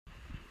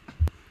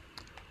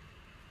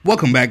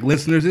Welcome back,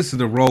 listeners. This is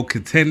the Roll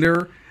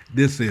Contender.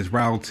 This is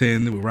Round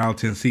 10 with Round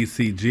 10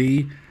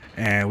 CCG.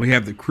 And we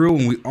have the crew,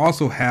 and we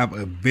also have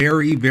a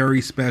very,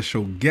 very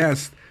special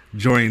guest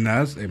joining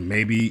us and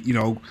maybe,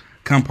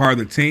 come part of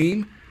the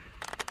team.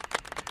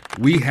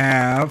 We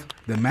have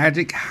the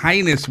Magic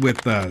Highness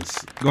with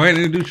us. Go ahead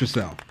and introduce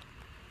yourself.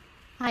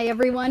 Hi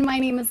everyone, my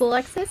name is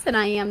Alexis and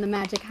I am the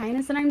Magic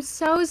Highness and I'm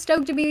so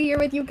stoked to be here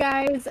with you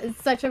guys.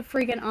 It's such a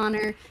freaking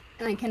honor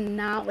and I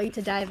cannot wait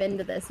to dive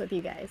into this with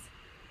you guys.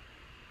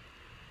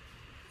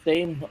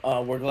 Same.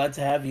 We're glad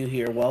to have you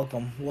here.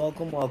 Welcome,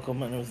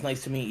 and it was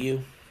nice to meet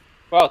you.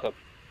 Welcome.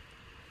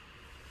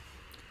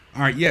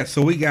 All right,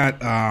 so we got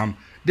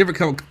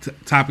different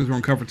topics we're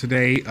going to cover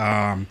today.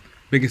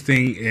 Biggest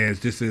thing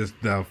is this is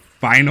the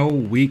final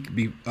week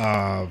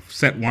of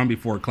set 1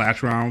 before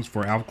Clash Rounds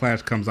for Alpha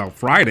Clash comes out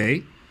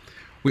Friday.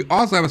 We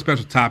also have a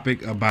special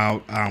topic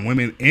about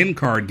women in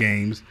card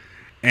games,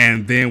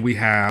 and then we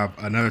have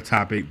another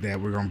topic that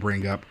we're going to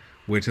bring up,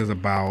 which is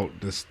about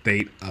the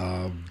state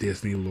of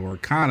Disney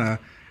Lorcana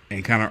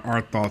and kind of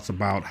our thoughts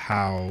about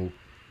how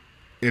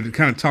it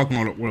kind of talking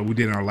about what we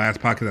did in our last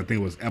podcast. I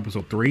think it was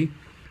episode 3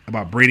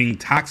 about breeding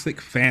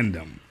toxic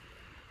fandom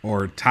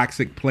or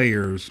toxic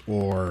players,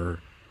 or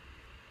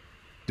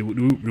do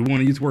we want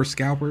to use the word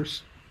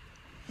scalpers?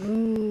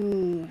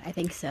 Ooh, I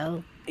think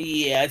so.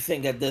 Yeah, I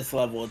think at this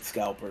level it's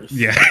scalpers.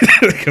 Yeah,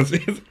 because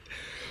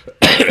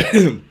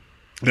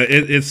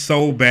it's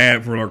so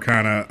bad for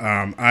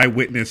Lorcana. I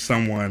witnessed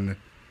someone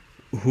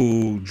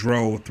who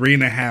drove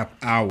 3.5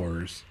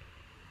 hours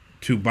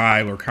to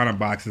buy Lorcana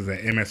boxes at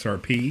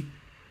MSRP,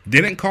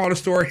 didn't call the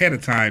store ahead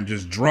of time,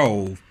 just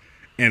drove,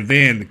 and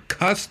then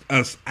cussed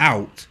us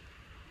out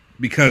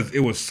because it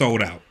was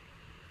sold out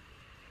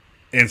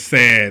and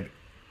said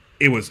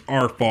it was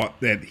our fault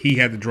that he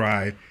had to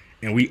drive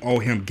and we owe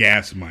him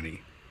gas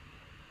money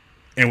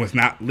and was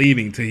not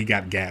leaving till he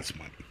got gas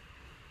money.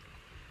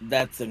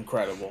 That's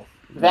incredible.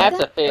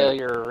 That's a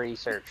failure of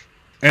research.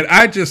 And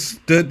I just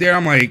stood there.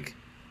 I'm like,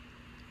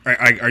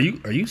 are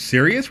you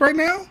serious right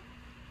now?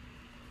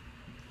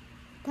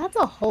 That's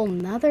a whole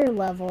nother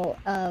level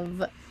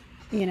of,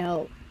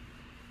 oh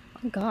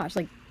gosh,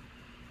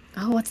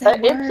 what's that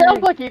word? It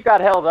sounds like you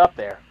got held up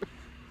there.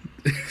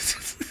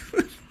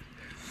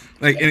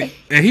 And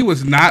he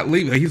was not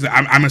leaving. He said,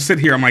 I'm going to sit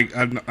here. I'm like,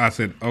 I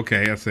said,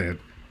 okay. I said,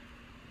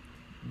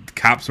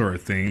 cops are a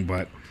thing.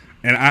 But,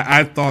 and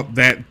I thought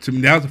that, to me,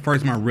 that was the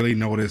first time I really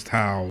noticed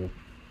how,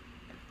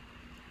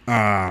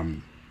 I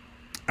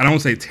don't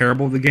want to say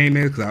terrible the game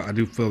is, because I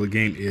do feel the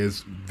game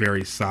is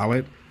very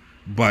solid.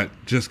 But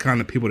just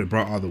kind of people that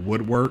brought all the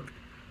woodwork,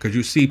 because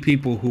you see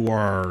people who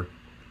are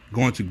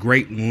going to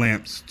great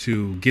lengths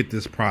to get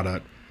this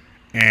product,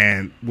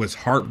 and what's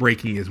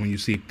heartbreaking is when you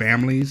see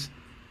families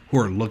who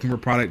are looking for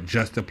product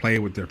just to play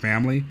with their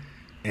family,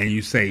 and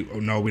you say, oh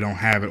no, we don't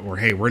have it, or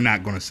hey, we're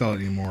not going to sell it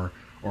anymore,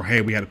 or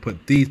hey, we had to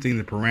put these things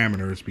in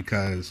parameters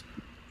because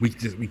we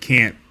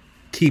can't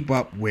keep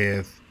up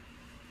with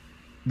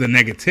the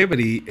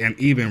negativity. And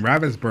even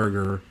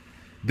Ravensburger,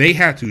 they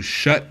had to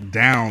shut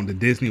down the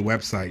Disney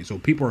website, so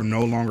people are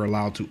no longer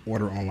allowed to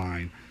order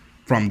online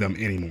from them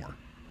anymore.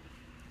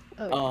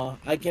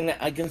 I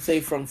can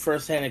say from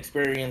firsthand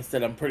experience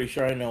that I'm pretty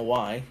sure I know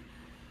why.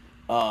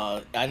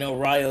 I know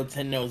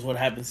Ryo10 knows what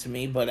happens to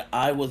me, but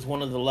I was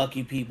one of the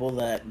lucky people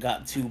that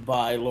got to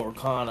buy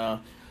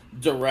Lorcana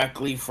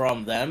directly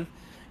from them.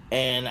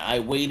 And I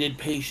waited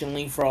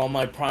patiently for all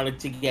my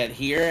product to get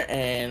here,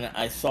 and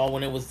I saw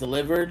when it was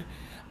delivered.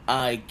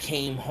 I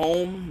came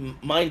home.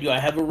 Mind you, I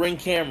have a Ring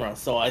camera,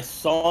 so I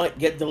saw it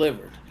get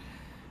delivered.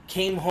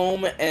 Came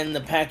home, and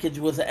the package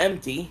was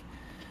empty.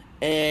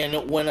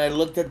 And when I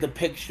looked at the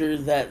picture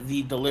that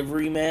the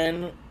delivery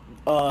man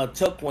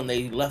took when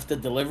they left the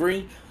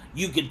delivery,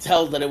 you could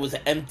tell that it was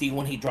empty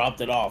when he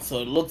dropped it off. So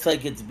it looks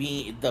like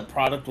the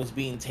product was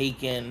being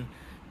taken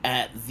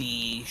at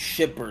the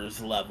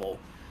shipper's level.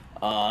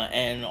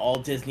 And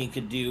all Disney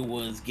could do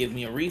was give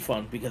me a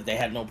refund because they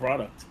had no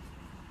product.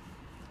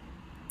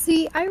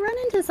 See, I run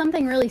into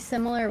something really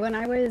similar when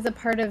I was a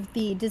part of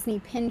the Disney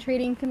pin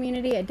trading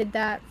community. I did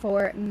that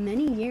for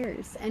many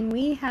years, and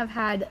we have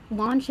had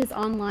launches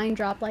online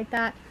drop like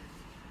that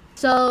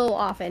so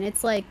often.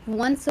 It's like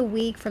once a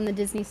week from the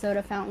Disney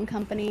Soda Fountain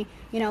Company.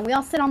 We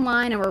all sit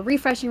online and we're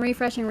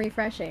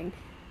refreshing.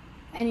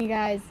 And you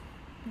guys,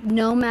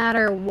 no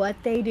matter what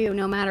they do,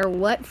 no matter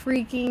what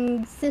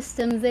freaking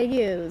systems they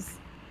use,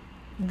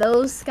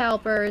 those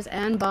scalpers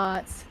and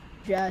bots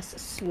just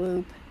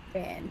swoop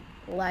in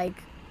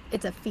like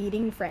it's a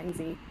feeding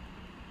frenzy.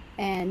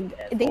 And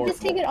they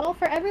just take it all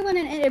for everyone,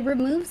 and it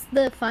removes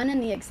the fun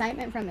and the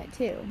excitement from it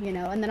too,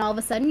 and then all of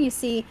a sudden you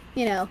see,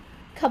 a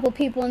couple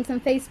people in some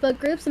Facebook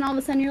groups, and all of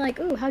a sudden you're like,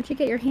 ooh, how'd you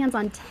get your hands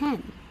on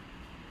 10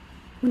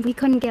 when we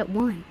couldn't get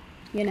one,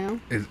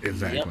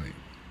 Exactly.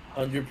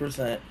 Yep.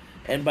 100%.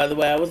 And by the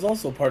way, I was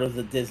also part of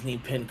the Disney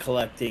pin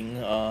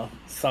collecting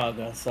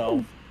saga,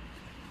 so...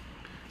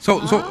 So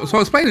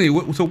explain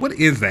to me, so what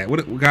is that?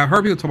 I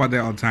heard people talk about that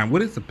all the time.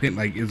 What is the pin?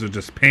 Like, is it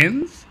just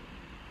pins?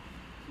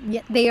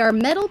 Yeah, they are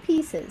metal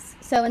pieces.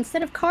 So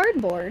instead of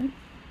cardboard,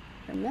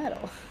 are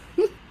metal.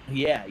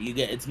 Yeah,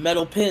 it's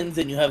metal pins,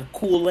 and you have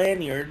cool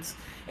lanyards,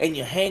 and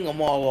you hang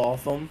them all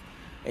off them,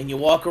 and you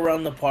walk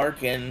around the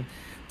park. And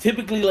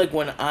typically, like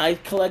when I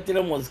collected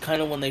them, was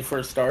kind of when they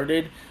first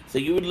started. So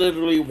you would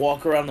literally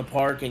walk around the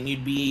park, and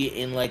you'd be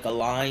in like a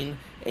line,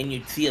 and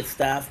you'd see a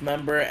staff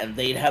member, and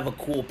they'd have a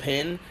cool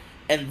pin,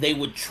 and they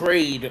would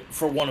trade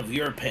for one of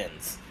your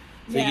pins.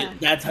 So Yeah.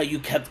 that's how you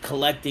kept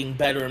collecting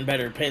better and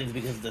better pins,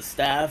 because the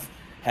staff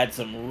had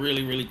some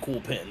really, really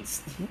cool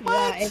pins.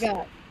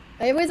 Yeah,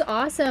 it was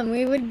awesome.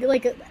 We would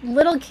like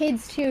little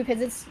kids too,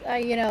 because it's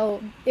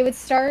it would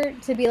start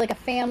to be like a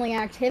family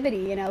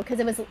activity, because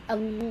it was a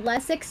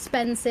less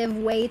expensive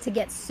way to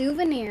get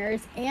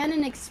souvenirs and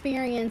an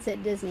experience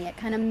at Disney. It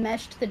kind of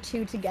meshed the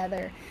two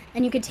together,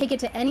 and you could take it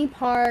to any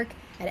park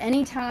at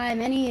any time,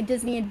 any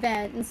Disney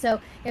event, and so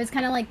it was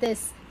kind of like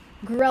this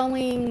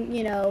growing,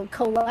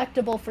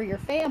 collectible for your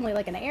family,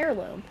 like an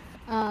heirloom.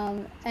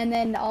 And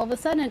then all of a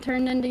sudden, it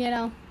turned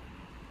into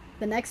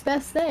the next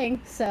best thing.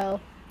 So.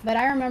 But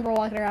I remember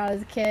walking around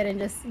as a kid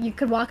and you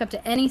could walk up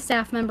to any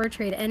staff member,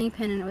 trade any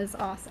pin, and it was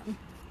awesome.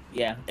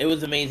 Yeah, it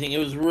was amazing. It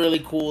was really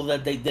cool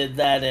that they did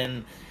that,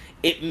 and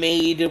it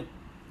made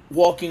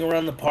walking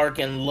around the park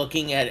and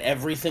looking at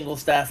every single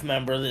staff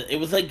member, it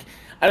was like,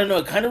 I don't know,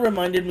 it kind of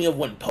reminded me of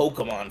when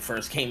Pokemon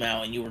first came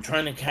out, and you were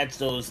trying to catch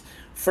those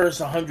first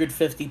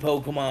 150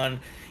 Pokemon.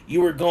 You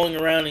were going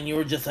around and you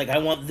were just like, I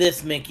want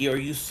this Mickey, or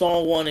you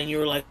saw one and you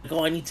were like,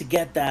 oh, I need to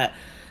get that.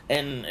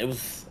 And it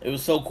was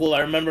so cool. I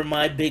remember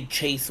my big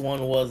chase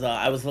one was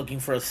I was looking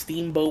for a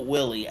Steamboat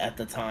Willie at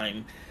the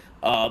time,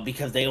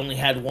 because they only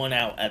had one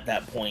out at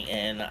that point,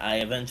 and I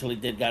eventually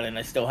did get it, and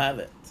I still have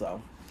it.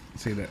 So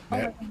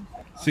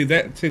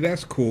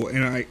that's cool.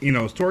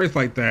 And stories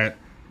like that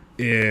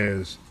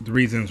is the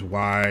reasons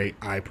why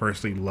I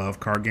personally love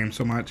card games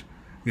so much.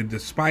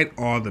 Despite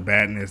all the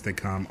badness that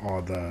come,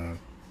 all the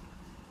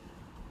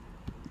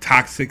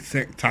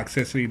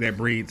toxicity that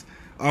breeds,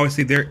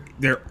 obviously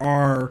there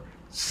are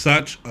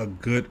such a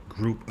good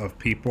group of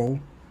people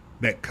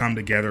that come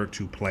together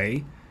to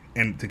play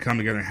and to come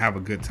together and have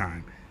a good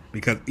time.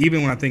 Because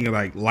even when I think of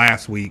like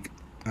last week,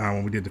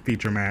 when we did the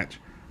feature match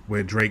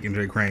with Drake and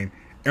Jcrane,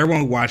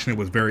 everyone watching it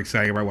was very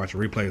excited. Everybody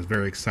watching the replay was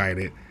very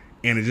excited,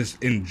 and it's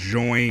just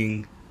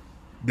enjoying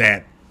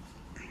that.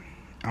 I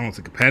don't want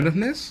to say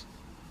competitiveness.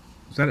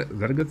 Is that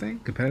a good thing?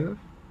 Competitive?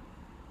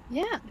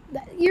 Yeah,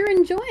 you're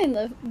enjoying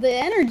the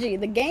energy,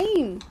 the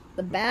game,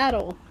 the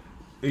battle.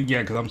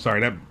 Yeah, because I'm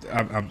sorry.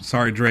 I'm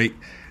sorry, Drake.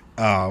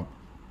 I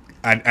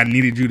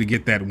needed you to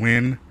get that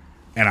win,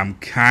 and I'm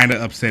kind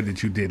of upset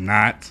that you did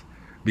not.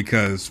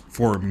 Because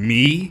for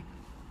me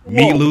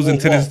losing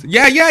to this,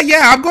 yeah,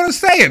 I'm gonna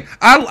say it.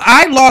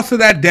 I lost to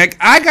that deck.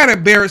 I got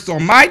embarrassed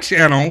on my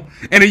channel,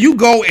 and then you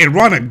go and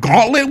run a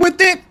gauntlet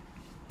with it.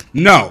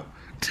 No.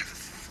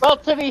 Well,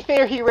 to be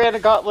fair, he ran a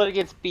gauntlet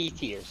against B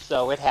tiers,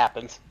 so it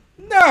happens.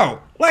 No.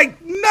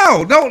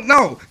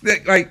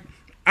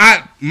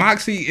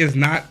 Moxie is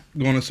not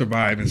going to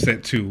survive in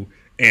set 2,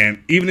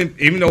 and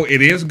even though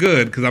it is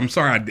good, because I'm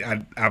sorry,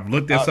 I've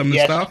looked at some of the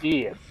stuff.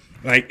 Yes.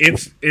 Like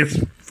it's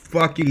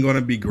fucking going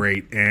to be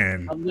great,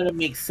 and I'm gonna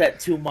make set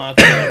 2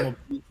 Moxie. I'm gonna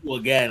beat you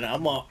again.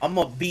 I'm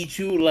gonna beat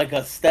you like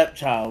a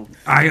stepchild.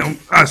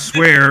 I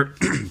swear,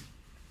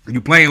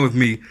 you playing with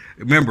me.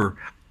 Remember,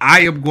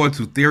 I am going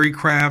to Theory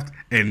Craft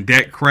and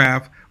Deck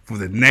Craft for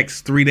the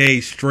next 3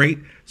 days straight.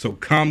 So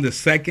come the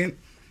second.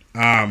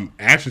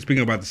 Actually,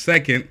 speaking about the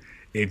second.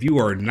 If you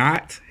are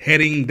not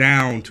heading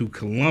down to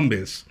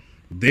Columbus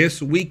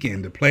this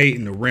weekend to play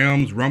in the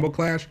Realms Rumble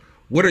Clash,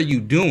 what are you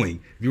doing?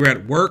 If you're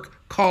at work,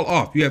 call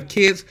off. You have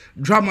kids,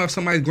 drop them off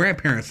somebody's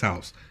grandparents'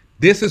 house.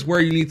 This is where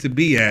you need to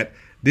be at.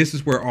 This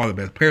is where all the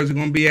best players are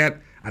going to be at.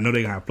 I know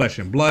they're going to have Flesh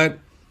and Blood.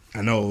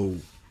 I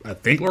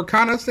think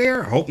Lorcana's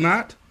there. I hope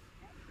not.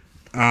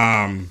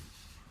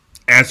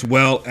 As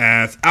well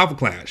as Alpha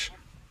Clash.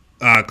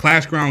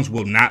 Clash Grounds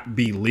will not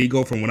be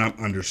legal from what I'm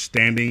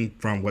understanding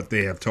from what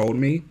they have told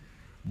me.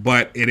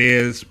 But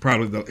it'll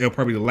probably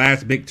be the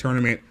last big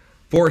tournament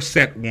for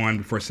set 1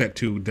 before set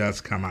 2 does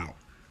come out.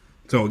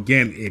 So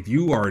again, if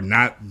you are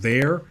not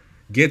there,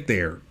 get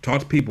there.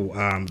 Talk to people.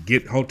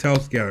 Get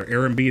hotels together.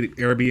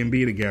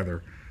 Airbnb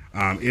together.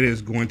 It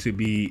is going to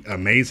be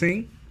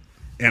amazing.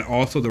 And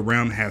also, the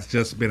Realm has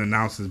just been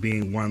announced as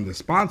being one of the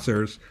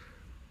sponsors.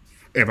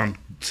 If I'm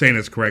saying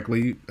this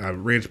correctly,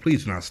 Ridge,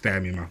 please do not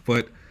stab me in my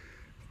foot.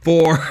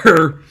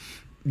 For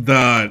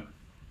the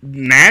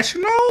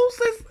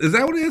Nationals? Is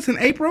that what it is in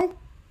April?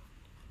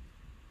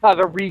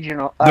 The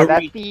regional.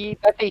 That's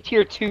a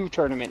tier 2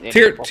 tournament.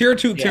 Tier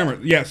 2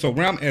 tournament. Yeah. So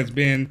Realm has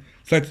been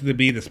selected to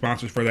be the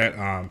sponsors for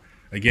that.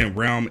 Again,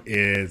 Realm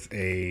is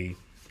I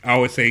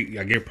always say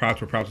I give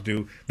props where props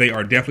due. They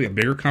are definitely a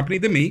bigger company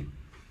than me,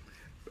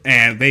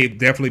 and they've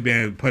definitely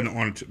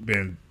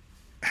been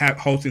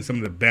hosting some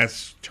of the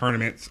best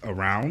tournaments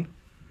around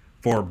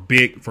for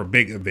big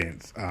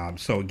events.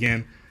 So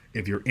again,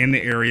 if you're in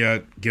the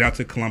area, get out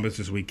to Columbus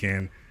this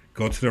weekend,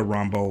 go to the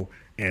Rumble,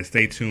 and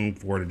stay tuned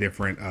for the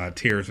different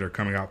tiers that are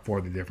coming out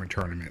for the different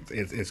tournaments.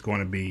 It's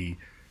going to be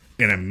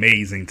an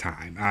amazing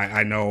time.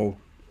 I know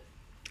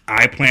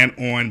I plan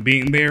on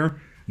being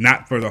there,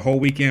 not for the whole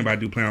weekend, but I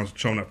do plan on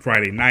showing up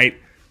Friday night,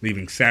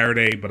 leaving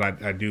Saturday, but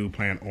I do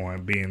plan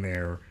on being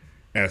there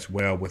as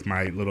well with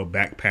my little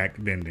backpack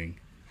vending.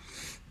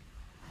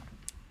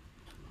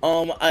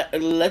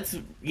 Let's,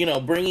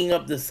 bringing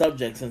up the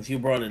subject since you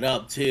brought it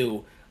up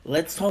too.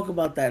 Let's talk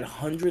about that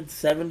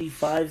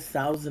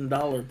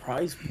 $175,000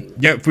 prize pool.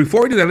 Yeah,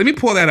 before we do that, let me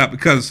pull that up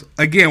because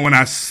again, when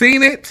I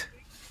seen it,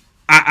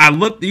 I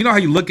looked. You know how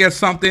you look at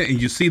something and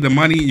you see the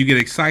money and you get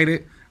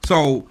excited.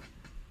 So,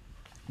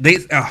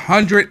 there's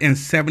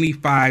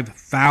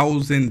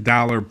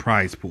 $175,000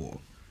 prize pool.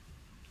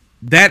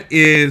 That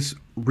is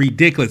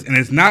ridiculous, and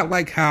it's not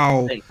like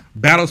how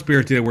Battle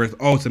Spirit did, where it's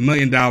 $1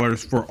 million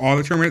for all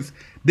the tournaments.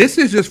 This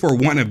is just for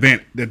one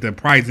event that the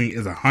pricing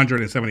is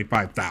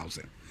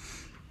 $175,000.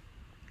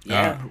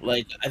 Yeah,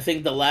 I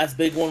think the last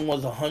big one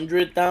was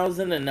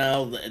 $100,000, and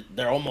now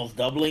they're almost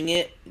doubling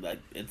it.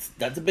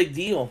 That's a big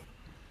deal.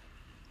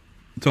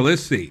 So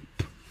let's see.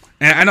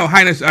 And I know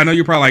Highness. I know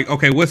you're probably like,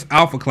 okay, what's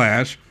Alpha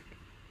Clash?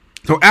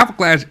 So Alpha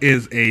Clash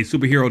is a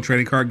superhero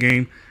trading card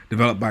game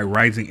developed by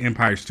Rising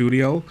Empire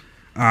Studio.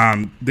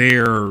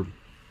 They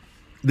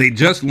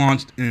just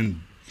launched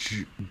in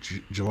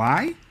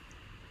July.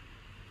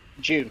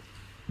 June.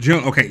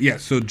 Okay, yeah.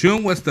 So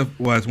June was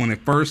when it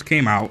first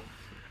came out.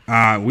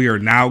 We are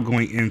now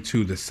going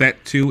into the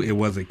set 2. It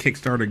was a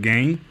Kickstarter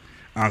game.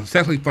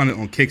 Successfully funded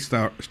on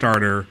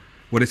Kickstarter.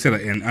 What it said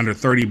in under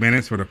 30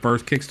 minutes for the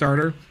first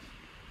Kickstarter.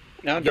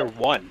 Under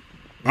 1.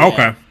 Okay,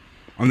 yeah.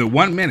 Under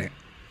 1 minute.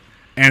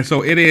 And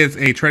so it is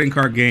a trading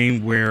card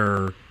game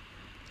where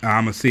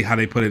I'm gonna see how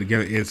they put it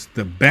together. It's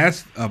the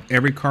best of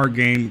every card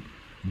game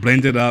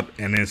blended up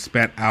and then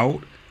spat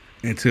out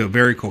into a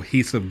very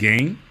cohesive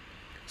game.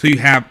 So you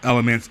have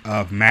elements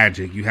of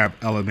Magic, you have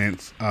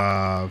elements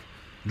of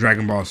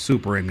Dragon Ball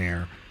Super in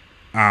there.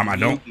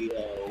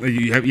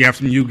 You have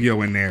some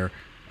Yu-Gi-Oh in there.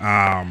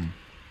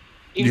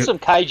 Even some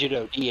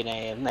Kaijudo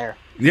DNA in there.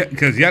 Yeah,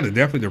 because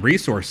definitely the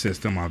resource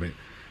system of it.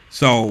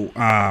 So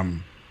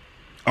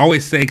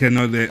always say, because I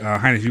know that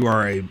Highness, you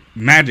are a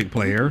Magic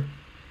player.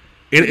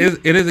 It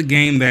is a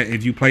game that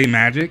if you play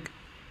Magic,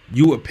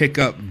 you would pick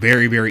up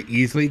very, very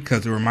easily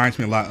because it reminds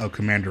me a lot of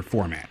Commander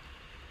format.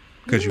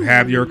 Because you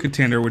have your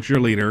contender with your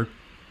leader.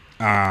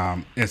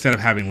 Instead of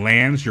having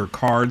lands, your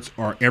cards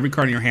or every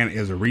card in your hand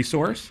is a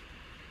resource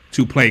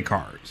to play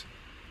cards.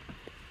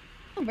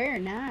 Oh, very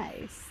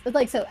nice.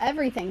 It's so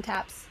everything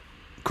taps.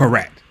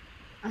 Correct.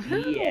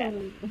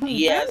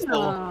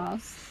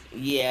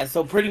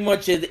 So pretty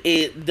much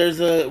there's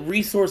a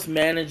resource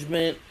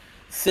management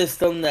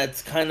system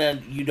that's kind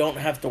of, you don't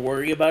have to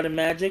worry about in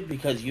Magic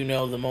because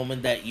the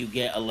moment that you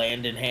get a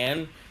land in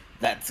hand,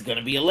 that's going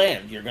to be a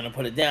land. You're going to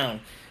put it down.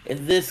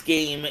 In this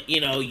game,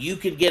 you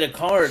could get a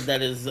card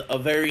that is a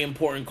very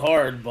important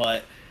card,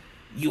 but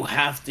you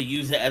have to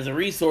use it as a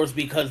resource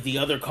because the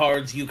other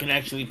cards you can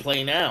actually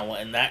play now,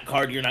 and that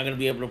card you're not going to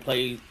be able to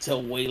play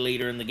till way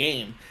later in the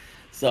game.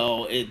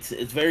 So it's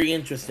very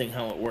interesting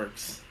how it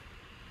works.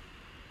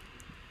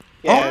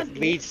 Yeah, it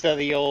leads to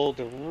the old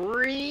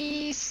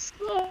resource.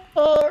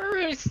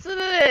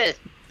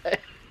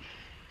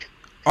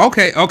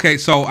 Okay,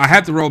 so I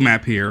have the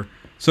roadmap here.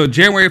 So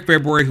January,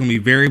 February is going to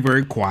be very,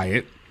 very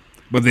quiet.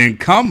 But then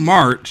come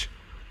March,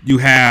 you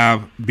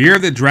have Beer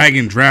the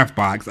Dragon Draft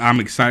Box. I'm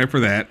excited for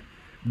that.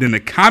 Then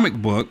the comic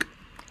book,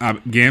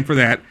 again for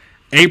that.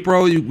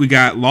 April, we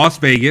got Las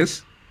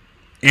Vegas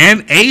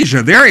and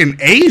Asia. They're in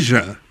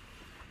Asia.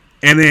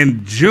 And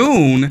then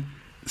June,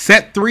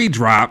 set 3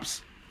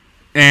 drops.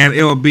 And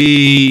it will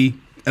be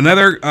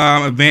another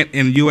event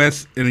in the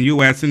U.S.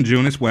 in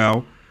June as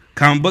well.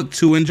 Comic book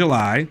 2 in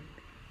July.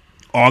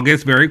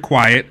 August, very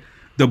quiet.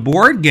 The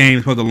board game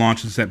is supposed to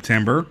launch in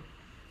September.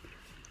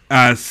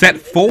 Set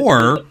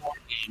 4.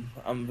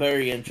 I'm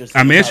very interested.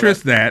 I'm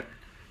interested in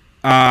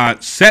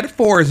that. Set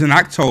 4 is in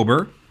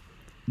October.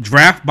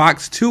 Draft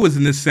Box 2 is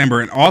in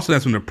December, and also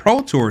that's when the Pro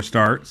Tour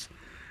starts.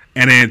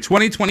 And then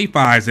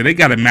 2025, so they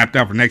got it mapped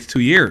out for the next 2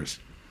 years.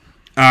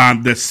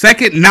 The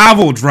second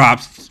novel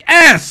drops.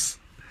 Yes!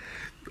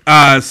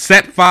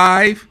 Set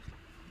 5.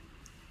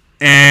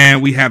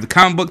 And we have the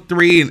comic book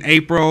 3 in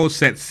April.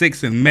 Set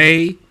 6 in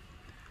May.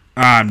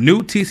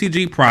 New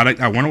TCG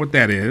product. I wonder what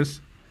that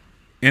is.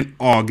 In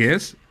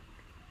August.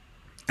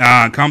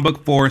 Comic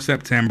book 4 in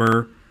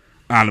September.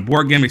 The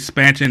board game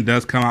expansion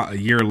does come out a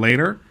year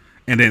later.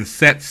 And then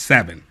set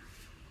 7.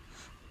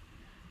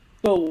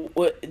 So,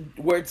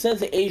 where it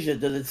says Asia,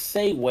 does it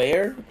say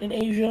where in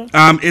Asia?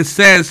 It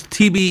says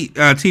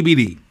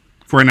TBD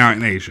for now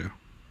in Asia.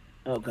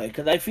 Okay,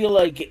 because I feel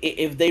like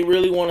if they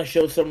really want to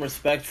show some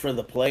respect for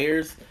the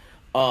players,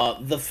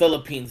 the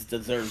Philippines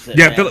deserves it.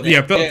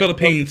 Yeah,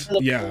 Philippines.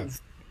 Yeah,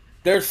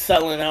 they're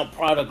selling out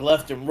product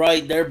left and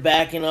right. They're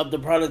backing up the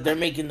product. They're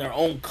making their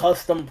own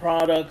custom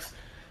products.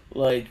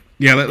 Let's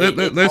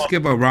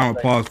give a round of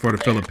applause for the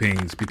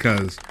Philippines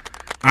because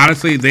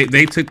honestly,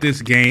 they took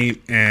this game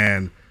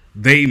and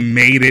they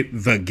made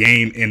it the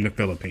game in the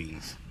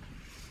Philippines.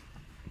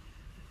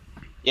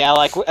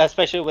 Yeah,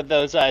 especially with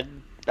those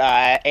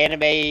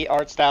anime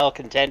art style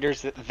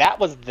contenders, that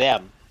was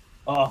them.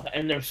 Oh,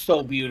 and they're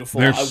so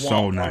beautiful. They're I so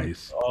want one.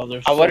 nice. Oh,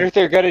 they're I so, wonder if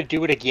they're gonna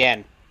do it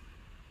again.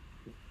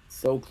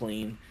 so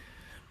clean.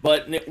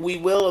 But we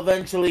will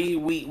eventually.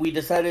 We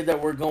decided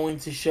that we're going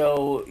to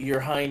show Your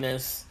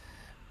Highness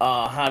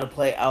how to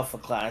play Alpha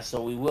Clash.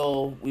 So we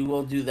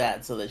will do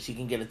that so that she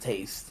can get a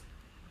taste.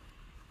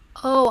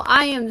 Oh,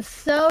 I am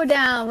so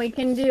down. We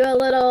can do a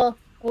little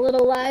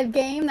live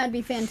game. That'd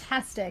be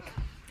fantastic.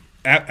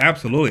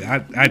 Absolutely,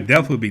 I'd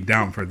definitely be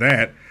down for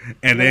that.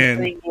 And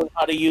then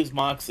How to use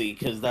Moxie,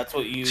 because that's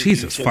what you.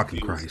 Jesus you fucking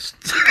use. Christ.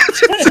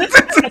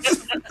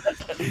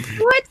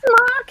 What's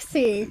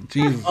Moxie?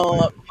 Jesus.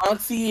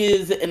 Moxie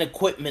is an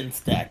equipment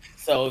stack.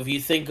 So if you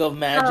think of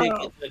Magic,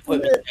 it's an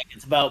equipment stack.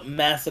 It's about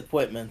mass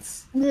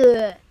equipments.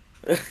 Ugh.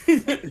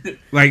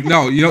 Like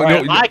no,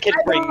 I can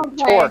bring don't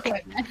play Torque.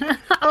 equipment.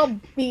 I'll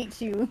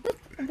beat you.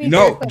 Beat your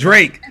no, equipment.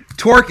 Drake.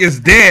 Torque is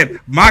dead.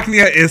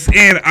 Machina is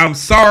in. I'm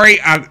sorry.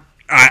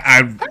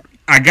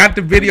 I got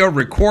the video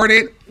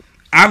recorded.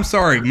 I'm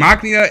sorry.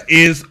 Machina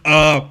is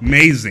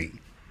amazing.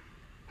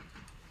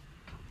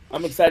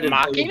 I'm excited to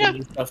play Machina?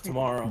 new stuff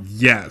tomorrow.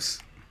 Yes.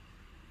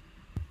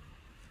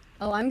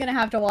 Oh, I'm gonna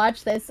have to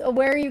watch this.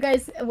 Where are you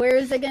guys? Where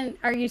is it again?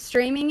 Are you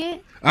streaming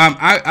it?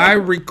 I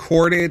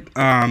recorded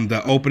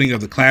the opening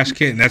of the Clash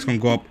kit, and that's gonna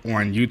go up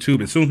on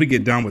YouTube. As soon as we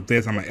get done with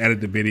this, I'm gonna edit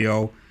the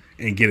video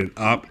and get it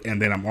up,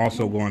 and then I'm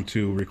also going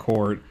to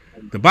record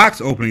the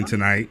box opening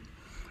tonight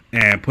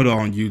and put it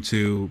on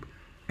YouTube,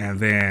 and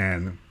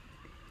then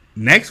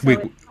next week.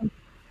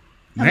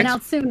 Coming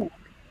out soon.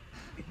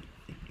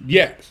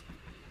 Yes.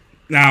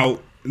 Now,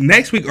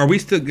 next week, are we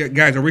still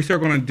going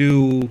to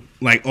do,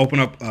 like, open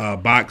up a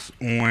box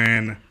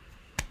on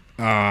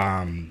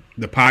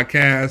the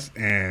podcast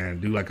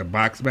and do, like, a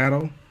box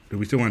battle? Do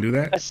we still want to do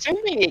that?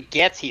 Assuming it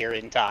gets here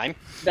in time.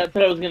 That's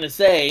what I was gonna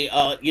say.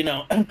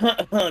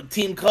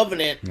 Team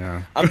Covenant.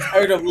 Yeah. I'm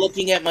tired of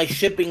looking at my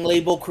shipping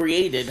label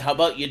created. How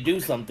about you do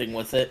something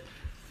with it?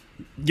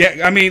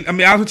 Yeah, I mean,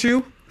 honest with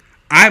you,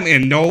 I'm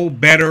in no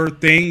better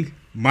thing.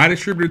 My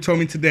distributor told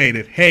me today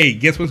that, hey,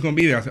 guess what's going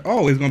to be there? I said,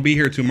 oh, it's going to be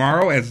here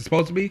tomorrow as it's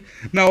supposed to be?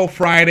 No,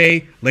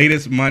 Friday,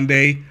 latest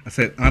Monday. I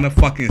said,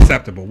 unfucking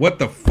acceptable. What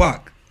the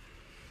fuck?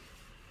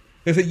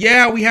 They said,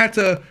 yeah, we had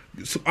to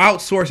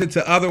outsource it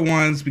to other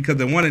ones because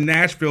the one in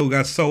Nashville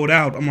got sold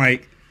out. I'm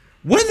like,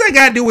 what does that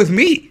got to do with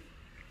me?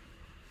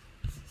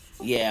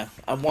 Yeah,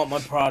 I want my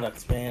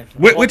products, man.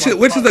 Which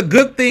is a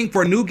good thing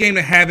for a new game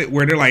to have it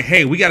where they're like,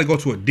 hey, we got to go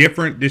to a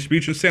different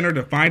distribution center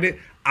to find it.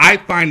 I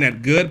find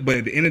that good, but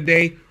at the end of the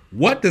day,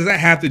 what does that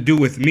have to do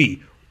with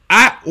me?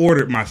 I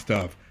ordered my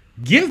stuff.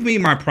 Give me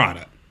my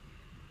product.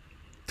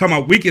 Talking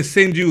about we can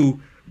send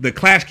you the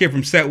Clash kit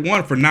from set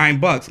 1 for $9.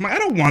 I'm like, I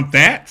don't want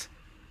that.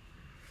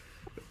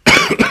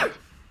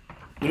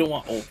 We don't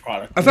want old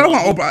product. I said,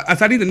 I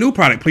said, I need a new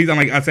product, please.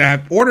 I said, I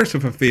have orders to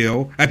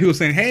fulfill. I have people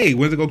saying, hey,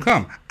 when's it gonna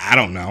come? I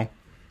don't know.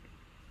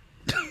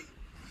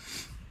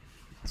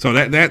 So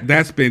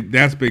that's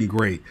been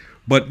great.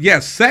 But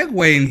yes,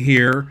 segueing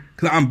here,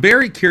 because I'm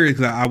very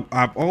curious.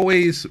 I've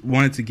always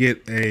wanted to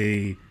get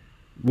a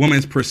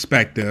woman's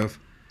perspective.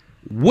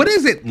 What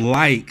is it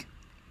like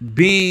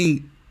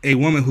being a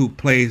woman who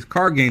plays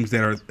card games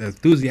that are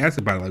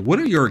enthusiastic about it? Like, what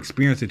are your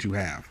experiences that you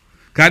have?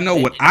 Because I know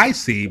what I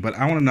see, but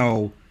I want to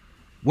know,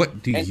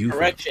 what do you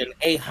correction, think?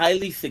 a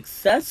highly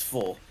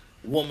successful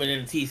woman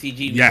in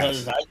TCG,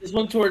 because Yes. I just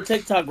went to her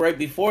TikTok right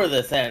before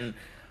this, and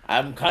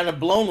I'm kind of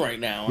blown right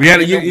now. Yeah, I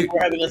didn't know we were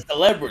having a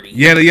celebrity.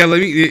 Yeah. Let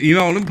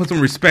me put some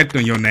respect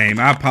on your name.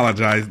 I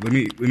apologize. Let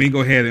me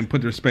go ahead and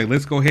put the respect.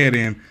 Let's go ahead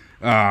and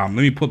let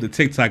me pull the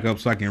TikTok up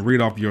so I can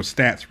read off your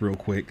stats real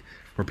quick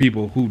for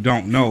people who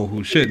don't know,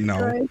 who should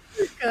know.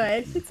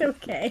 Good. It's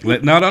okay.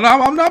 No.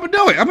 I'm gonna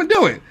do it. I'm gonna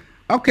do it.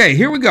 Okay,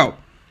 here we go.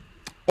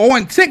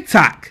 On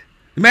TikTok,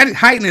 the Magic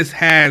Highness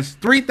has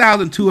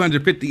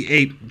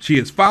 3,258. She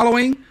is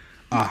following.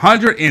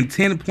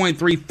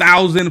 110.3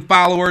 thousand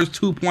followers,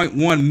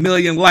 2.1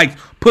 million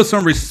likes. Put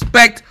some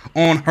respect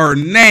on her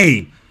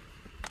name.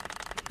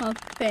 Oh,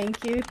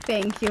 thank you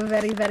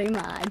very, very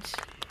much.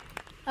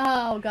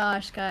 Oh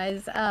gosh,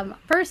 guys.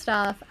 First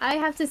off, I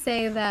have to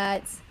say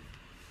that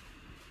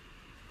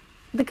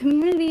the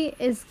community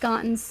has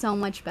gotten so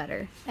much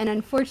better, and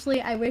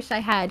unfortunately, I wish I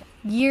had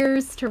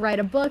years to write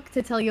a book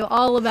to tell you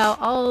all about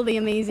all the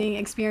amazing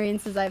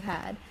experiences I've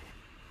had.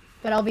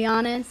 But I'll be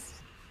honest.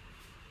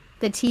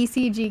 The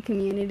TCG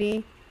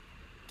community,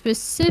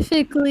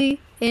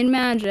 specifically in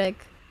Magic,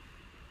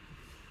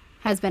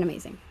 has been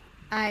amazing.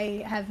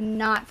 I have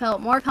not felt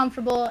more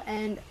comfortable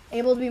and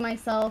able to be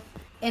myself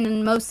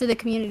in most of the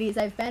communities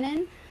I've been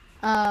in.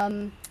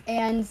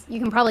 And you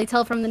can probably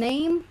tell from the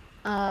name,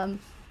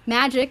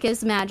 Magic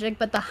is Magic,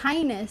 but the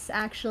Highness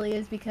actually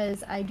is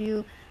because I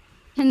do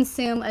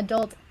consume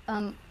adult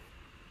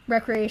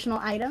recreational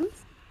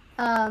items.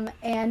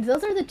 And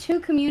those are the two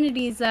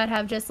communities that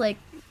have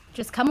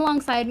just come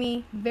alongside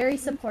me, very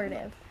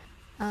supportive.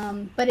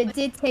 But it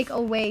did take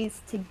a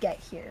ways to get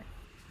here.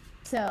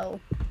 So,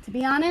 to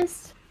be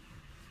honest,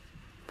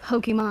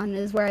 Pokemon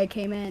is where I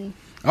came in.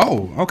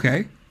 Oh,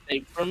 okay.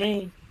 Same for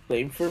me.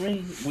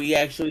 We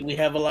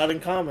have a lot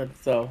in common,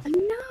 so. I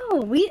know.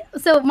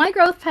 So my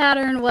growth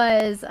pattern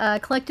was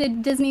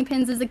collected Disney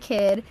pins as a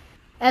kid,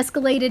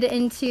 escalated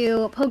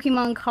into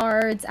Pokemon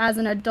cards as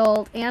an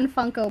adult and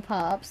Funko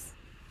Pops,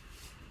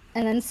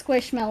 and then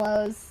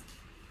Squishmallows,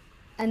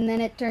 and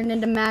then it turned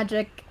into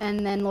Magic,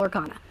 and then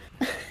Lorcana.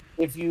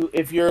 If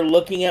you're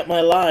looking at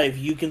my live,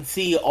 you can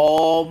see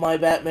all my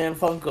Batman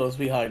Funkos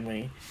behind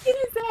me.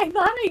 I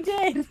thought I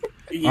did.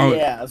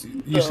 Yeah.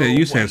 You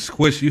said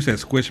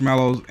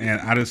Squishmallows, and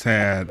I just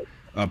had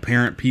a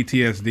parent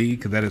PTSD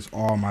because that is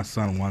all my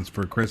son wants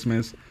for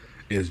Christmas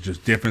is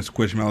just different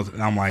Squishmallows,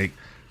 and I'm like,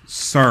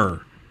 sir,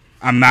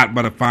 I'm not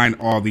about to find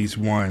all these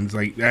ones.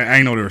 Like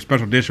I know there were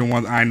special edition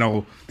ones. I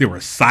know there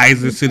were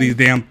sizes to these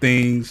damn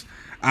things.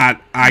 I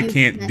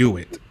can't do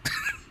it.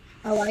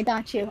 Oh, I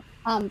got you.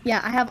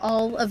 Yeah, I have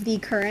all of the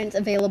current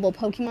available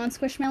Pokemon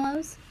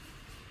Squishmallows.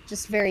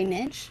 Just very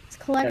niche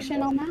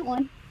collection on that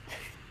one.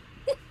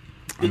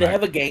 Do they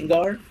have a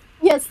Gengar?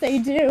 Yes, they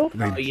do.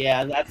 Oh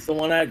yeah, that's the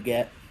one I'd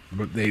get.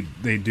 But they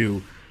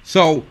do.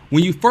 So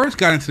when you first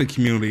got into the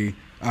community,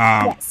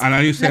 Yes. I know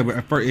you said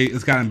at first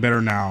it's gotten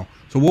better now.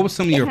 So what were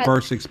some of your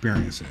first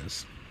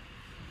experiences?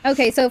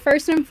 Okay, so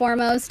first and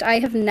foremost, I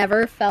have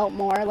never felt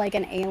more like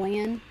an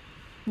alien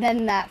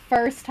than that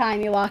first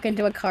time you walk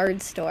into a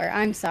card store.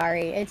 I'm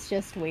sorry, it's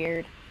just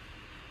weird.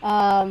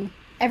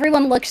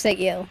 Everyone looks at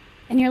you,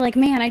 and you're like,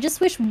 man, I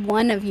just wish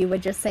one of you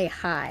would just say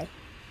hi.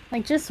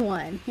 Like, just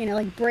one,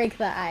 like, break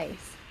the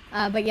ice.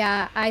 But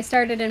yeah, I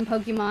started in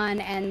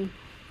Pokemon, and,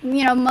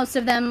 most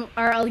of them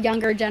are a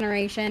younger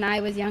generation.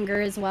 I was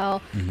younger as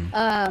well.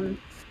 Mm-hmm.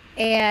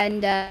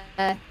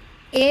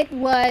 It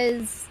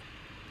was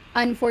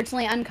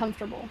unfortunately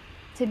uncomfortable,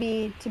 to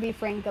be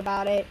frank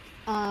about it.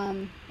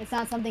 It's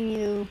not something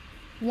you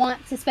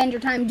want to spend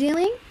your time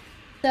doing.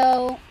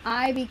 So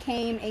I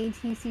became a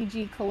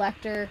TCG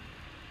collector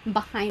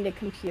behind a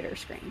computer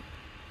screen.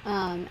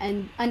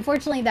 And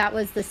unfortunately that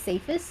was the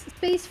safest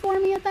space for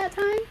me at that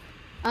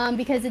time,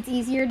 because it's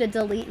easier to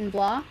delete and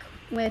block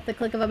with the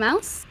click of a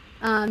mouse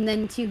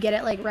than to get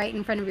it like right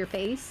in front of your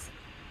face.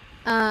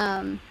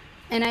 And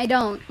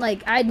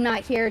I'm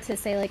not here to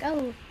say like,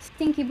 oh,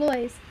 stinky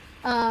boys.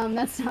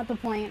 That's not the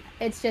point.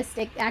 It's just,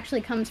 it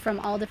actually comes from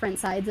all different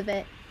sides of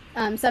it.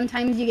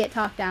 Sometimes you get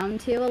talked down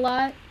to a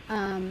lot.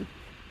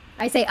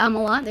 I say a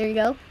lot, there you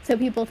go. So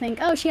people think,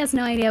 oh, she has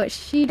no idea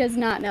she does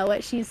not know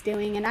what she's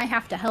doing, and I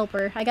have to help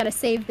her. I gotta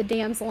save the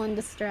damsel in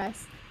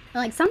distress.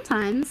 And, like,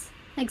 sometimes,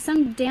 like,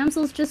 some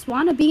damsels just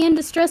want to be in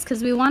distress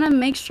because we want to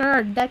make sure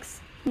our decks,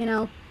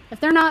 if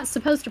they're not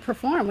supposed to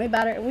perform, we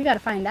gotta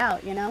find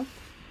out,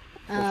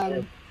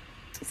 Sure.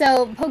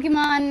 So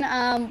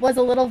Pokemon was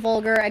a little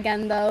vulgar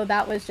again, though.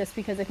 That was just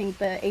because I think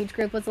the age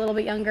group was a little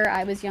bit younger.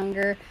 I was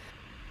younger.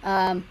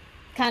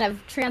 Kind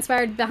of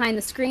transpired behind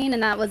the screen,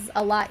 and that was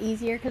a lot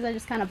easier because I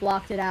just kind of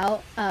blocked it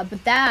out.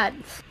 But that,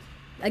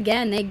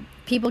 again,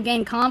 people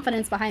gain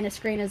confidence behind a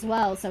screen as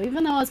well. So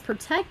even though I was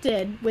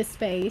protected with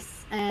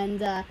space,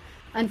 and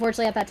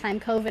unfortunately at that time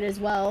COVID as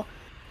well,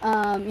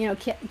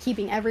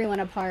 keeping everyone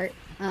apart.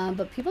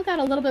 But people got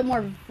a little bit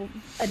more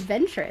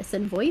adventurous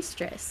and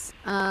boisterous.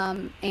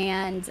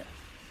 And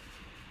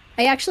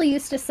I actually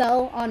used to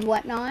sell on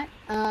Whatnot.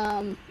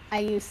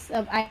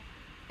 I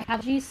have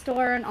a G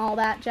store and all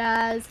that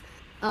jazz.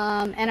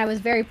 And I was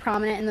very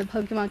prominent in the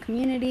Pokemon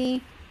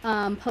community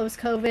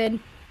post-COVID.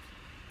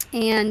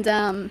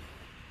 And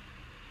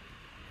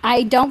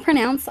I don't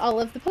pronounce all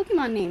of the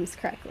Pokemon names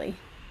correctly.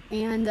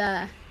 And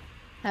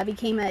that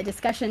became a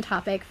discussion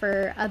topic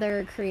for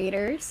other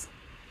creators.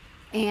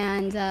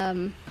 And,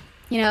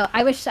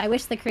 I wish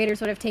the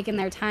creators would have taken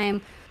their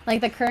time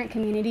like the current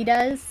community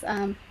does.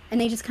 And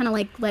they just kind of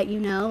like let you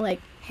know, like,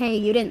 hey,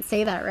 you didn't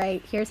say that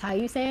right. Here's how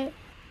you say it.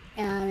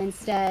 And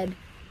instead,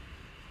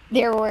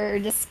 there were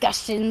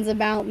discussions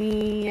about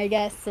me, I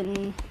guess,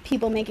 and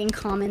people making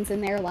comments in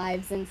their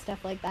lives and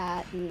stuff like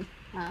that. And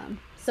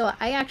so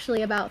I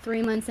actually, about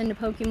 3 months into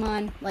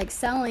Pokemon, like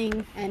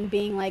selling and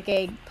being like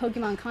a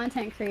Pokemon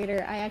content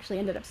creator, I actually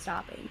ended up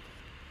stopping.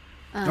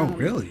 Oh,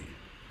 really?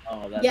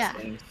 Oh, that's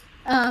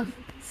yeah.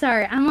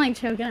 Sorry, I'm like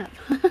choking up.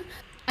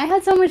 I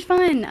had so much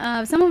fun.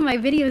 Some of my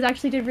videos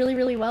actually did really,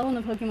 really well in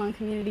the Pokemon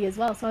community as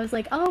well. So I was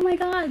like, oh my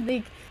god,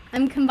 like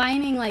I'm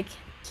combining like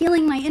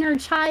healing my inner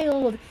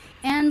child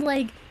and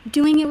like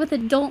doing it with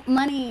adult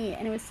money,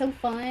 and it was so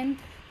fun.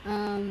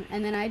 And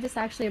then I just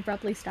actually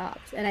abruptly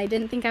stopped, and I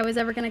didn't think I was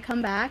ever going to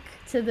come back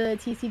to the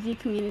TCG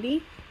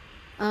community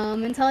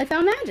until I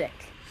found Magic.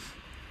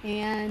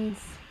 And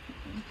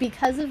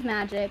because of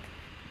Magic,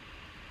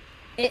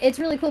 it's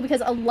really cool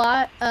because a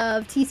lot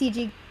of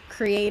TCG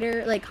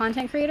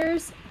content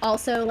creators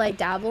also like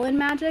dabble in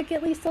Magic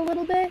at least a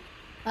little bit.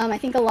 I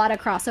think a lot of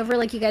crossover,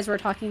 like you guys were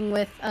talking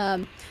with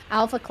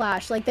Alpha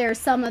Clash, like there's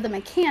some of the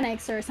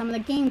mechanics or some of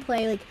the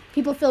gameplay, like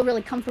people feel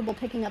really comfortable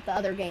picking up the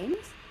other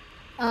games.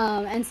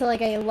 And so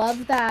like I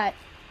love that.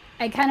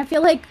 I kind of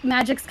feel like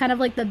Magic's kind of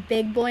like the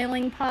big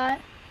boiling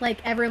pot, like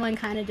everyone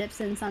kind of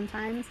dips in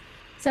sometimes.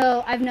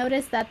 So I've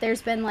noticed that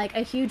there's been like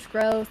a huge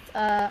growth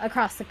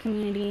across the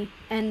community,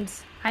 and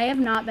I have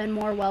not been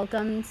more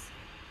welcomed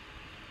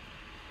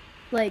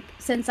like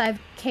since I've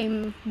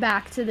came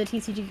back to the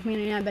TCG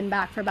community. I've been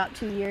back for about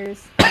 2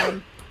 years,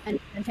 and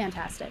it's been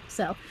fantastic.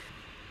 So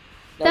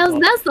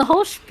that's the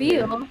whole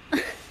spiel.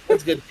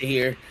 That's good to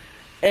hear.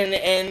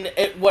 And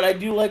what I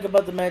do like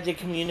about the Magic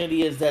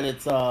community is that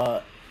it's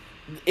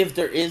if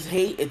there is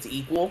hate, it's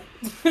equal.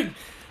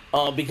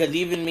 Because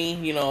even me,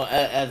 you know,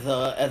 as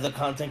a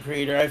content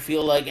creator, I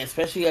feel like,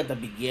 especially at the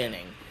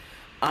beginning,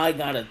 I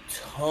got a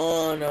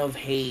ton of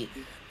hate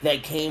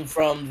that came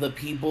from the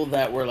people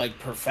that were like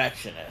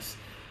perfectionists.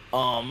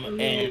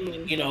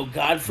 And you know,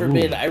 God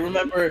forbid, I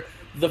remember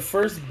the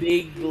first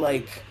big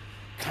like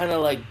kind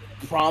of like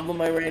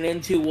problem I ran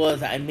into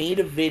was I made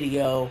a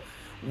video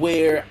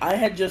where I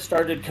had just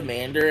started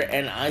Commander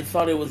and I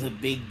thought it was a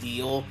big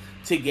deal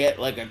to get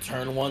like a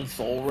turn 1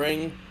 Soul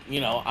Ring. You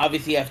know,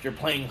 obviously after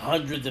playing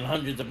hundreds and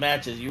hundreds of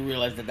matches, you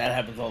realize that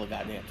happens all the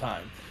goddamn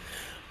time.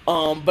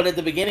 But at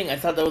the beginning, I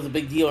thought that was a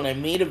big deal, and I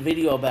made a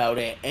video about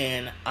it,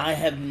 and I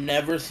have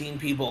never seen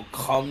people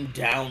come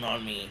down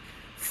on me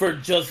for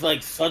just,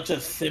 like, such a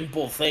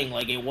simple thing.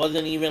 Like, it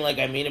wasn't even like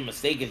I made a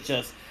mistake, it's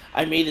just,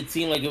 I made it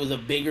seem like it was a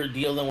bigger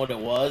deal than what it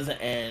was,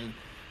 and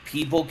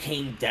people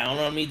came down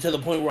on me to the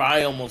point where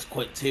I almost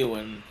quit, too,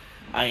 and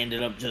I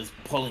ended up just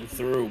pulling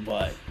through,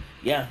 but,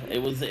 yeah,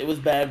 it was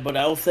bad, but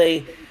I'll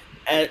say,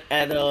 at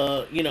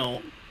you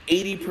know,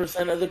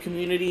 80% of the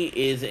community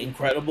is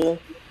incredible.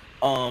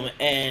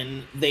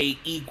 And they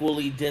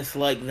equally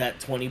dislike that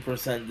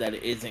 20% that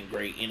isn't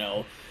great. You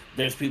know,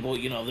 there's people,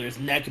 you know, there's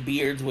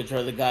neckbeards, which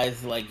are the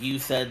guys like you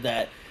said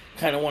that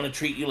kind of want to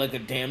treat you like a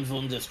damsel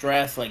in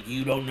distress, like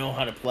you don't know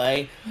how to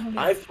play.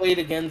 I've played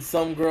against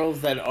some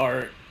girls that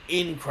are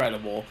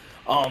incredible.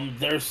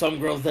 There's some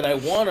girls that I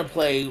want to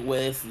play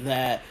with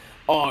that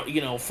are,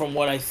 you know, from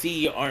what I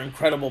see, are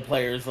incredible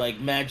players, like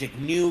Magic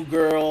New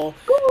Girl,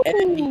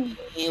 and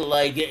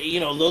like, you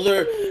know,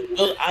 those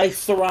I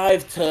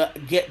strive to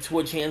get to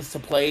a chance to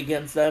play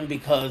against them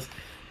because,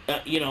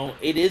 you know,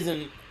 it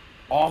isn't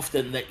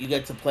often that you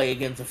get to play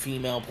against a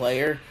female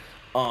player,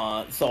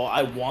 so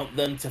I want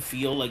them to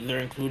feel like they're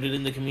included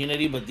in the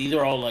community, but these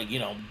are all like, you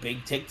know,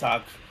 big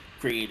TikTok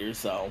creators,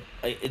 so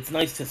it's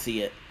nice to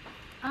see it.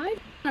 I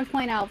want to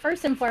point out,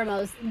 first and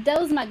foremost,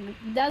 those my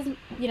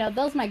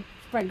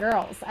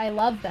girls. I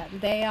love them.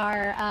 They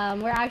are,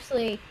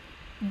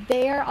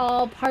 they're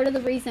all part of the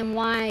reason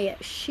why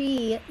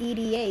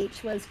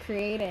EDH was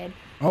created.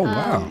 Oh,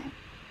 wow.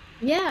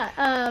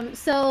 Yeah.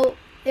 So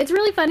it's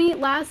really funny.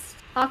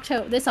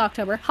 This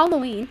October,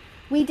 Halloween,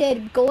 we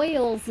did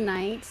Goyle's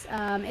Night.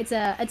 It's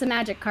a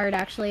magic card,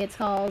 actually. It's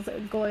called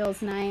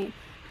Goyle's Night.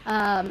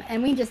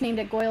 And we just named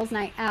it Goyle's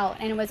Night Out.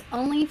 And it was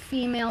only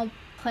female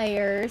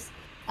players.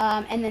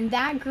 And then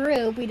that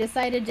group, we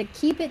decided to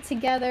keep it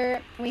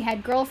together. We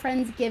had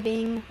Girlfriends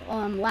Giving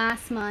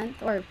last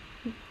month, or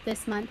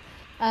this month.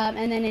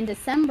 And then in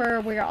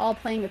December, we were all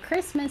playing a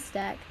Christmas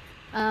deck.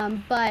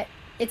 But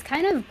it's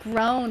kind of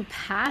grown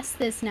past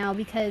this now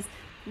because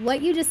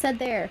what you just said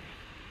there,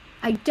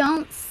 I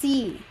don't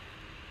see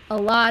a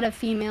lot of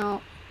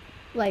female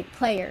like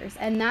players.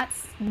 And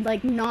that's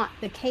like not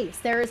the case.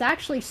 There is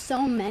actually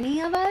so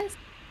many of us.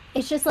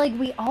 It's just like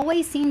we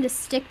always seem to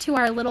stick to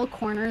our little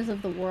corners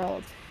of the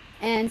world.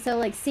 And so,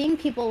 like, seeing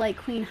people like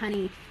Queen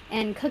Honey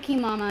and Cookie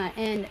Mama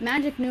and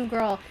Magic New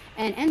Girl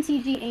and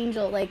MTG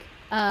Angel, like,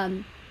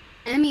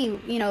 Emmy,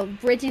 you know,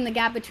 bridging the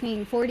gap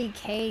between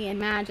 40K and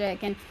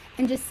Magic, and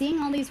just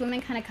seeing all these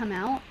women kind of come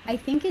out, I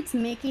think it's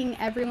making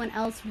everyone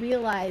else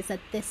realize that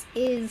this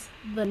is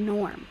the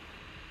norm.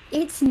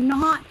 It's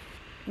not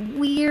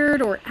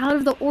weird or out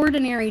of the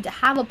ordinary to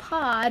have a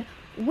pod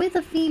with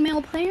a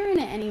female player in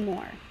it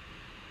anymore.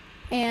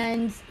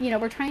 And, you know,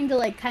 we're trying to,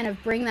 like, kind of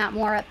bring that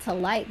more up to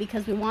light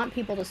because we want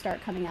people to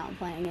start coming out and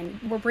playing. And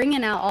we're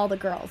bringing out all the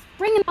girls.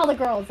 Bringing all the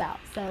girls out.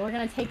 So we're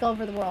going to take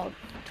over the world.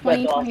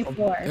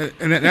 2024. Awesome.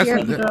 And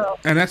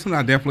that's something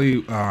I definitely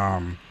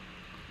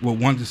would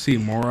want to see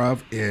more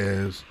of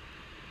is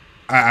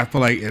I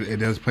feel like it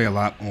does play a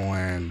lot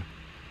on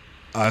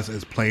us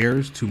as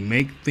players to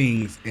make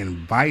things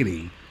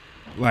inviting.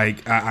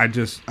 Like, I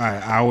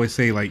always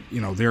say, like,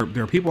 you know, there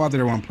are people out there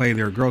that want to play.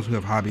 There are girls who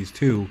have hobbies,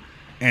 too.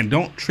 And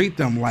don't treat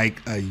them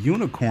like a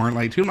unicorn.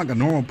 Like, treat them like a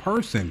normal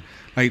person.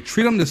 Like,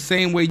 treat them the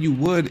same way you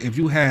would if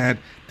you had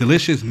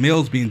delicious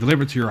meals being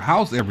delivered to your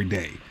house every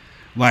day.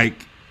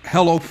 Like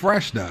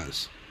HelloFresh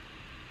does.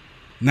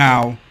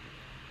 Now,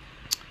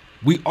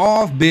 we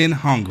all have been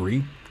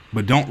hungry,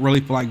 but don't really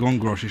feel like going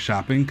grocery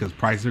shopping because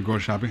prices of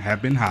grocery shopping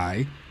have been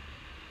high.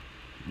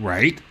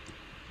 Right?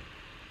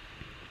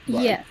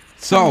 Yes.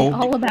 So,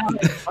 all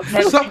about it. I'm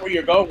trying to see where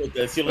you're going with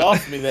this. You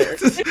lost me there.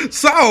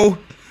 So,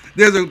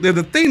 there's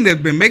a thing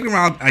that's been making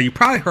around. You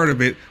probably heard of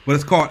it, but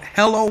it's called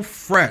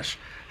HelloFresh.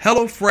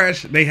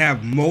 HelloFresh, they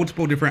have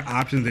multiple different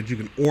options that you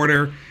can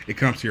order. It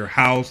comes to your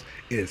house.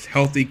 It is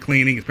healthy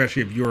cleaning,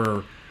 especially if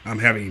you're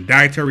having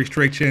dietary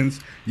restrictions.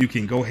 You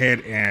can go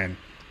ahead and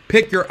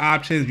pick your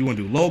options. You want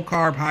to do low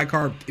carb, high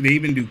carb. They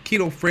even do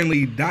keto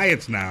friendly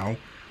diets now,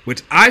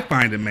 which I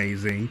find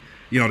amazing.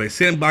 You know, they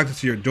send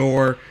boxes to your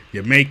door.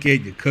 You make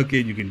it, you cook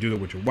it. You can do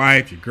it with your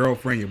wife, your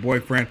girlfriend, your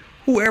boyfriend,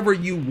 whoever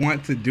you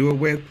want to do it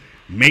with,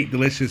 make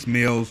delicious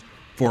meals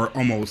for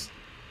almost,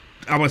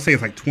 I would say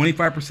it's like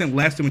 25%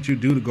 less than what you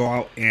do to go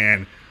out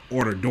and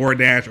order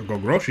DoorDash or go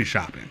grocery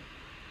shopping.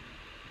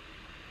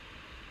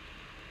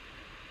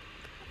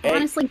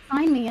 Honestly,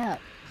 sign me up.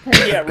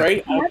 Yeah,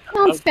 right? That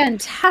sounds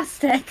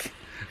fantastic.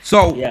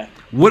 So,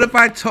 what if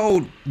I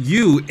told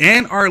you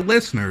and our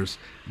listeners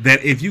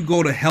that if you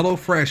go to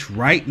HelloFresh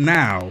right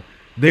now,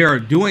 they are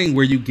doing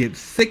where you get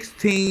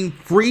 16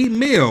 free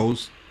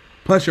meals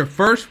plus your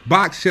first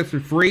box ships for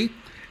free.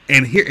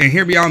 And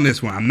hear me on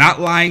this one. I'm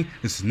not lying.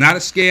 This is not a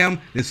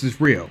scam. This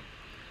is real.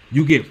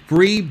 You get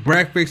free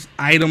breakfast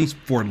items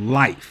for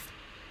life.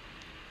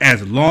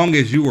 As long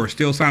as you are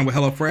still signed with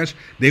HelloFresh,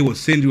 they will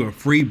send you a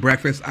free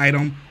breakfast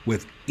item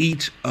with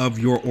each of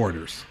your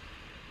orders.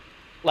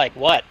 Like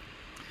what?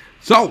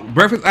 So,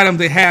 breakfast items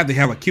they have a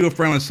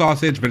keto-friendly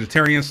sausage,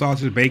 vegetarian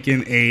sausage,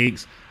 bacon,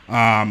 eggs.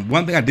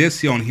 One thing I did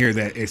see on here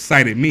that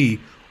excited me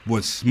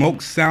was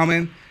smoked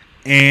salmon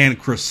and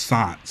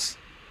croissants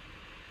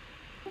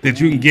that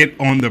you can get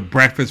on the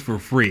breakfast for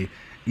free.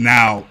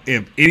 Now,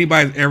 if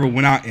anybody's ever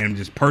went out and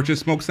just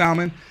purchased smoked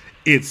salmon,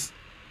 it's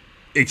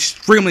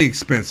extremely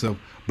expensive,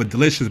 but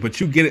delicious. But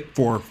you get it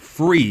for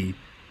free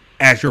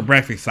as your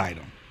breakfast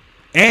item.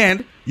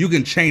 And you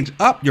can change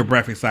up your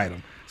breakfast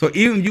item. So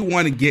even if you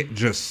want to get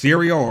just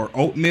cereal or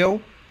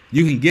oatmeal,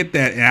 you can get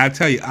that. And I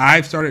tell you,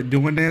 I've started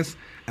doing this,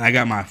 and I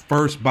got my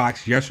first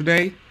box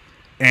yesterday,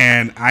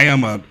 and I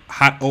am a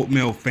hot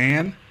oatmeal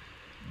fan.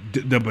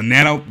 The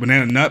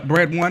banana nut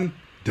bread one,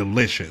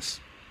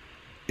 delicious.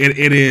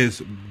 It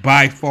is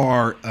by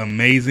far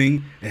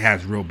amazing. It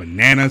has real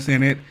bananas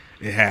in it.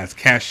 It has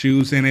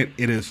cashews in it.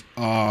 It is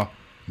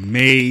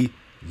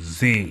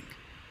amazing.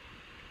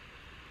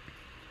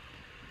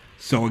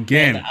 So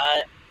again,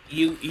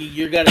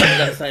 you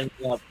gotta sign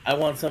me up. I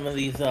want some of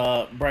these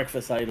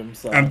breakfast items.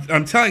 So.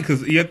 I'm telling you,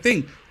 because you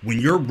think when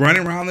you're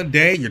running around the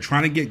day, you're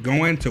trying to get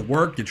going to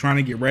work, you're trying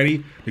to get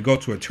ready to go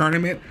to a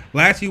tournament.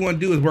 Last thing you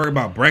want to do is worry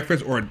about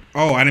breakfast or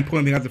I didn't put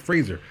anything out the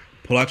freezer.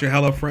 Pull out your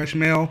HelloFresh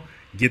mail,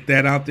 get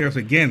that out there. So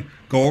again,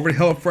 go over to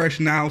HelloFresh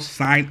now,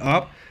 sign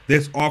up.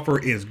 This offer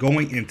is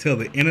going until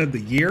the end of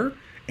the year,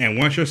 and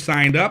once you're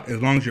signed up,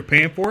 as long as you're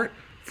paying for it,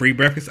 free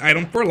breakfast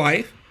item for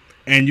life,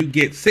 and you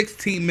get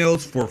 16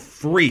 meals for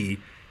free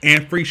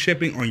and free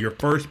shipping on your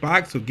first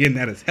box. So again,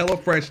 that is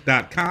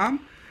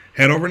HelloFresh.com.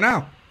 Head over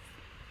now.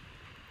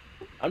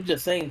 I'm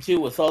just saying, too,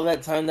 with all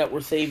that time that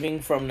we're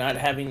saving from not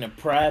having to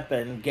prep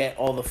and get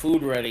all the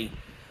food ready,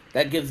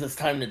 that gives us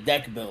time to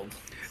deck build.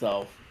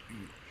 So,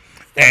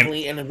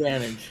 definitely an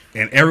advantage.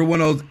 And everyone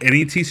knows,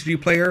 any TCG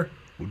player,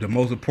 the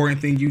most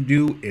important thing you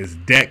do is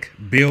deck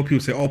build.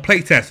 People say,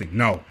 play testing.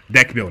 No,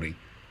 deck building.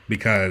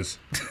 Because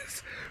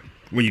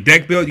when you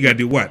deck build, you got to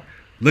do what?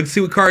 Look to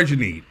see what cards you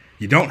need.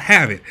 You don't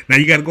have it. Now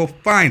you got to go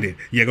find it.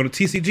 You got to go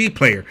to TCG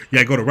Player. You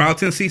got to go to Route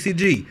 10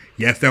 CCG.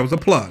 Yes, that was a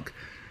plug.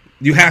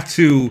 You have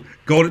to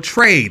go to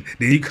trade.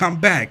 Then you come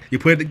back. You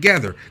put it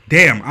together.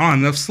 Damn, I don't have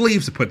enough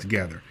sleeves to put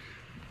together.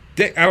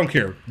 I don't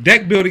care.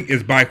 Deck building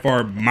is by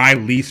far my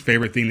least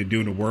favorite thing to do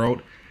in the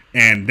world.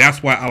 And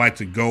that's why I like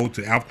to go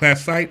to Alpha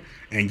Class site.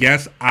 And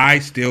yes, I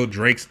steal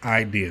Drake's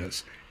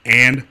ideas.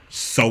 And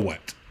so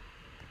what?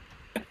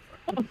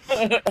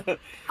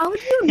 How do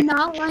you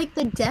not like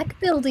the deck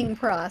building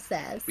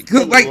process?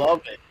 Because,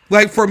 love it.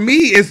 Like for me,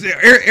 it's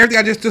everything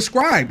I just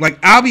described. Like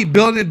I'll be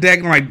building a deck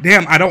and I'm like,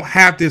 damn, I don't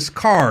have this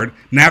card,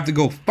 and I have to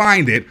go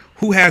find it.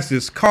 Who has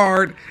this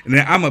card? And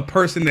then I'm a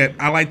person that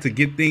I like to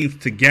get things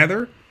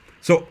together.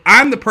 So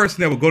I'm the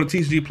person that will go to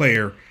TCG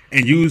Player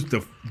and use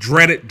the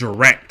dreaded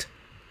direct,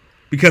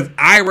 because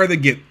I rather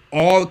get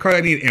all the cards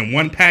I need in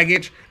one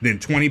package than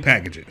 20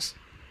 packages.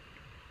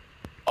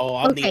 Oh,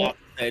 I'm the opposite.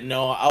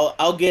 No,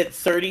 I'll get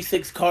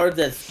 36 cards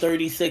as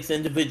 36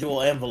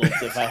 individual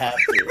envelopes if I have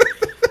to.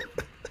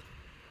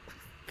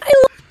 I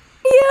love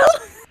you.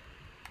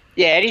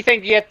 Yeah,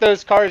 anything to get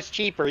those cards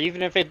cheaper,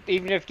 even if you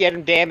get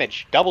them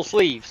damaged. Double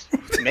sleeves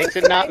makes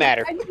it not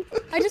matter.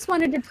 I just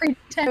wanted to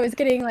pretend I was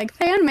getting like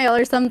fan mail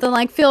or something,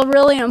 like feel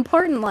really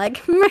important,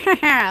 like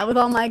with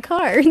all my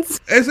cards.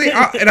 And see,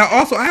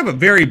 I have a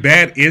very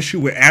bad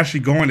issue with actually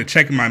going to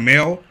checking my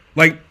mail.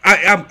 Like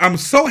I'm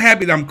so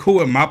happy that I'm cool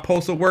with my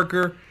postal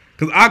worker.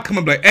 Because I come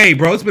up like, hey,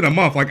 bro, it's been a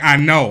month. Like, I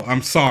know.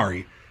 I'm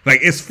sorry.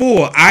 Like, it's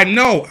full. I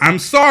know. I'm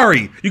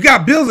sorry. You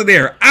got bills in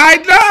there. I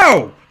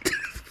know.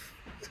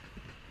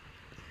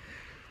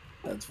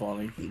 That's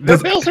funny. The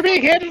bills are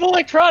being handled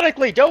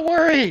electronically. Don't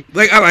worry.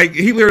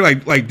 He literally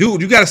like,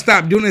 dude, you got to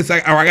stop doing this.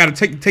 Like, or I got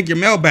to take your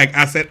mail back.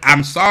 I said,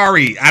 I'm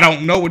sorry. I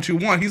don't know what you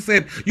want. He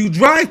said, you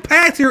drive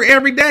past here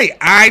every day.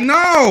 I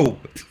know.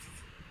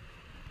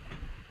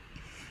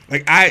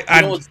 Like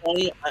you know what's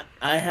funny?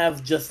 I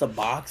have just a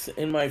box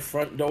in my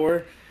front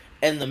door,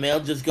 and the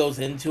mail just goes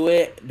into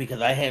it because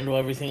I handle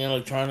everything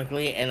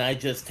electronically, and I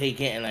just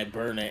take it and I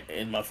burn it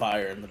in my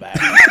fire in the back.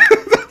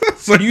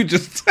 So you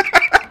just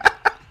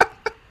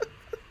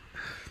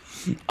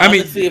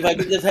Honestly, if I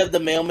could just have the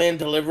mailman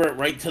deliver it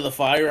right to the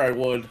fire, I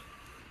would.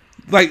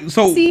 Like,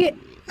 so See,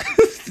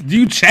 do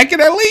you check it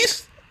at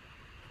least?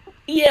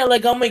 Yeah,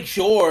 like I'll make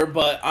sure,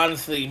 but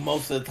honestly,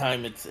 most of the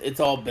time it's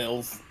all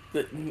bills.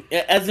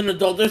 As an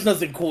adult, there's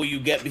nothing cool you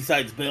get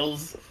besides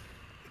bills.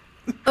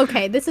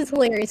 Okay, this is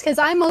hilarious because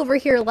I'm over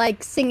here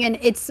like singing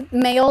 "It's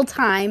Mail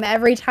Time"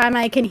 every time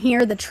I can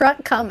hear the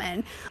truck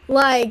coming.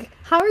 Like,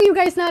 how are you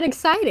guys not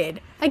excited?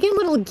 I get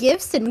little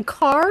gifts and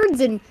cards,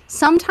 and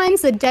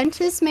sometimes the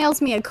dentist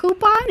mails me a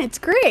coupon. It's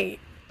great.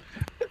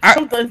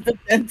 Sometimes the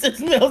dentist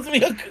mails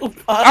me a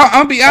coupon.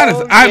 I'll be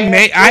honest. Oh, I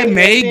yeah.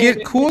 may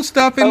get cool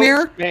stuff in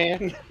there,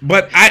 Man.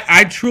 but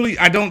I truly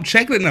don't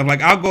check it enough.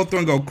 Like I'll go through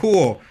and go,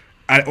 cool.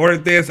 I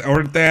ordered this. I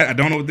ordered that. I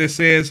don't know what this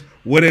is.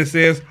 What this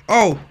is?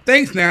 Oh,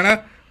 thanks,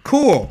 Nana.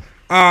 Cool.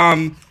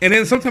 And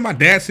then sometimes my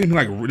dad sent me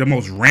like the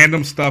most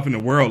random stuff in the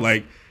world.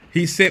 Like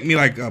he sent me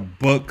like a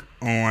book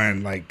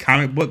on like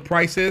comic book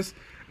prices,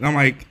 and I'm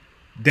like,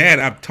 Dad,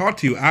 I've talked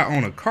to you. I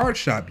own a card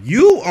shop.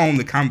 You own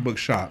the comic book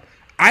shop.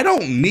 I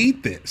don't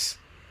need this.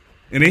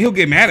 And then he'll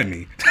get mad at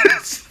me.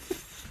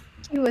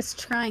 He was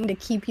trying to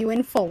keep you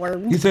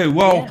informed. He said,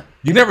 well,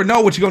 you never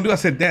know what you're going to do. I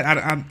said,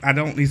 Dad, I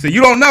don't. He said, you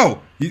don't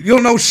know. You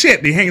don't know shit.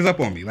 And he hangs up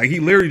on me. Like,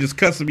 he literally just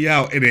cusses me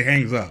out and it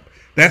hangs up.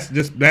 That's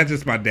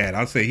just my dad.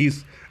 I'll say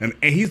he's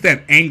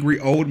that angry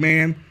old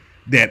man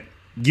that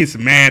gets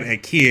mad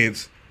at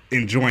kids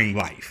enjoying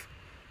life.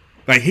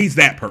 Like, he's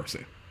that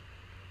person.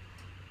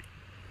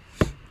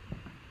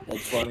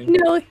 That's funny.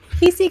 No,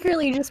 he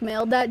secretly just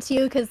mailed that to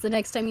you because the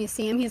next time you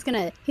see him, he's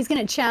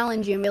gonna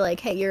challenge you and be like,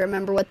 "Hey, you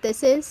remember what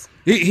this is?"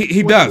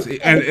 He does,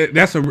 and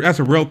that's a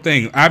real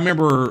thing. I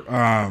remember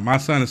my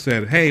son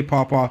said, "Hey,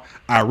 Papa,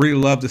 I really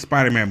love the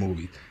Spider-Man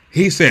movie."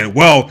 He said,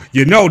 "Well,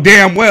 you know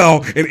damn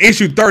well in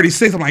issue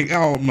 36." I'm like,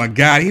 "Oh my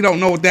God, he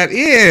don't know what that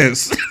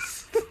is."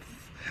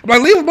 I'm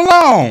like, "Leave him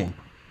alone."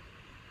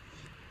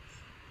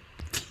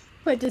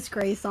 Put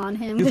disgrace on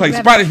him. He's 'cause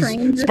like, you haven't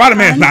trained your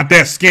Spider-Man's son." not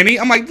that skinny.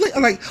 I'm like,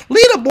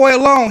 leave the boy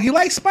alone. He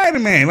likes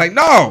Spider-Man. Like,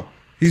 no,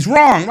 he's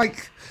wrong.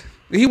 Like,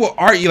 he will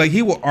argue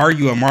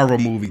a Marvel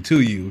movie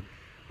to you.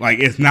 Like,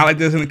 it's not like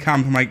this in the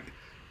comics. I'm like,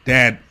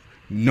 Dad,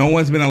 no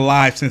one's been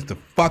alive since the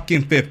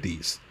fucking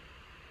 50s.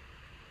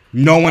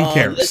 No one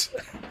cares.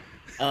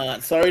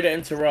 Sorry to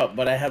interrupt,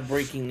 but I have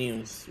breaking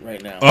news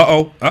right now.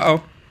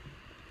 Uh-oh.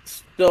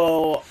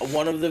 So,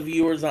 one of the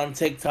viewers on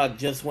TikTok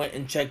just went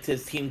and checked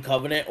his Team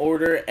Covenant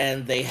order,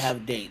 and they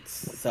have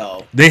dates.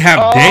 So They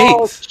have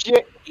dates.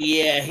 Shit.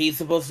 yeah, he's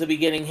supposed to be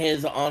getting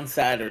his on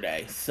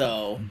Saturday.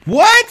 So,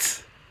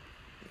 What?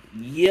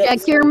 yep.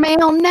 Check your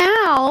mail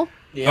now.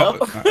 Yep.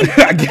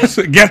 I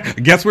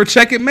guess we're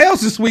checking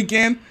mails this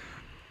weekend.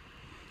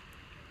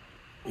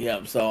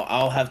 Yep. So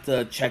I'll have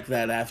to check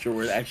that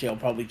afterward. Actually, I'll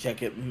probably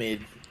check it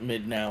mid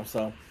now.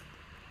 So.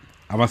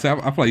 I was about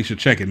to say, I feel like you should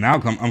check it now.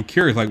 I'm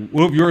curious. Like,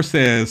 what if yours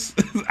says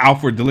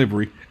out for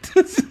delivery?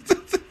 It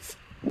says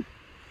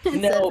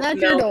at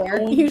your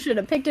door. You should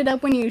have picked it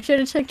up when you should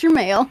have checked your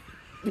mail.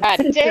 God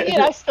dang it,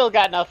 I still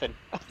got nothing.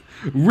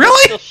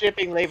 Really? Still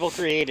shipping label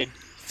created.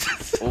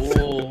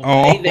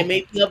 Oh. Hey, they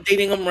may be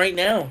updating him right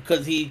now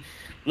because he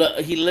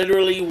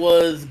literally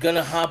was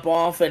gonna hop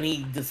off and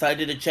he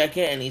decided to check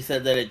it and he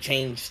said that it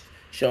changed,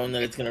 showing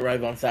that it's gonna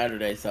arrive on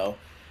Saturday. So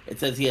it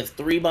says he has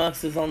 3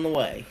 boxes on the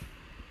way.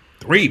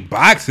 3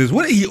 boxes?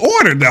 What did he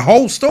order? The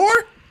whole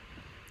store?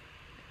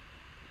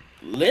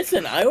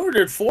 Listen, I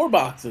ordered 4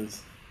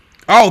 boxes.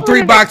 Oh,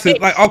 3 boxes.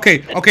 Like,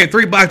 okay,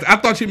 3 boxes. I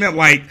thought you meant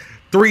like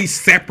 3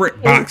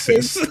 separate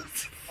boxes.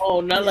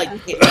 Oh, not like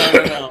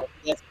no.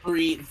 That's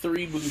 3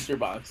 booster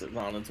boxes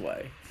on its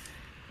way.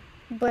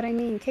 But I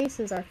mean,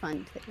 cases are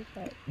fun too.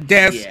 But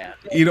That's, Yeah.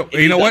 you know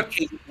If what? got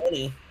case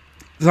money,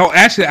 So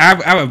actually, I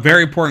have a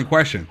very important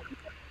question.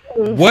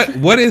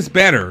 What is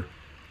better,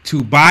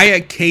 to buy a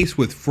case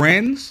with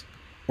friends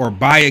or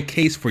buy a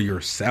case for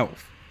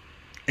yourself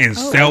and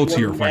sell to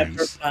your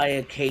friends? Never buy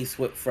a case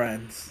with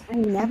friends. I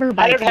never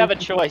buy. I don't have a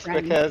cases choice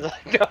with friends. because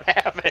I don't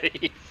have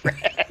any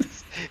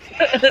friends.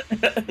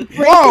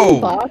 Whoa!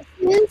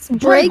 Boxes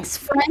breaks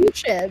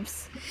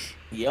friendships.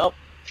 Yep,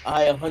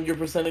 I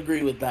 100%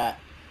 agree with that.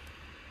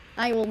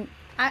 I will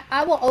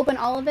open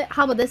all of it.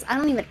 How about this? I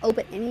don't even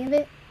open any of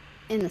it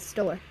in the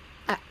store.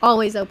 I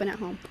always open at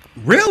home.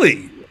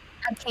 Really?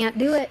 I can't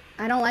do it.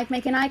 I don't like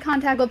making eye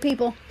contact with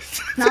people.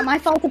 Not my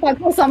fault if I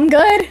pull something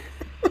good.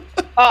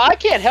 I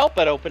can't help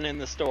but open in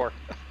the store.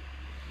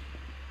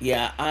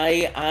 Yeah,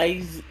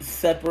 I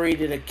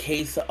separated a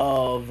case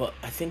of,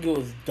 I think it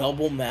was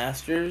Double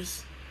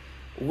Masters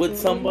with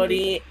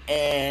somebody,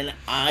 and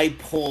I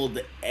pulled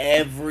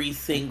every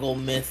single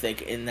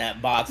mythic in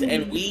that box.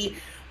 And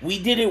we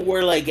did it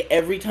where, like,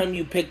 every time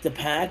you picked a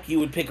pack, you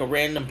would pick a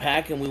random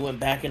pack, and we went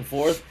back and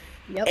forth.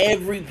 Yep.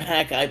 Every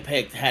pack I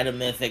picked had a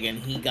mythic, and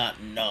he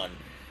got none.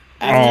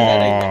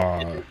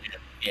 After that,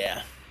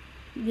 yeah.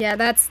 Yeah,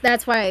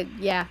 that's why.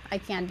 Yeah, I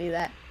can't do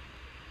that.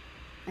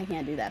 I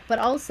can't do that. But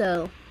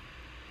also,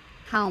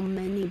 how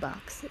many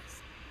boxes?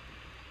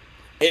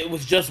 It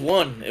was just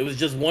one. It was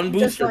just one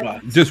booster one.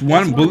 box. Just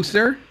one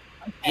booster?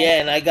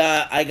 Yeah, and I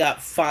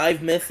got 5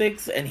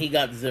 mythics, and he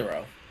got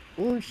 0.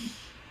 Oosh.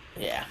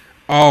 Yeah.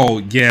 Oh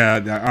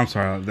yeah, I'm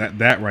sorry.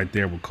 That right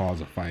there would cause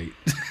a fight.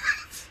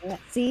 Yeah.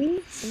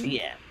 See?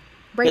 Yeah.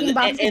 Breaking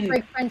boxes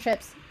break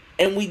friendships.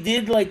 And we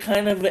did like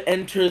kind of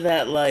enter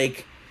that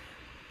like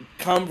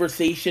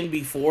conversation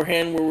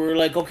beforehand where we were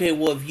like, okay,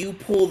 well, if you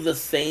pull the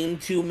same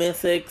 2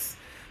 mythics,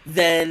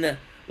 then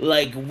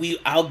like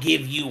I'll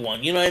give you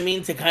one. You know what I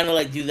mean? To kind of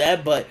like do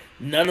that, but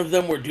none of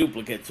them were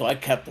duplicates, so I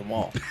kept them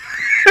all.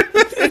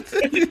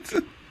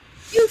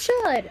 You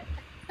should.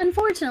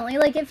 Unfortunately,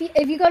 like if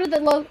you go to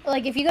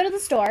the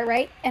store,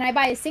 right, and I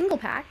buy a single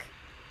pack,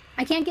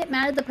 I can't get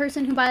mad at the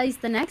person who buys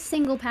the next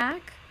single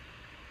pack.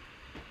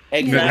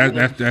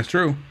 Exactly. That's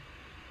true.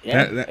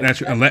 Yeah,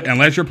 That's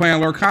unless you're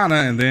playing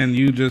Lorcana and then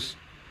you just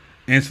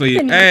instantly,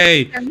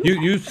 hey,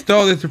 you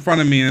stole this in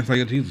front of me, and it's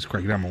like, Jesus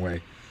Christ, get out of my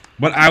way.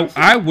 But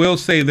I will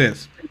say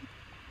this: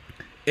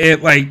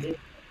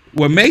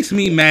 what makes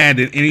me mad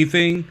than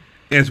anything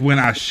is when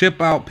I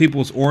ship out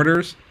people's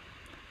orders,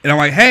 and I'm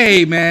like,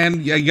 hey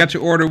man, you got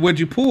your order, what'd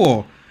you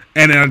pull?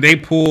 And then they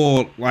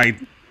pull like,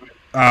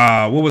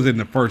 what was it in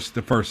the first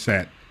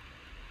set,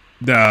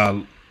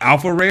 the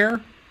Alpha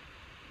Rare.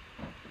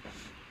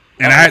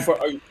 And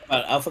are you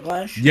about Alpha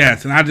Clash?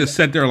 Yes, and I just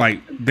sat there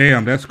like,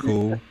 damn, that's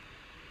cool.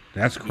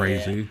 That's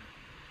crazy.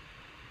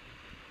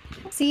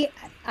 Yeah. See,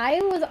 I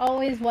was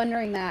always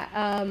wondering that.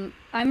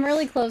 I'm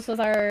really close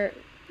with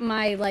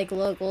my like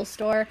local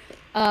store.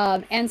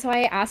 And so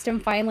I asked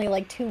him finally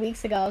like 2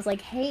 weeks ago, I was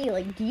like, hey,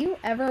 like, do you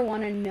ever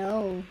want to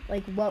know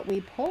like what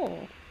we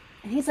pull?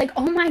 And he's like,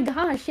 oh my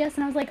gosh, yes.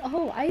 And I was like,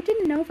 oh, I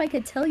didn't know if I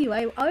could tell you.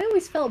 I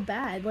always felt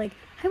bad. Like,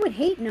 I would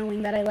hate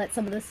knowing that I let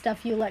some of the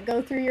stuff you let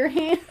go through your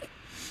hands.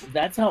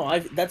 That's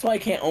why I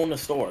can't own a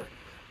store.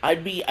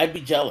 I'd be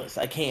jealous.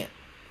 I can't.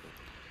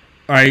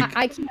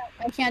 I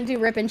can't do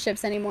rip and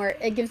ships anymore.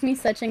 It gives me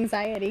such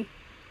anxiety.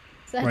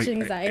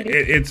 Anxiety.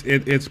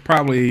 It's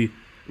probably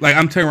like,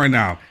 I'm telling you right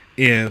now,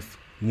 if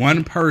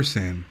one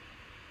person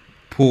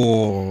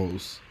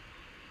pulls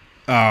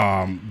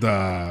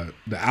the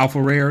alpha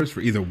rares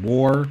for either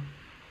War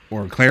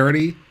or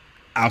Clarity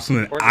out of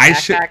something that I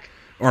ship,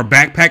 or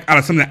backpack out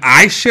of something that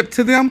I ship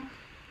to them,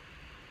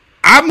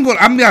 I'm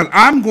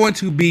going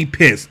to be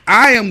pissed.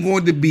 I am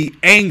going to be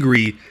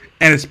angry,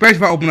 and especially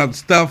if I open up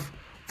stuff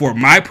for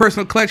my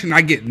personal collection,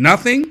 I get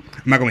nothing.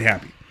 I'm not going to be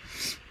happy.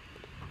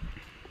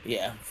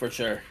 Yeah, for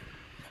sure.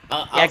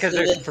 Yeah, because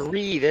there's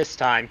 3 this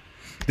time.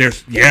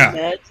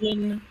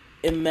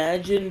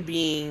 Imagine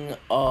being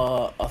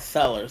a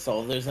seller.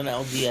 So there's an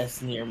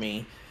LDS near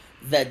me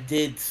that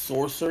did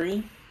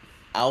sorcery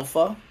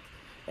alpha,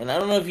 and I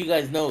don't know if you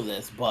guys know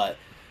this, but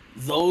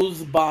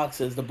those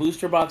boxes, the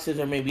booster boxes,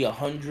 are maybe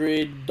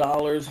 $100,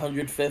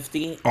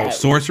 $150. Oh,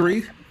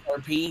 sorcery?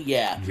 RP,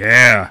 yeah.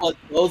 Yeah. But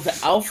those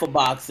alpha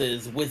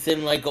boxes,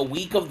 within like a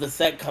week of the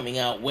set coming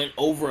out, went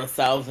over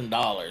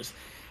 $1,000.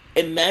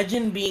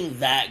 Imagine being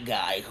that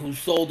guy who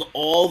sold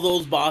all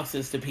those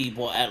boxes to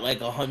people at like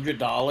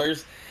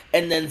 $100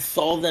 and then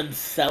saw them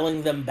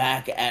selling them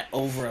back at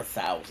over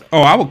 $1,000.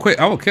 Oh, I would quit.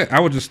 I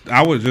would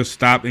just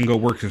stop and go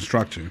work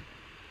construction.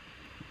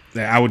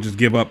 I would just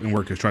give up and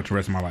work construction the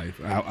rest of my life.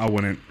 I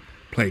wouldn't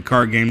play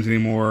card games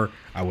anymore.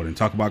 I wouldn't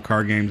talk about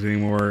card games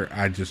anymore.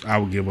 I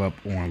would give up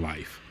on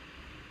life.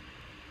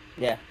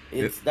 Yeah,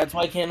 that's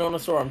why I can't own a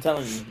store. I'm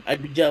telling you,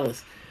 I'd be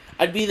jealous.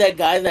 I'd be that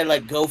guy that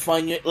like go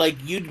find you. Like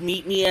you'd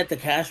meet me at the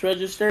cash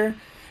register,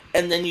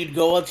 and then you'd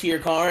go up to your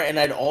car, and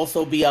I'd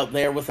also be out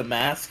there with a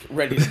mask,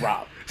 ready to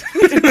rob.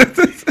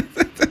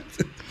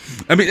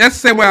 I mean, that's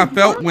the same way I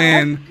felt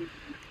when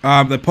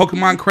the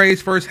Pokemon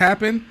craze first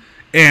happened.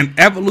 And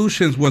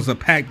Evolutions was a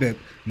pack that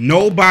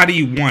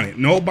nobody wanted.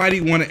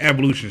 Nobody wanted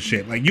Evolution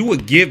shit. Like, you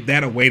would give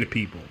that away to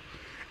people.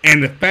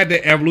 And the fact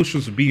that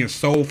Evolutions was being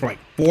sold for like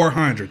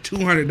 $400,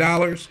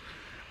 $200,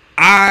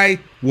 I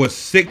was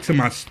sick to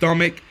my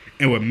stomach.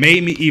 And what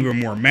made me even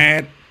more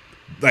mad,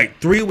 like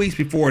 3 weeks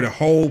before the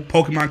whole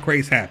Pokemon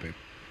craze happened,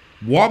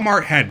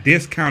 Walmart had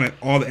discounted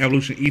all the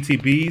Evolution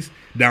ETBs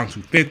down to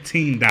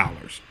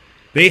 $15.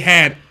 They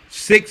had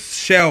 6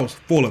 shelves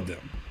full of them.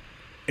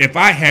 If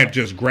I had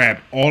just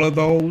grabbed all of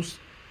those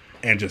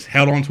and just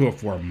held on to it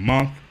for a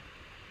month,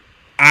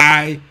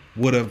 I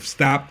would have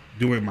stopped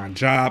doing my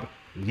job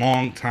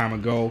long time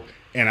ago.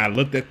 And I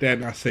looked at that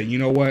and I said, you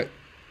know what?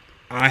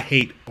 I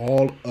hate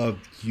all of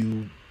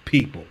you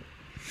people.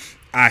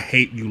 I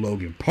hate you,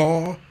 Logan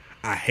Paul.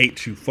 I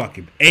hate you,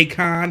 fucking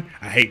Akon.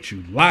 I hate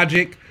you,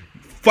 Logic.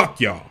 Fuck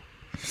y'all.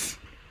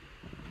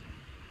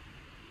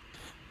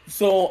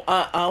 So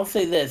I'll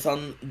say this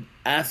on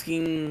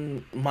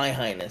asking My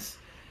Highness.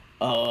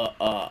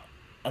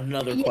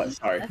 Another question.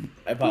 Sorry,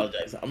 I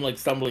apologize. I'm like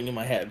stumbling in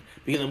my head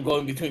because I'm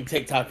going between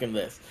TikTok and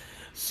this.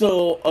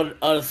 So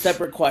a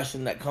separate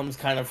question that comes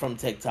kind of from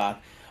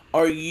TikTok: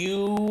 are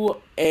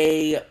you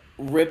a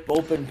rip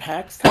open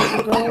packs type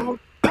of girl,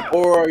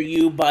 or are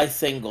you buy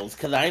singles?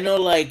 Because I know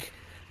like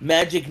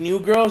Magic New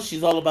Girl,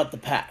 she's all about the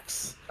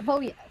packs. Oh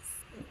yes.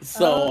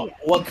 So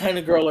what kind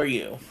of girl are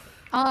you?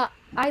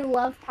 I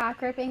love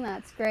pack ripping.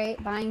 That's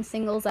great. Buying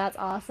singles, that's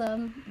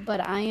awesome.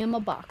 But I am a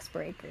box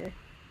breaker.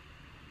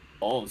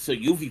 Oh, so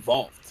you've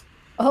evolved.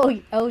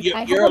 I have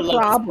a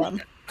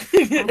problem. I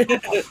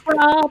have a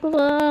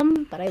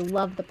problem, but I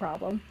love the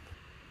problem.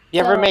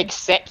 You ever make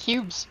set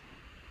cubes?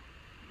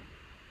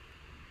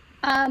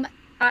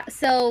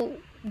 So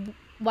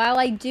while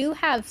I do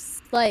have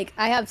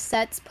I have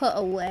sets put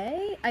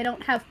away, I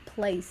don't have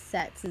play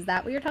sets. Is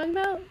that what you're talking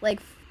about? Like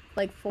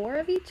 4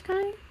 of each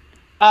kind?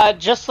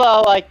 Just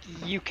so like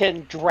you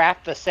can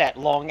draft the set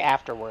long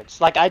afterwards.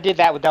 Like I did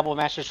that with Double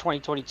Masters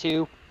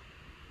 2022.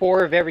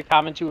 4 of every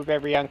common, 2 of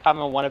every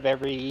uncommon, 1 of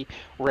every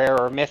rare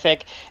or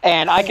mythic,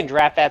 and I can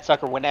draft that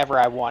sucker whenever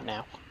I want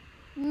now.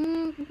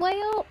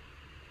 Well,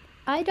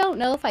 I don't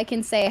know if I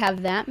can say I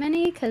have that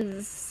many,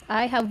 because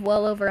I have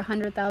well over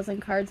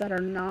 100,000 cards that are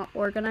not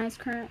organized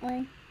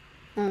currently.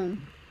 But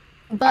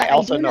I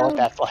also know what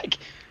that's like.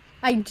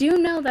 I do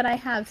know that I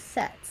have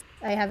sets.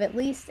 I have at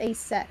least a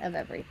set of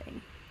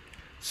everything.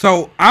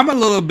 So I'm a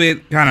little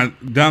bit kind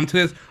of dumb to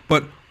this,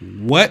 but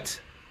what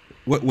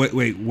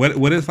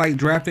is like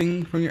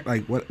drafting from your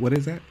what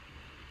is that?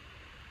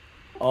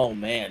 Oh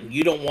man,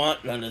 you don't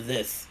want none of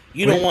this.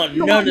 You don't want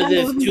none of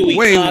this,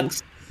 Tui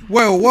Cox.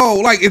 Whoa!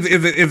 Like, is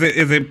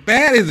it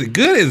bad? Is it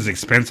good? Is it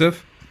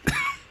expensive?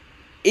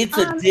 It's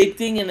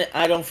addicting, and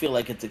I don't feel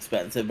like it's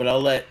expensive. But I'll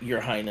let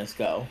Your Highness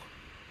go.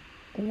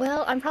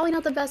 Well, I'm probably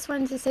not the best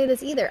one to say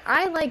this either.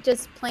 I like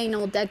just plain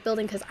old deck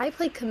building because I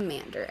play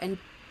Commander, and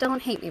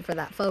don't hate me for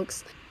that,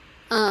 folks.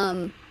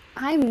 I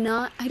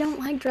don't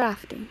like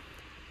drafting.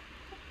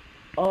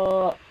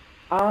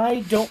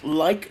 I don't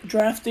like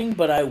drafting,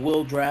 but I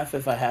will draft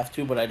if I have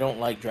to. But I don't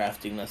like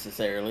drafting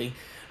necessarily.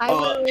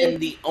 And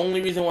the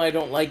only reason why I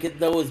don't like it,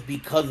 though, is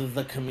because of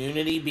the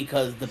community.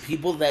 Because the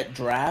people that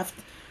draft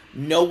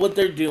know what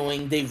they're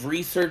doing. They've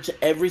researched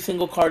every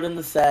single card in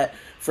the set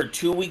for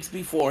 2 weeks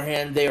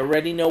beforehand. They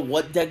already know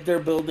what deck they're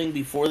building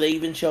before they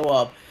even show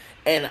up.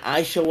 And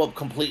I show up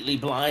completely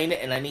blind,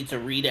 and I need to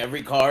read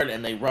every card,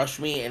 and they rush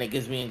me, and it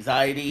gives me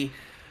anxiety.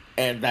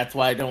 And that's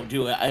why I don't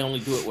do it. I only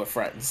do it with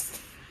friends.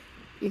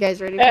 You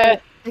guys ready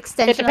for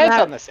extension of that? It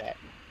depends on the set.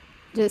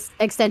 Just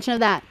extension of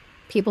that.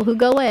 People who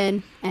go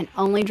in and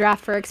only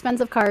draft for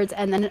expensive cards,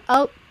 and then,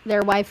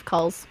 their wife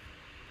calls.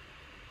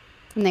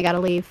 And they gotta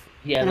leave.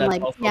 Yeah, and that's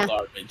I'm like, also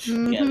garbage.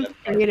 Mm-hmm. Yeah, that's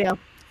garbage.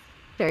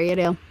 There you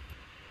do.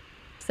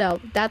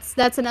 So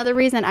that's another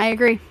reason. I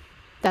agree.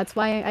 That's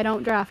why I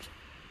don't draft.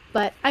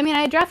 But, I mean,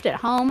 I draft at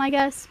home, I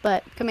guess,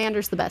 but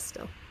Commander's the best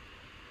still.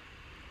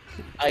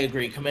 I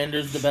agree.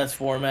 Commander's the best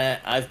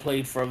format. I've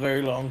played for a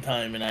very long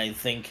time, and I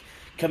think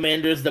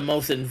Commander's the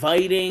most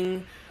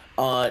inviting.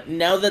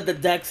 Now that the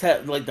decks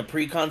have, like, the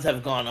precons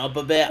have gone up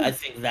a bit, I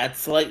think that's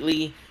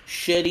slightly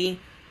shitty,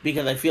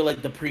 because I feel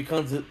like the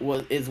precons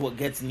is what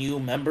gets new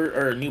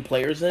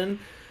players in.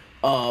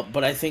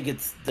 But I think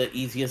it's the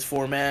easiest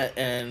format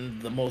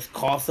and the most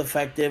cost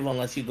effective,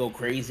 unless you go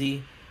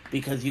crazy,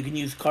 because you can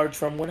use cards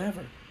from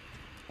whenever.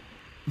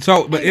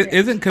 So, but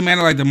isn't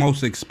Commander like the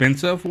most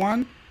expensive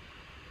one?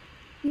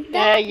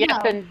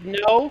 Yes and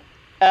no.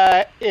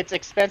 It's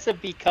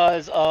expensive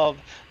because of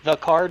the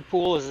card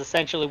pool is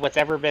essentially what's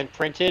ever been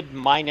printed,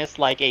 minus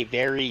like a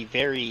very,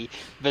 very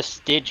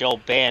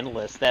vestigial ban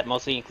list that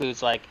mostly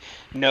includes like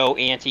no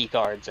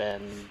anti-cards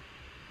and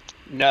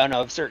none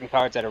of certain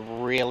cards that have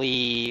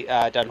really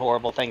done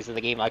horrible things in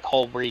the game, like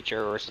Hull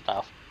Breacher or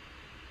stuff.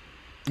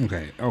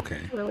 Okay.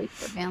 Really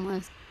for ban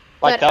list.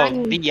 Like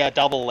the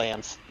double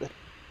lands.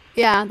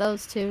 Yeah,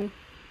 those two.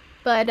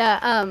 But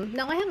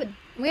no,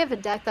 we have a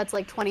deck that's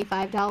like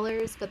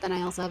 $25, but then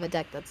I also have a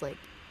deck that's like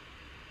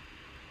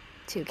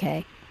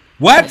 $2K.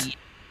 What?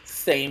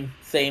 Same.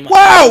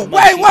 Whoa!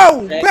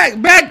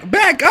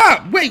 Back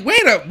up! Wait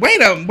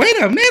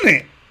a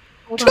minute.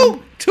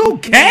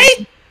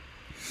 2K?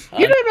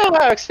 You don't know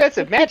how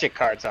expensive Magic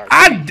cards are.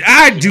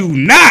 I do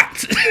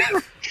not.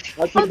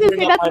 I can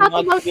bring up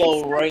my Mug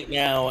Skill right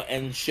now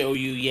and show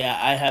you,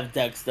 I have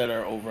decks that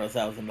are over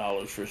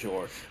 $1,000 for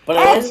sure. But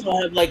I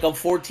also have like a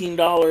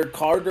 $14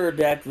 Carter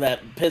deck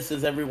that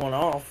pisses everyone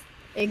off.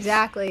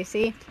 Exactly,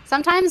 see?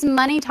 Sometimes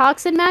money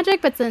talks in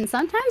Magic, but then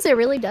sometimes it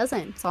really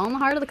doesn't. It's all in the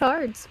heart of the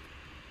cards.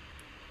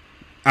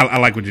 I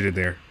like what you did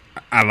there.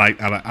 I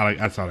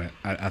saw that.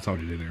 I saw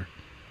what you did there.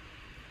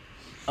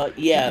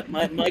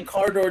 My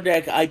Cardor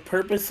deck, I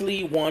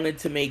purposely wanted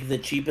to make the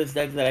cheapest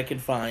deck that I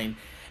could find.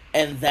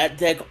 And that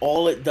deck,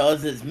 all it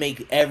does is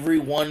make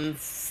everyone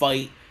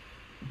fight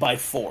by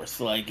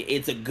force. Like,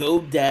 it's a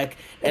goad deck,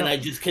 and I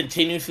just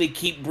continuously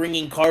keep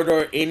bringing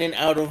Cardor in and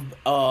out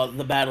of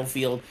the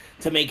battlefield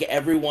to make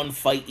everyone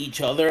fight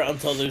each other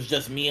until there's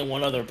just me and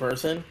one other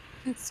person.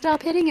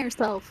 Stop hitting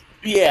yourself.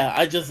 Yeah,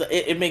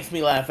 it makes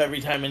me laugh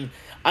every time, and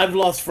I've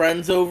lost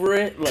friends over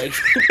it, like,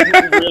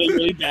 really,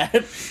 really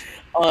bad.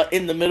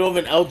 In the middle of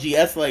an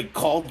LGS, like,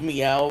 called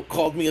me out,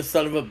 called me a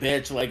son of a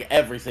bitch, like,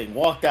 everything.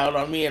 Walked out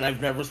on me, and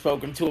I've never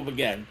spoken to him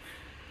again.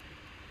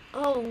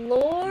 Oh,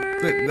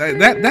 Lord.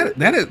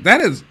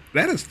 That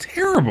is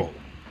terrible.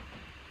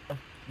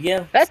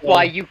 Yeah. That's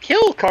why you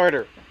kill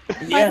Carter.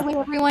 By the way,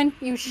 everyone,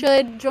 you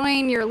should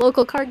join your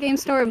local card game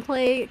store and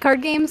play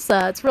card games.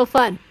 It's real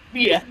fun.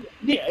 Yeah,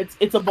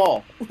 it's a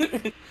ball.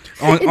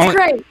 It's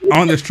great.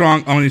 Only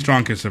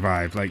strong can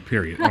survive, like,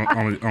 period.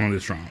 Only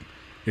the strong.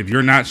 If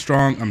you're not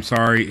strong, I'm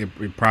sorry,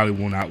 it probably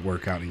will not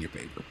work out in your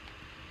favor.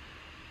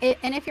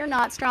 And if you're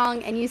not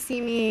strong and you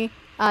see me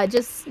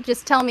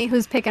Just tell me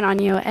who's picking on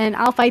you, and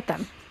I'll fight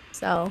them.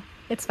 So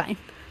it's fine.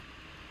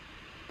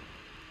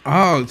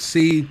 Oh,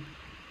 see.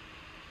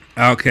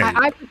 Okay.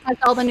 I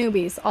protect all the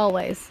newbies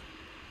always.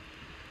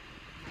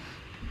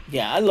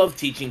 Yeah, I love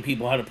teaching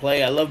people how to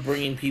play. I love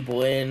bringing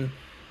people in.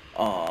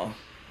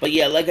 But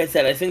yeah, like I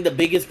said, I think the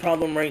biggest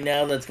problem right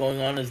now that's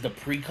going on is the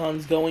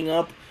pre-cons going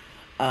up.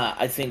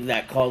 I think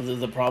that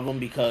causes a problem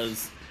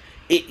because,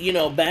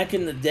 back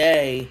in the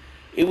day,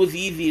 it was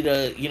easy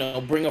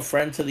to, bring a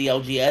friend to the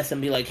LGS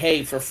and be like,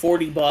 hey, for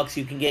 $40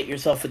 you can get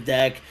yourself a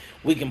deck.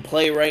 We can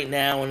play right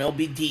now and it'll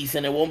be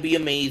decent. It won't be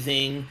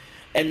amazing.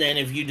 And then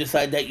if you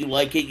decide that you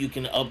like it, you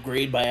can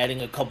upgrade by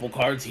adding a couple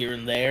cards here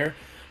and there.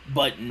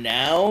 But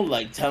now,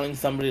 like, telling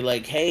somebody,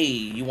 like, hey,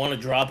 you want to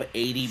drop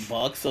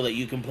 $80 so that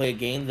you can play a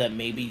game that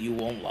maybe you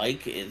won't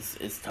like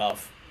is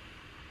tough.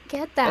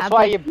 Get that. That's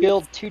why you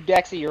build 2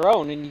 decks of your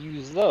own and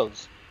use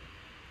those.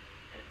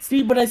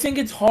 See, but I think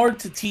it's hard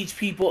to teach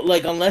people,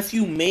 like, unless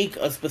you make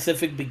a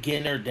specific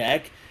beginner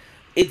deck,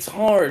 it's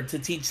hard to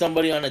teach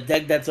somebody on a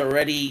deck that's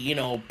already,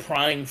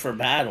 primed for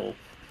battle.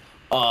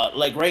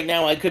 Like right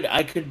now, I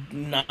could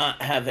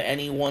not have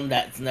anyone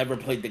that's never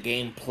played the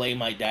game play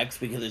my decks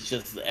because it's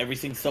just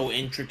everything's so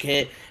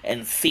intricate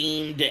and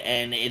themed,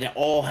 and it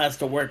all has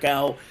to work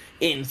out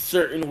in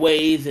certain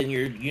ways, and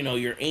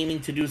you're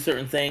aiming to do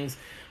certain things.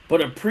 But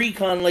a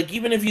pre-con, like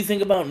even if you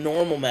think about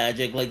normal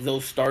Magic, like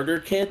those starter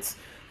kits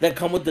that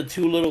come with the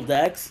 2 little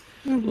decks,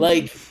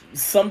 like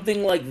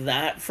something like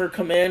that for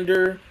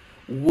Commander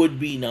would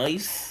be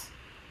nice.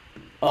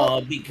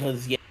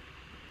 Because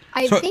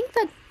I think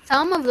that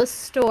some of the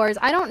stores,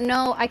 I don't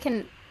know,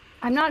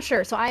 I'm not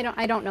sure, so I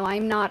don't know.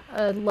 I'm not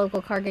a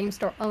local card game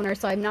store owner,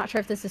 so I'm not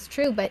sure if this is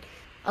true, but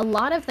a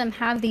lot of them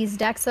have these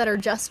decks that are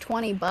just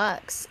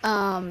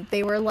 $20.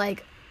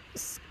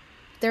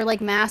 They're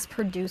like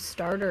mass-produced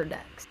starter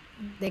decks.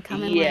 They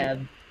come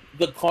in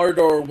the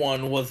Cardor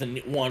one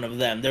wasn't one of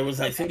them.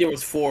 I think there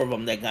was 4 of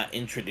them that got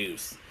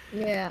introduced.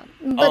 Yeah,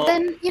 but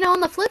then, on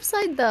the flip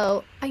side,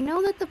 though, I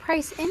know that the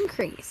price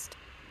increased.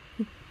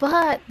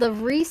 But the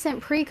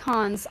recent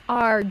pre-cons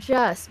are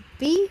just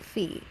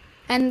beefy,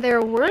 and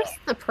they're worth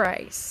the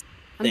price.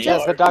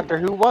 Just the Doctor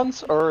Who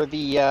ones, or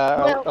the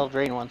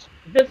Eldraine ones?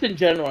 Just in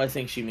general, I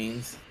think she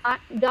means.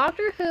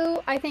 Doctor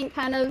Who, I think,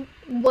 kind of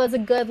was a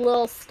good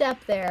little step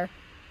there.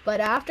 But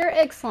after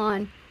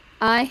Ixalan,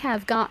 I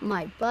have got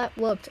my butt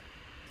whooped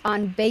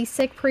on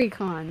basic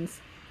pre-cons,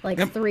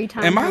 3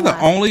 times. Am I the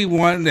only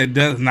one that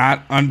does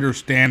not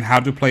understand how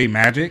to play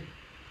Magic?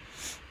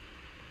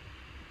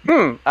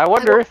 I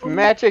wonder if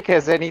Magic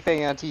has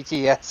anything on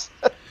TTS.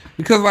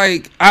 Because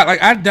I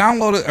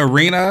downloaded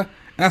Arena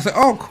and I said,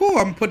 oh cool,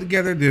 I'm gonna put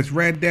together this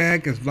red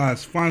deck. It's a lot of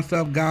fun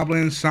stuff.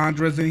 Goblins,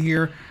 Chandra's in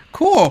here.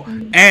 Cool.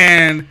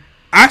 And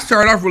I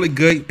started off really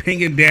good,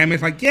 pinging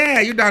damage. Like, yeah,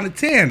 you're down to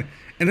 10.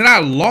 And then I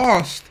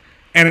lost.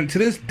 And to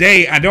this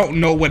day, I don't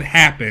know what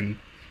happened.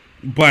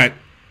 But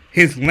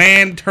his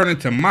land turned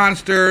into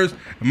monsters.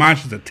 The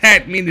monsters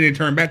attacked me. Then they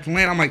turned back to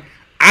land. I'm like,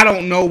 I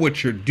don't know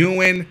what you're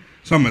doing.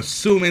 So I'm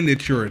assuming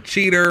that you're a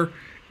cheater,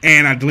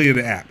 and I deleted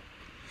the app.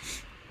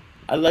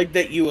 I like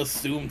that you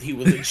assumed he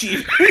was a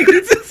cheater.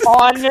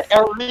 On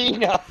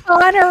Arena.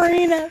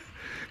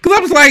 Because I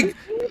was I'm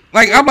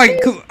like,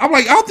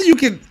 I don't think you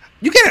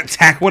can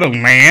attack with a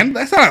land.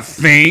 That's not a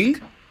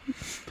thing.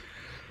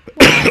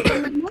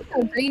 Well, in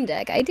my green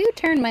deck, I do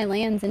turn my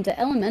lands into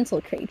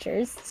elemental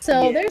creatures,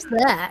 so there's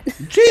that.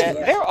 Yeah,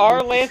 there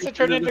are lands that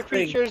turn into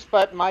creatures,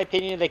 but in my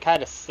opinion, they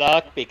kind of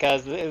suck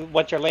because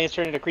once your lands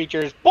turn into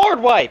creatures, board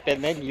wipe,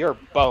 and then you're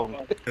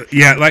boned.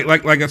 Yeah,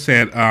 like I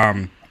said,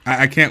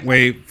 I can't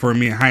wait for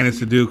me and Highness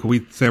to do, because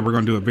we said we're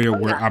going to do a video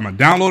where I'm going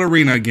to download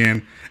Arena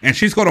again, and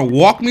she's going to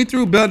walk me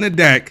through building a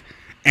deck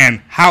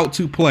and how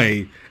to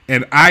play.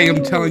 And I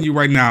am telling you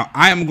right now,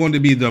 I am going to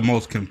be the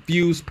most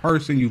confused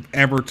person you've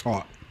ever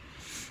taught.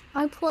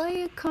 I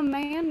play a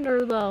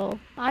Commander, though.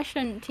 I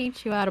shouldn't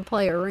teach you how to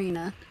play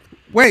Arena.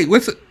 Wait,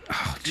 what's it?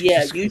 Oh,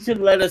 yeah, you should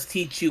let us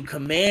teach you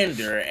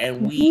Commander,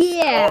 and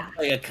we all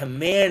play a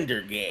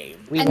Commander game.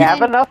 We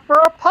have enough for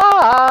a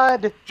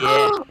pod.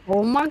 Yeah.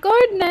 Oh my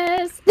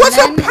goodness! What's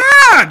a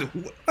pod?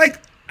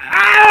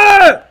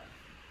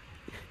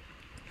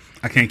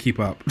 I can't keep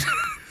up.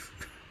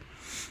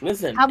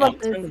 Listen, how about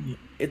this?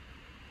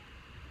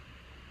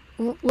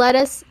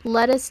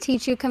 Let us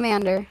teach you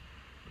Commander.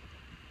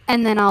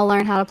 And then I'll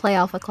learn how to play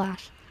Alpha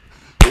Clash.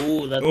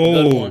 Ooh, that's a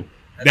good one.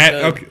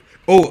 Okay.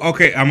 Oh,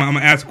 okay. I'm gonna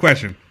ask a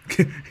question.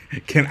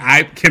 Can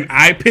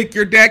I pick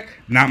your deck?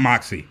 Not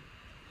Moxie.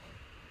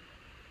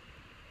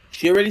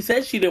 She already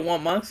said she didn't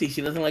want Moxie.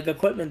 She doesn't like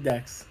equipment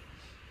decks.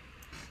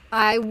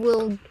 I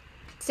will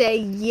say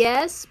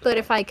yes, but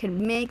if I could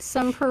make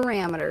some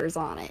parameters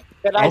on it.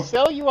 Can I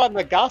sell you on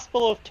the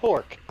Gospel of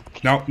Torque?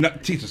 No,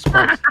 Jesus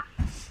Christ.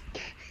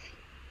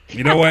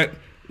 You know what?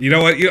 Lord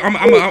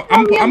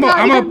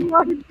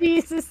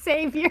Jesus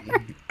Savior.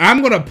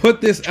 I'm gonna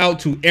put this out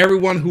to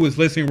everyone who is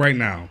listening right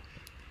now,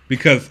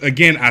 because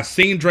again, I've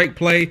seen Drake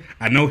play.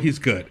 I know he's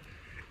good.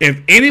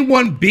 If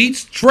anyone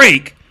beats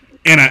Drake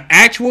in an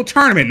actual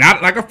tournament,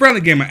 not like a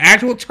friendly game, an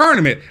actual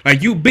tournament,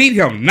 like you beat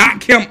him,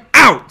 knock him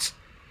out,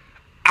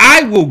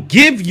 I will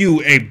give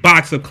you a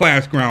box of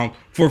Clash Ground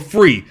for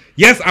free.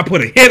 Yes, I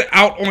put a hit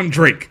out on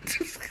Drake.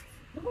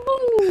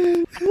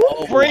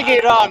 Bring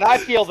it on. I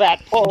feel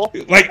that pull.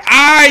 Like,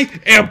 I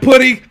am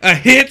putting a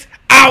hit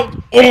out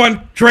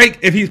on Drake.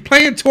 If he's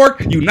playing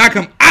Torque, you knock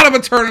him out of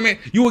a tournament,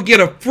 you will get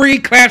a free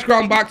Clash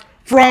Ground box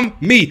from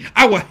me.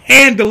 I will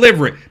hand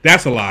deliver it.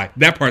 That's a lie.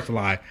 That part's a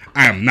lie.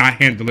 I am not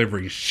hand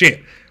delivering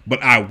shit.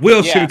 But I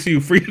will ship it to you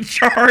free of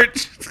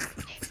charge.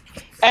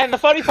 And the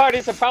funny part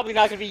is I'm probably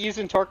not going to be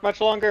using Torque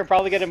much longer. I'm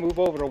probably going to move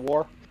over to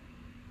War.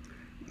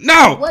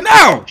 No.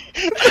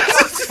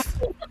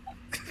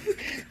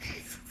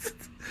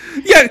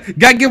 Yeah,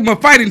 gotta give him a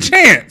fighting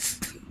chance.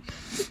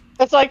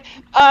 It's like,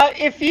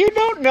 if you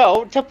don't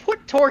know, to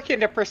put Torque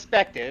into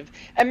perspective,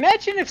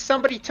 imagine if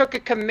somebody took a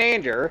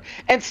commander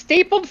and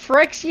stapled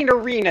Phyrexian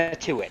Arena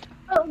to it.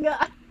 Oh,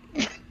 God.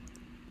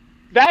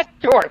 That's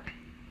Torque.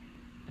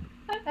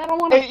 I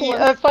don't want to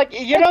It's like,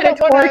 you know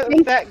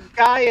that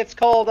guy, it's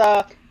called,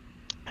 the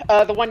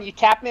one you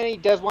tap him and he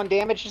does 1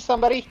 damage to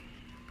somebody?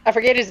 I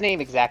forget his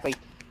name exactly.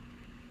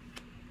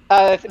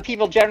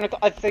 People generally,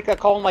 I think they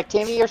call him like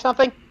Timmy or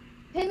something.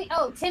 Timmy.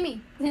 Oh,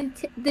 Timmy.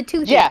 The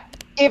two. Yeah.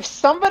 If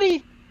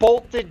somebody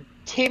bolted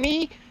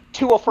Timmy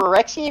to a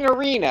Phyrexian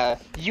Arena,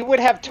 you would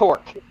have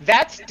Torque.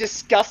 That's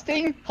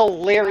disgusting,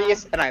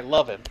 hilarious, and I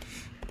love him.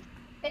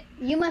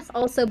 You must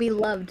also be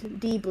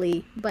loved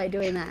deeply by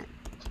doing that.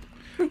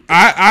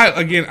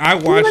 I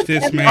watched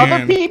this man.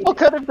 Other people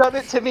could have done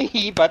it to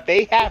me, but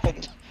they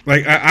haven't.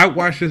 Like, I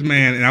watched this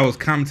man, and I was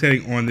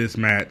commentating on this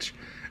match,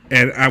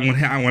 and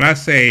when I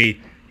say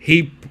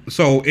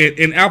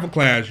in Alpha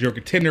Class, your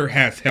contender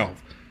has health.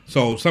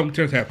 So some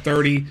contenders have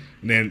 30,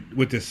 and then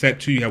with this set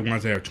 2, you have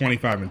ones that have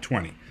 25 and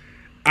 20.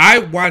 I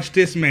watched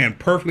this man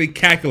perfectly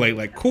calculate,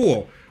 like,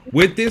 cool,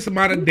 with this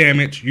amount of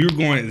damage, you're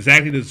going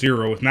exactly to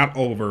 0. It's not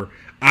over.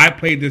 I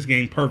played this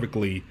game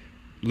perfectly.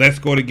 Let's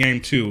go to game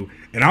 2.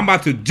 And I'm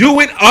about to do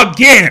it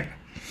again.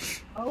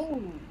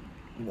 Oh.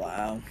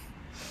 Wow.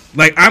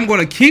 Like, I'm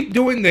going to keep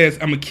doing this.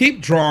 I'm going to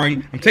keep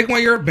drawing. I'm taking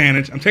away your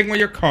advantage. I'm taking away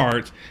your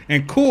cards.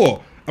 And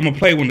cool, I'm going to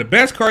play one of the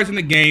best cards in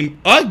the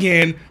game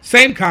again.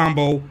 Same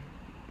combo.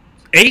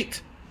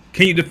 8.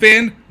 Can you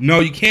defend?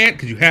 No, you can't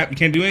because you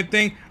can't do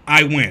anything.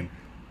 I win.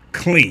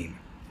 Clean.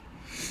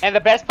 And the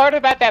best part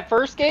about that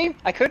first game,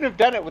 I couldn't have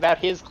done it without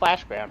his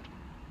Clash Ground.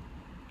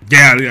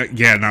 Yeah.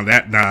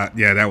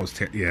 That was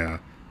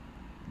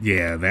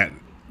that.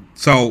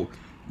 So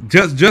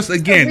just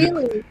again, so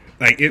really,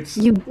 like it's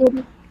you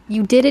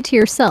did it to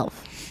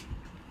yourself.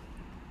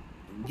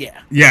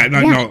 Yeah. Yeah.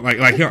 No.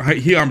 Like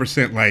he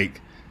 100% like.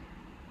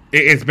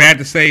 It's bad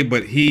to say,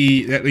 but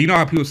you know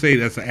how people say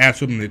that's an ass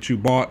whooping that you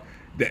bought.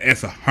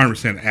 That's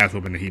 100% ass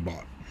whooping that he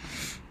bought.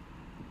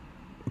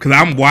 Because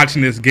I'm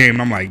watching this game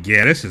and I'm like,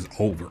 yeah, this is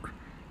over.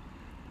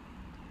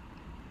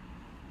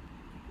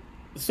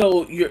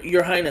 So,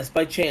 Your Highness,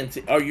 by chance,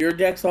 are your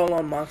decks all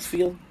on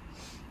Moxfield?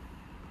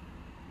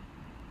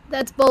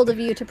 That's bold of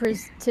you to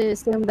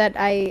assume that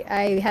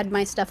I had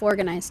my stuff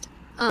organized.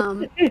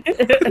 So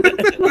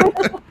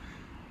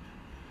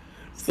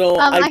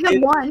I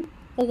have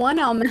one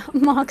on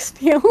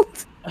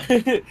Moxfield.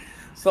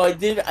 So I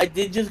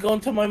did just go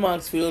into my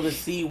Moxfield to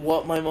see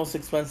what my most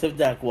expensive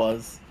deck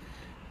was,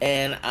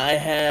 and I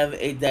have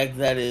a deck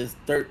that is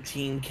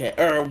 13K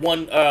or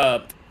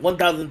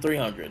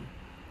 1,300,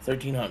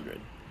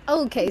 1,300.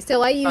 Okay,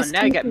 so I use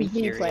now you got me TCG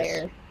curious.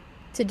 Player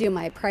to do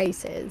my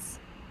prices,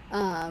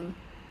 but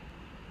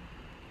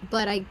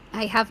I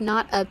have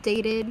not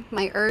updated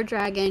my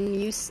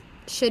Dragon.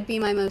 Should be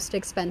my most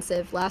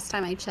expensive. Last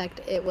time I checked,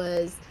 it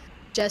was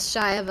just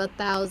shy of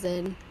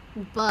 1,000,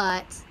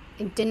 but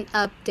I didn't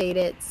update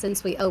it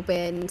since we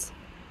opened.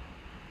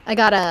 I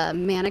got a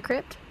Mana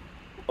Crypt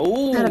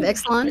out of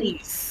Ixalan.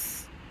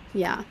 Nice.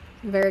 Yeah,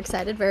 very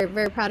excited, very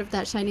very proud of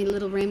that shiny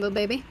little rainbow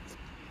baby.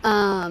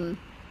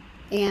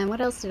 And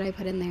what else did I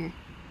put in there?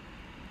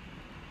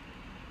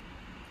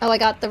 Oh, I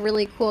got the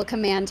really cool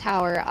command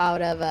tower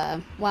out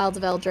of Wilds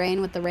of Eldraine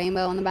with the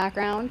rainbow in the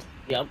background.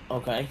 Yep.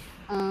 Okay.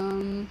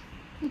 And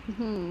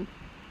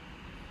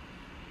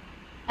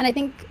I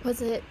think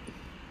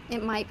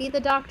it might be the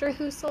Doctor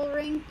Who Soul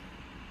Ring,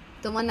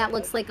 the one that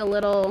looks like a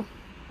little.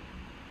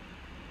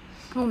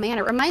 Oh man,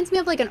 it reminds me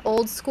of like an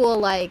old school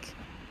like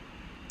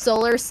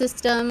solar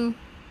system,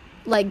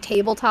 like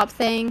tabletop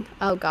thing.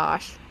 Oh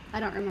gosh, I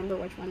don't remember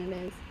which one it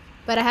is,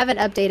 but I haven't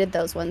updated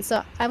those ones.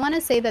 So I want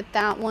to say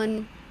that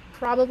one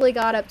probably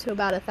got up to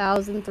about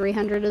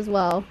 1,300 as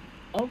well.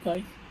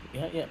 Okay.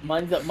 Yeah.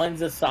 Mine's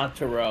a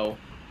Satoru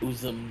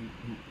Uzamazu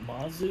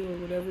or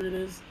whatever it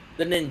is.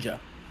 The ninja.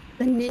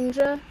 The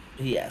ninja.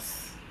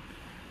 Yes.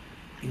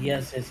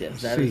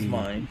 That is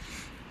mine.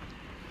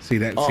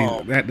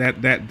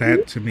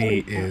 That to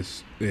me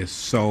is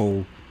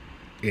so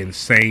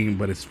insane,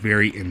 but it's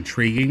very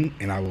intriguing,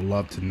 and I would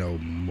love to know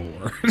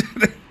more.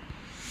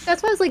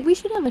 That's why I was like, we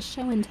should have a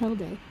show and tell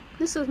day.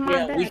 This is my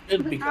Yeah, we deck.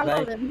 should, because I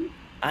love it.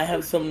 I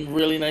have some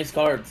really nice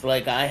cards.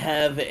 Like I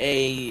have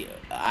a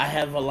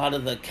lot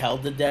of the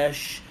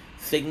Kaldadesh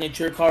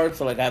signature cards.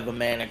 So like I have a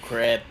Mana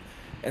Crypt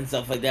and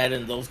stuff like that,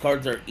 and those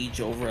cards are each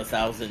over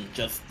 1,000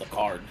 just the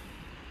card.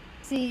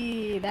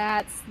 See,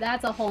 that's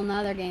a whole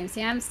nother game.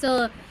 See, I'm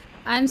still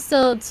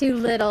too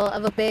little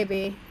of a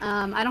baby.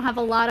 I don't have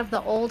a lot of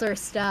the older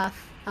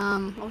stuff.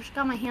 I wish I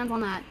got my hands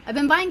on that. I've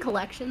been buying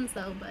collections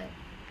though, but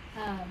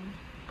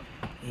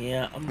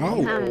yeah, I'm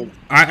old.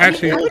 I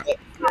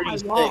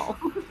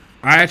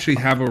actually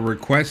have a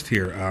request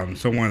here.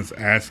 Someone's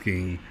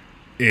asking,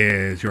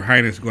 is Your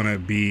Highness going to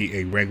be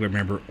a regular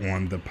member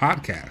on the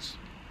podcast?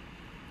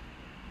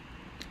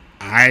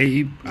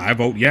 I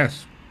vote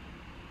yes.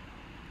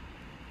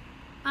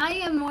 I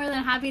am more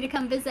than happy to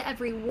come visit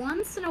every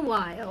once in a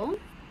while.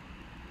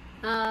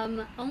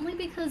 Only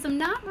because I'm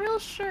not real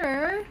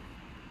sure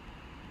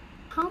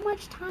how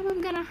much time I'm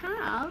gonna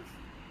have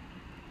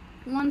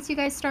once you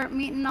guys start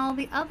meeting all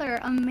the other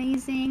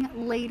amazing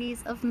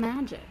ladies of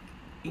Magic.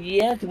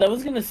 Yeah, because I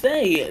was gonna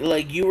say,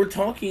 like, you were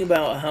talking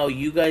about how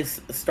you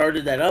guys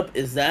started that up.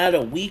 Is that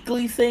a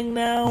weekly thing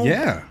now?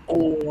 Yeah.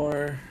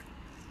 Or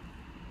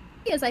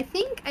Yes, I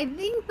think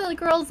the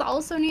girls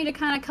also need to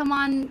kind of come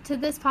on to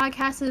this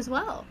podcast as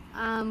well.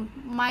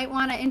 Might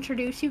want to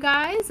introduce you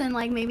guys and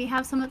like maybe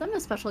have some of them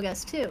as special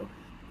guests too.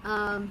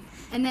 And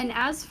then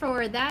as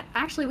for that,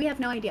 actually we have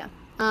no idea.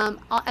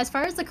 As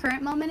far as the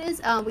current moment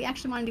is, we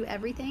actually want to do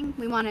everything.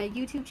 We want a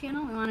YouTube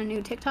channel. We want a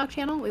new TikTok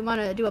channel. We want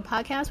to do a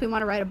podcast. We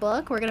want to write a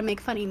book. We're going to make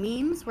funny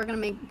memes. We're going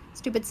to make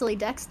stupid, silly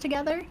decks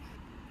together.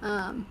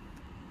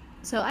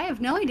 So I have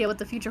no idea what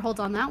the future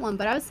holds on that one.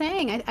 But I was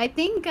saying, I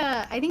think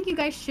you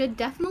guys should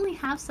definitely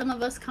have some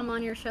of us come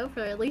on your show for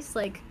at least,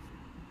 like,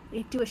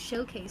 do a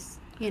showcase,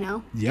 you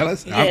know? Yeah,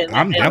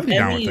 I'm definitely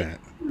down with that.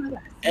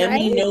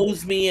 Emmy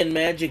knows me and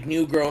Magic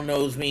New Girl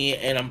knows me,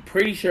 and I'm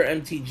pretty sure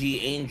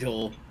MTG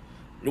Angel...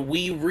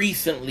 We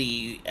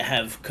recently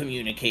have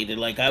communicated.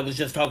 Like, I was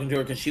just talking to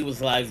her because she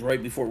was live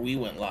right before we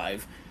went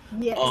live.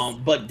 Yes.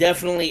 But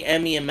definitely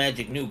Emmy and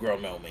Magic New Girl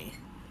know me.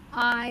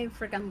 I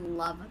freaking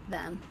love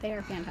them. They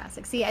are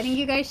fantastic. See, I think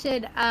you guys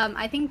should.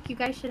 I think you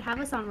guys should have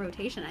us on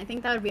rotation. I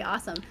think that would be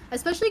awesome,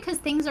 especially because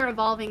things are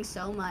evolving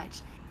so much.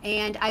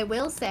 And I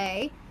will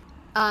say,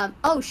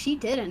 she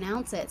did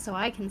announce it, so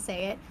I can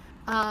say it.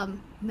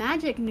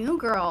 Magic New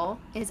Girl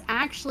is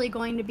actually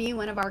going to be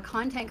one of our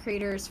content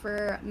creators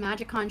for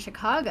MagicCon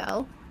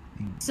Chicago.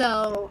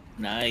 So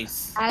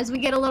nice. As we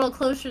get a little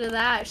closer to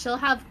that, she'll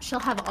have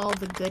all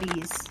the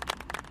goodies.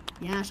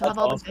 Yeah, she'll have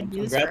all the good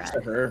news for us. Congrats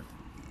to her.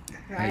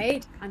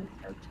 Right? I'm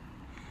stoked.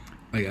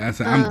 Like I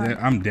said,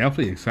 I'm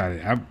definitely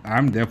excited.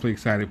 I'm definitely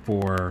excited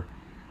for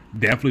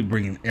definitely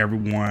bringing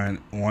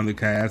everyone on the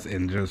cast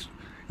and just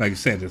like I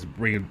said, just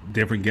bringing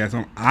different guests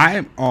on.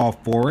 I'm all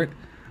for it.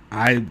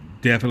 I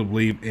definitely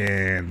believe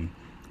in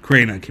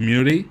creating a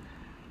community,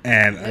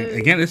 and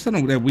again, it's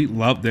something that we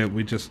love, that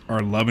we just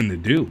are loving to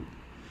do.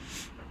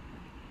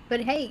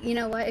 But hey, you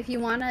know what? If you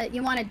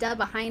wanna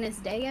dub a Highness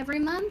Day every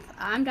month,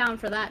 I'm down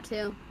for that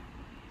too.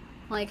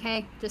 Like,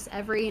 hey, just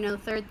every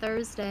third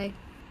Thursday,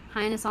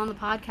 Highness on the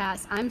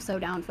podcast. I'm so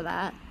down for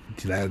that.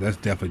 Let's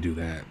definitely do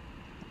that.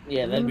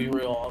 Yeah, that'd be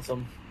real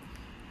awesome.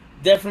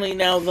 Definitely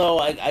now though,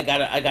 I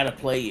gotta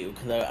play you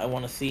because I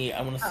want to see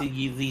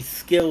you these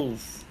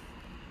skills.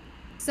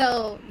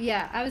 So,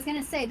 yeah, I was going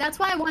to say, that's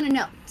why I want to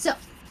know. So,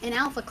 in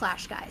Alpha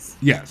Clash, guys.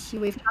 Yes.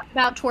 We've talked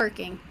about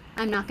twerking.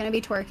 I'm not going to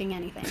be twerking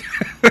anything.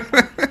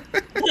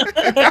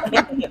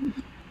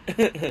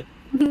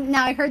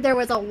 Now, I heard there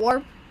was a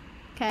warp.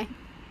 Okay.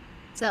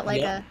 Is that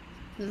like a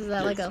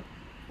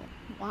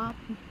WAP?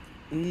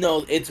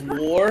 No, it's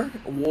war,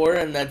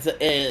 and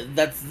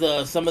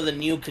that's some of the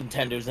new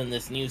contenders in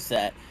this new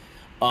set.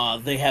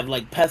 They have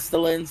like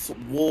Pestilence,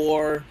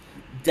 War,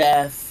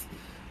 Death.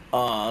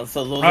 So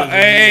those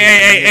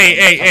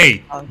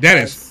hey!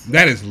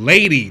 That is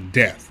Lady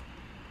Death.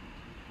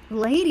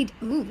 Lady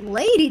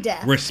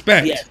Death.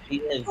 Respect. Yes, she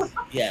is.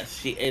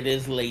 Yes, it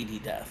is Lady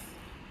Death.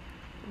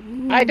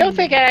 I don't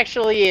think it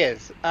actually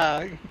is.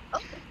 I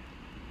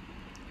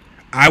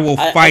will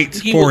fight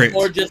for it.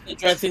 Or just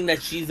addressing that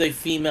she's a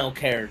female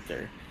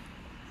character.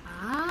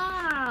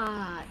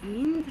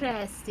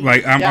 Interesting.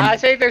 Like I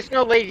say there's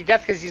no Lady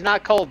Death because he's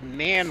not called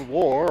Man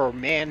War or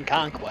Man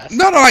Conquest.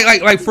 No,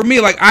 like for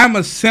me, like I'm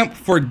a simp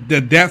for the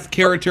Death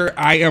character.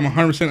 I am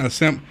 100% a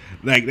simp.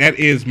 Like that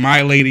is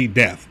my Lady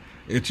Death.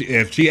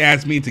 If she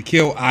asks me to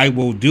kill, I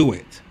will do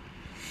it.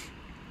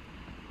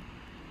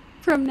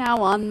 From now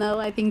on,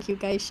 though, I think you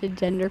guys should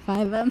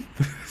genderfy them.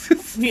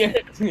 Yeah.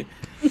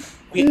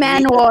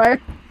 Man War.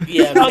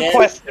 Yeah,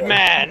 Conquest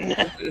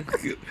Man.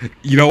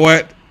 You know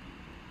what?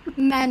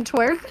 Man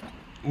twerk.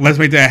 Let's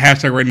make that a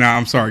hashtag right now.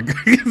 I'm sorry.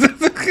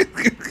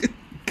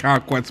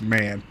 Conquest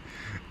Man.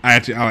 I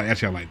like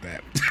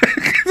that.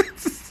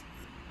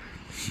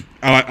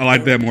 I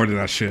like that more than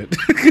I should.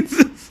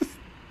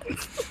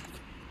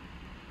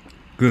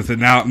 Because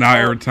now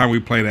every time we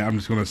play that, I'm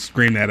just going to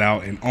scream that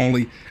out, and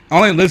only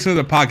listeners to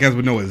the podcast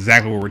would know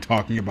exactly what we're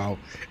talking about.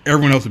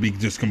 Everyone else would be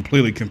just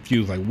completely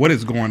confused, like what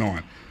is going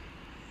on.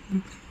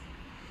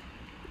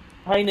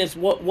 Highness,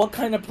 what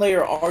kind of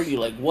player are you?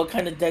 Like, what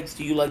kind of decks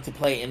do you like to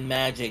play in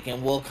Magic?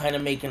 And we'll kind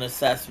of make an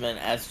assessment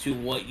as to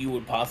what you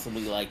would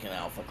possibly like in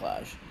Alpha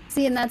Clash.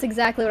 See, and that's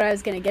exactly what I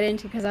was going to get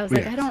into, because I was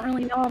like, I don't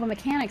really know all the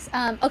mechanics.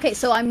 Okay,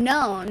 so I'm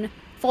known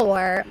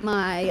for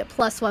my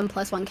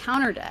 +1/+1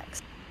 counter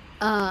decks.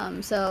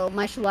 So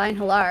my Shalai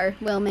Halar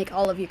will make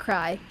all of you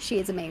cry. She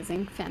is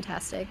amazing,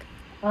 fantastic.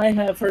 I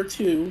have her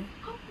too.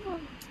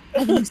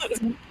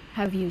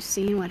 Have you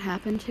seen what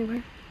happened to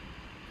her?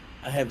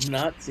 I have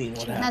not seen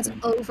what happened. She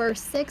has over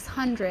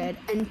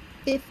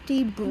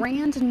 650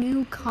 brand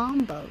new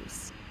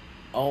combos.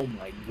 Oh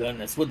my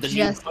goodness! With the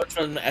new cards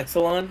from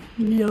Exelon?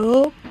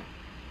 Nope.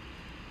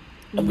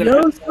 I'm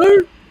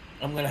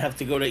gonna have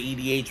to go to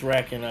EDH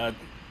Rec and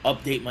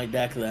update my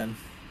deck then.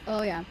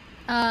 Oh yeah.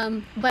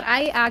 But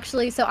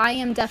I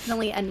am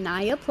definitely a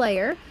Naya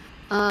player.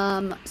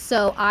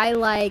 So I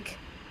like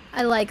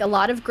a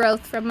lot of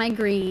growth from my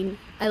green.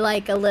 I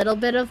like a little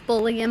bit of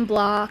bully and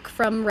block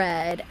from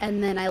red,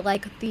 and then I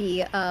like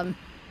the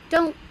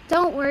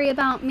don't worry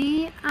about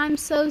me, I'm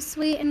so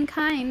sweet and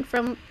kind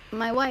from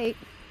my white.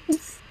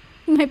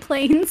 My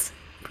plains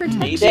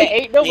protection.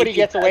 Ain't nobody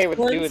gets away with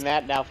doing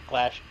that in Alpha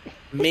Clash.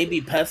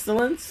 Maybe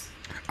Pestilence?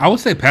 I would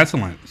say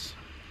Pestilence.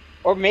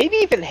 Or maybe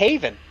even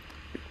Haven.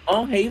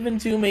 Oh, Haven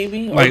too,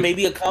 maybe. Like, or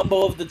maybe a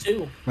combo of the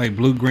two. Like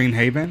blue-green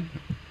Haven?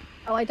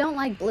 Oh, I don't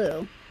like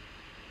blue.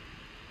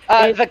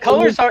 The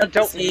colors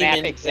don't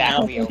map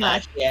exactly.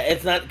 Yeah,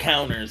 it's not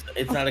counters.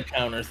 It's not a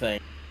counter thing.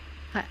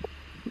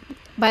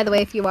 By the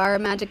way, if you are a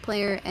Magic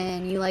player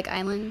and you like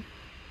Island,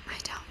 I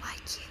don't like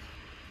you.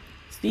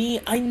 See,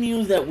 I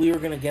knew that we were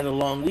going to get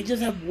along. We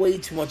just have way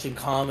too much in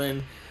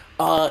common.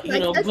 Go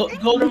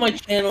to my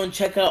channel and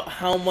check out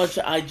how much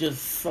I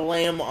just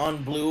slam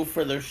on blue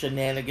for their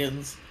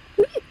shenanigans.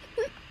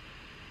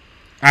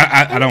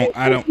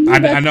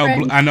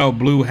 I know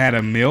blue had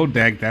a mill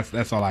deck.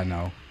 That's all I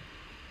know.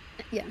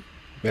 Yeah.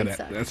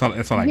 That's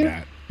all I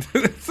got.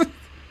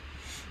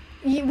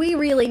 We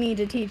really need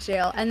to teach you.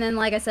 And then,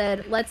 like I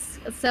said,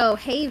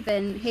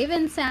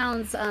 Haven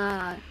sounds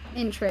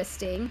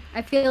interesting.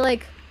 I feel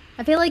like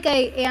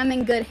I am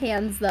in good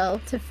hands,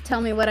 though, to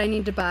tell me what I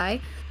need to buy.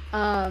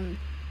 And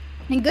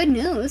good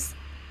news,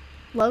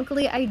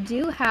 locally I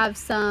do have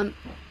some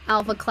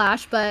Alpha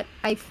Clash, but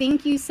I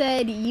think you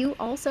said you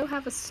also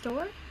have a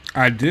store?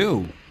 I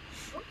do.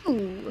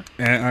 Ooh.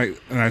 And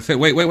I said,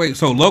 wait.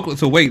 So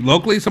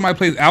locally somebody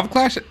plays Alpha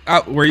Clash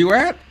out where you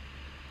at?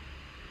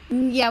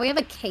 Yeah, we have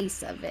a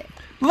case of it.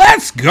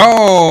 Let's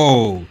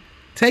go!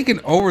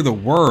 Taking over the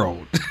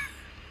world.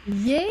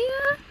 Yeah.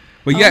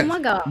 But yeah, oh my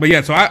God. But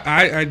yeah, so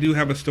I do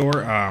have a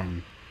store. I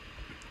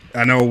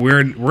know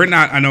we're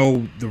not. I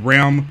know the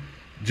Realm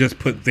just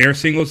put their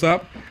singles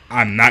up.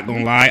 I'm not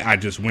gonna lie. I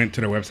just went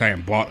to their website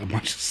and bought a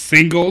bunch of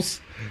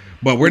singles,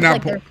 but we're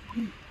not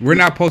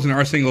posting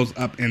our singles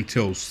up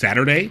until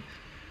Saturday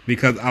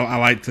because I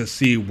like to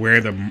see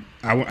where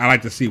I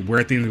like to see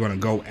where things are going to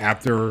go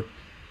after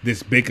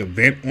this big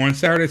event on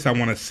Saturday. So I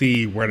want to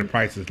see where the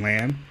prices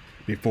land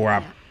before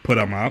I put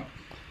them up.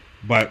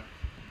 But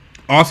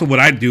also, what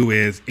I do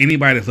is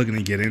anybody that's looking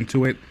to get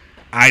into it,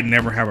 I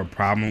never have a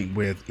problem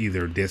with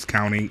either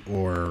discounting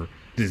or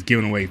just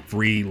giving away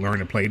free learn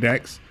to play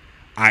decks.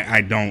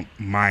 I don't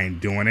mind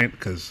doing it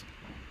because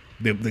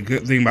the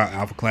good thing about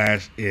Alpha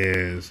Clash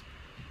is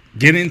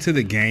getting into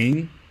the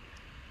game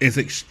is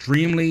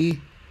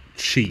extremely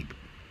cheap.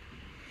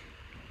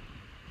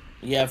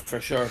 Yeah,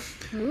 for sure.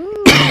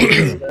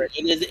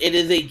 It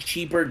is a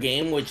cheaper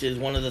game, which is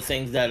one of the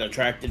things that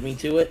attracted me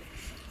to it.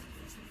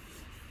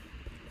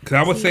 Because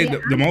I would say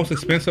the most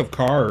expensive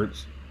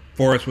cards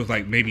for us was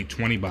like maybe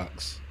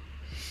 $20.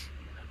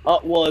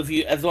 Well,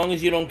 as long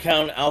as you don't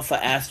count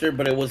Alpha Aster,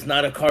 but it was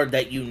not a card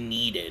that you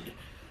needed.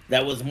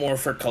 That was more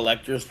for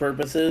collector's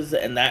purposes,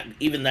 and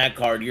that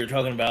card you're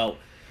talking about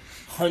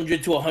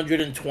 100 to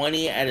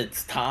 120 at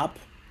its top.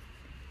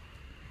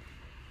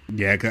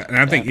 Yeah, and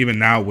I think even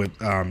now with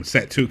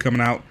set 2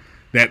 coming out,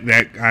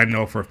 that I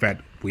know for a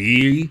fact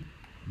we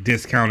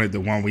discounted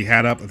the one we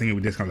had up. I think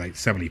we discounted like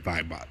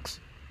 $75,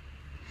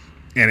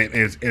 and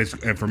it's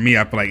and for me,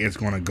 I feel like it's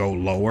going to go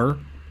lower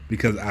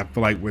because I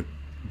feel like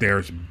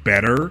there's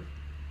better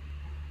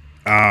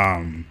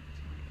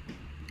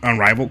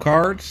Unrivaled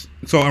cards.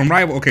 So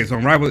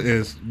Unrivaled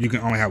is you can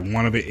only have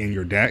one of it in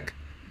your deck,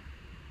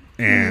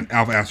 and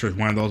Alpha Aster is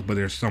one of those. But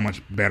there's so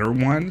much better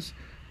ones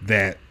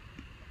that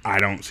I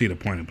don't see the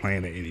point in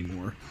playing it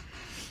anymore.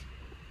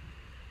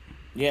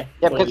 Yeah,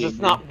 because it's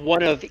not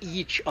one of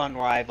each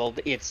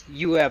Unrivaled. It's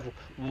you have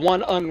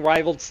one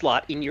Unrivaled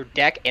slot in your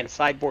deck and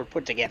sideboard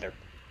put together.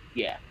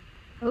 Yeah.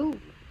 Oh.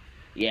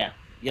 Yeah.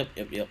 Yep.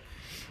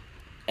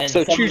 And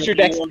so choose your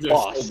deck's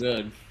boss. So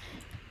good.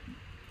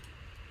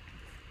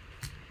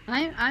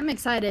 I'm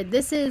excited.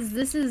 This is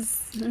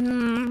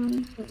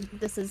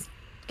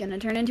gonna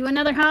turn into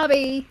another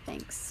hobby.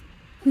 Thanks.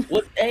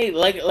 Hey,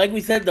 like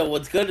we said though,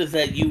 what's good is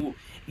that you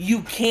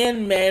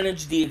can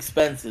manage the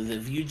expenses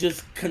if you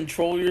just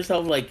control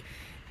yourself. Like,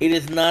 it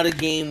is not a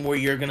game where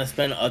you're gonna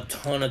spend a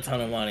ton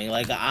of money.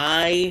 Like,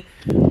 I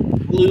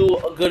blew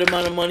a good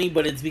amount of money,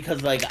 but it's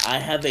because like I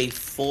have a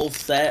full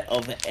set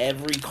of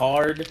every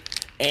card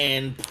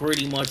and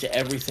pretty much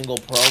every single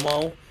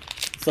promo.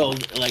 So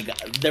like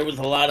there was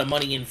a lot of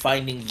money in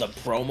finding the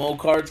promo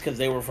cards because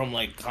they were from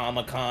like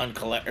Comic-Con,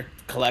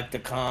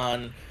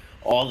 Collecticon,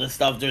 all this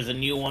stuff. There's a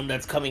new one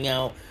that's coming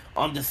out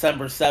on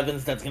December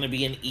 7th that's going to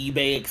be an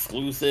eBay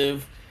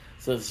exclusive.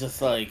 So it's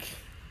just like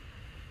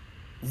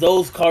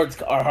those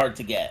cards are hard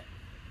to get.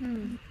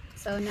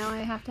 So now I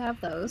have to have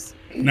those.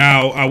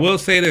 Now, I will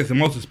say this, the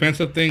most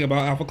expensive thing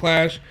about Alpha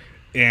Clash,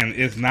 and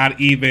it's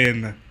not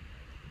even,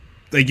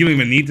 like, you don't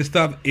even need the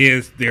stuff,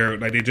 is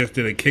they just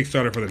did a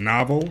Kickstarter for the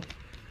novel,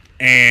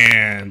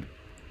 and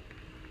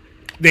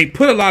they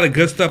put a lot of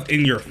good stuff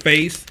in your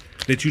face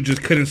that you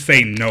just couldn't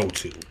say no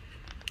to.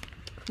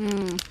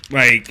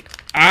 Like,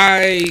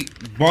 I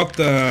bought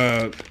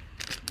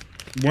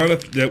one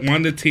of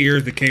the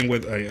tiers that came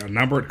with a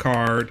numbered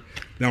card.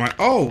 Then I'm like,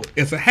 oh,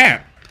 it's a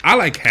hat. I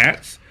like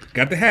hats.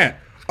 Got the hat.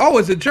 Oh,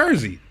 it's a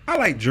jersey. I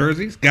like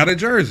jerseys. Got a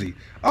jersey.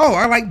 Oh,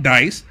 I like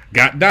dice.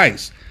 Got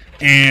dice.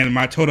 And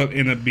my total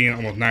ended up being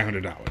almost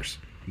 $900.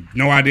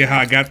 No idea how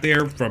I got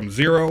there from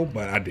zero,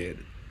 but I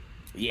did.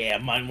 Yeah,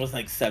 mine was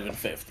like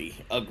 $750.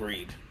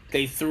 Agreed.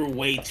 They threw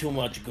way too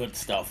much good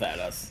stuff at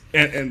us.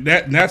 And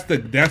that's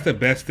the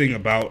best thing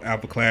about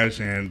Alpha Clash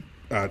and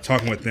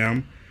talking with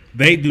them.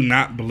 They do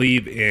not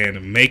believe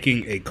in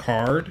making a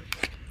card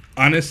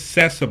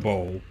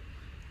unaccessible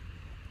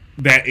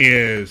that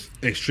is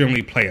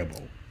extremely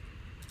playable.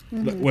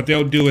 What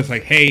they'll do is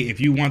like, hey, if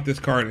you want this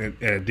card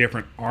at a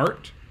different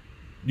art,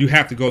 you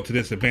have to go to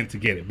this event to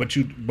get it.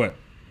 But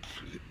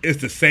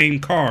it's the same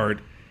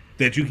card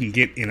that you can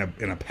get in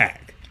a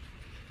pack.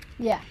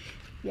 Yeah.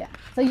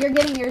 So you're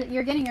getting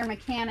your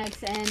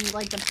mechanics and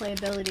like the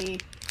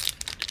playability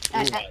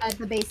at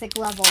the basic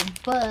level,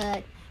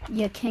 but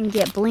you can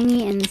get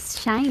blingy and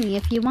shiny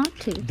if you want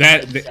to.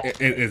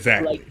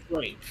 Exactly.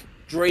 Like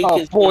Drake oh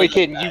is boy,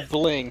 can you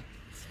bling!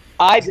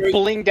 I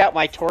blinged out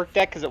my Torque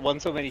deck because it won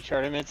so many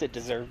tournaments, it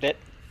deserved it.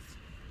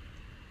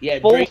 Yeah,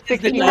 Full Drake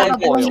is the guy that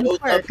 69 shows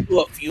up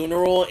to a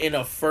funeral in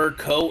a fur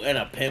coat and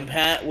a pimp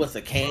hat with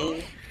a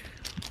cane.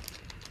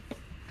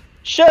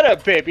 Shut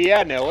up, baby,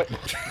 I know it.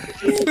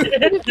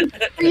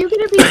 Are you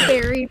going to be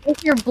buried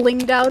with your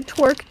blinged out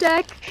Torque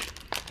deck?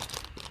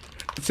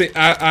 See,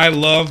 I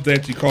love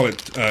that you call it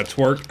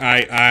twerk.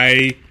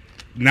 I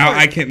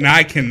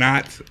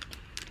cannot,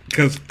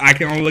 because I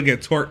can only look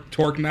at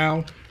twerk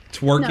now,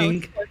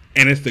 twerking,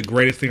 and it's the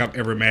greatest thing I've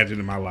ever imagined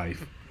in my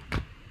life.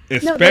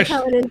 Especially, that's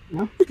how it is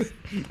now.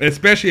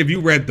 Especially if you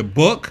read the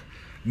book.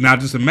 Now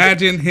just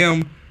imagine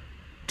him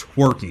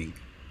twerking.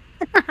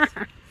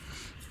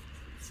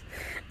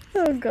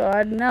 Oh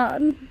God,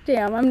 no!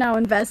 Damn, I'm now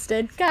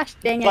invested. Gosh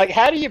dang it! Like,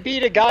 how do you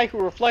beat a guy who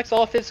reflects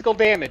all physical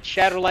damage?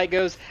 Shadowlight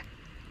goes,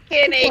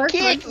 "Can I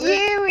kick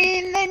you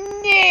in the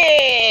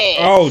neck?"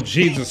 Oh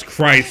Jesus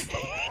Christ!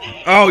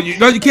 Oh,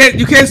 you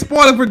can't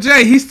spoil it for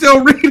Jay. He's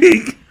still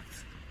reading.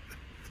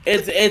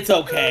 It's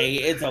okay.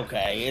 It's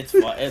okay. It's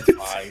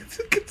fine.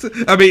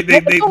 I mean,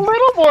 it's a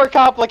little more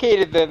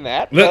complicated than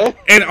that. Look,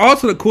 and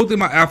also the cool thing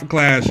about Alpha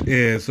Clash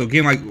is, so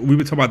again, like we've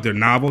been talking about their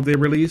novel they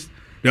released.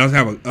 They also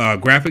have a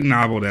graphic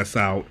novel that's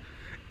out,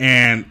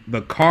 and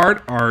the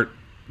card art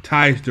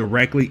ties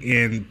directly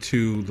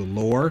into the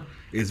lore.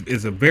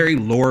 Is a very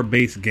lore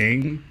based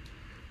game,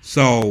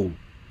 so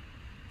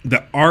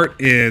the art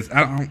is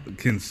I'm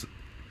gonna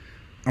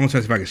try to see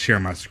if I can share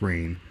my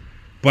screen,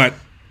 but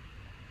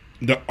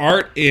the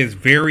art is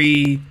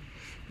very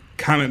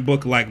comic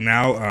book like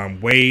now.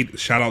 Wade,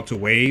 shout out to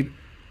Wade.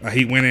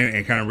 He went in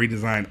and kind of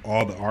redesigned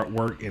all the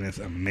artwork, and it's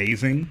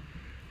amazing.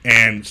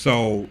 And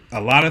so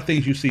a lot of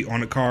things you see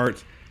on the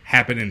cards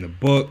happen in the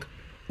book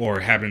or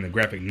happen in the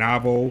graphic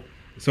novel.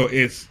 So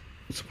it's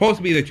supposed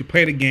to be that you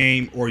play the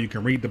game or you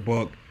can read the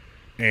book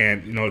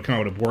and, come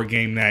up with a board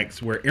game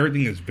next, where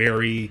everything is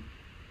very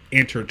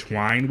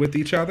intertwined with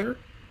each other.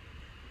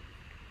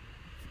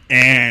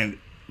 And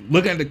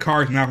looking at the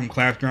cards now from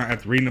Clash Ground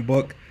after reading the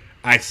book,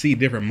 I see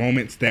different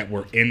moments that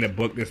were in the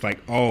book that's like,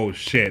 oh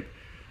shit.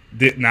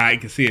 Now I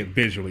can see it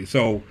visually.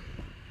 So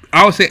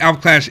I would say Alpha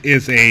Clash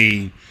is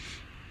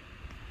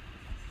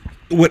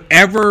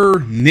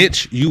whatever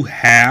niche you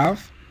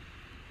have,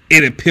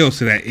 it appeals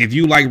to that. If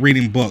you like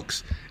reading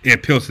books, it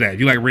appeals to that. If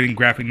you like reading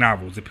graphic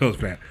novels, it appeals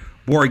to that.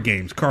 Board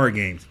games, card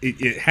games,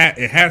 it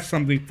has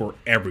something for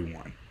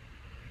everyone.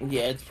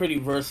 Yeah, it's pretty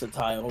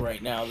versatile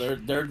right now.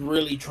 They're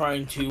really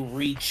trying to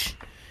reach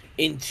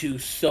into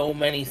so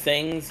many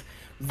things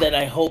that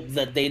I hope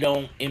that they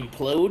don't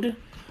implode.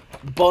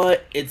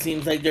 But it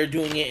seems like they're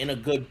doing it in a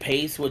good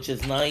pace, which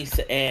is nice,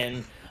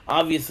 and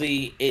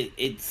obviously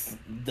it's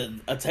the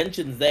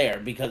attention's there,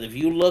 because if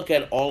you look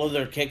at all of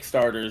their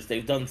Kickstarters,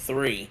 they've done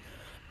 3,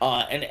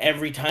 and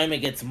every time it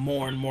gets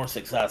more and more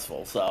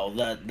successful. So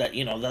that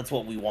that's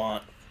what we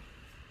want.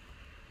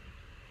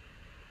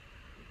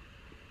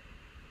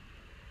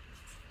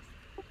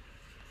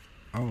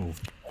 Oh,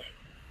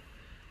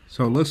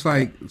 so it looks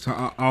like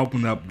I'll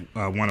open up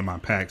one of my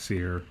packs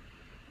here,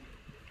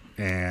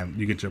 and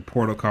you get your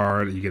portal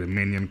card, you get a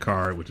minion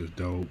card, which is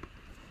dope.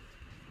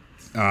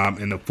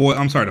 And the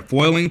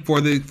foiling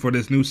for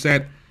this new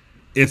set,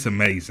 it's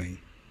amazing.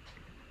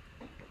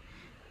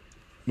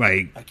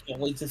 Like, I can't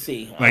wait to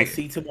see. Like, I'll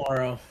see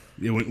tomorrow.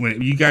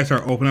 When you guys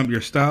start opening up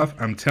your stuff,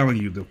 I'm telling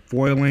you, the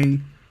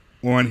foiling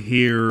on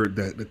here,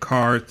 the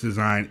cards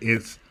design,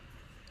 it's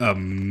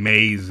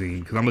amazing.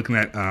 Because I'm looking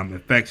at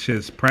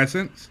Infectious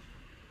Presence,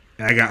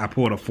 and I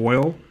pulled a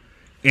foil,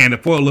 and the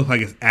foil looks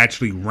like it's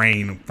actually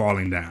rain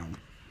falling down.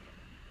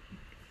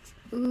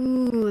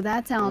 Ooh,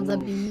 that sounds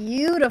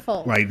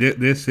beautiful. Like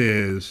this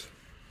is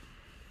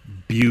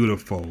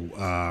beautiful.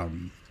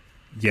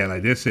 Yeah,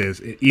 like this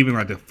is even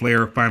like the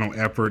Flare Final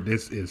Effort.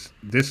 This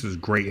is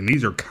great, and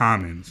these are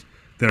commons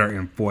that are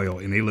in foil,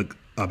 and they look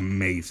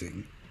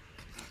amazing.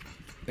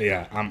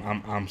 Yeah,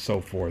 I'm so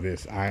for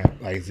this. I'm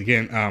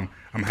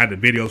had the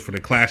videos for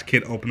the Clash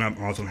kit open up.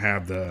 I also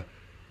have the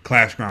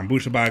Clash Ground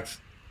Booster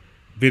Box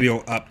video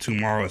up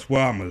tomorrow as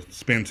well. I'm gonna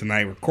spend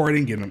tonight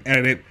recording, getting them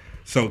edited.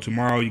 So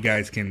tomorrow you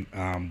guys can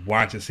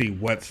watch and see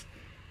what's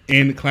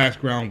in the Clash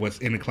Ground, what's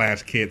in the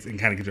Clash kits, and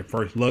kind of get your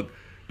first look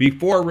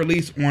before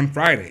release on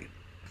Friday.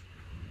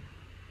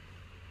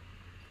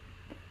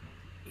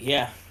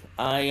 Yeah,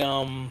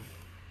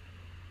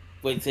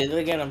 wait, say that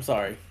again. I'm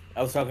sorry,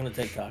 I was talking to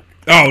TikTok.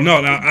 Oh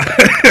no.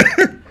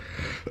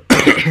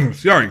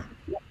 Sorry,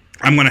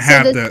 I'm gonna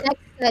have the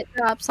next set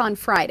drops on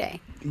Friday.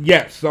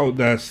 Yes, so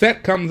the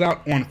set comes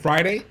out on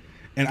Friday,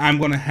 and I'm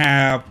gonna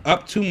have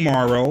up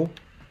tomorrow.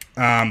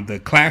 The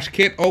Clash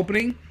kit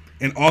opening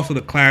and also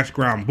the Clash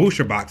Ground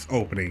booster box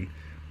opening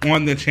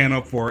on the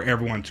channel for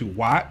everyone to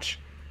watch,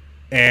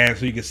 and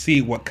so you can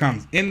see what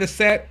comes in the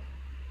set,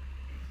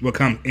 what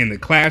comes in the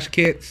Clash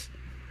kits,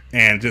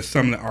 and just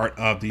some of the art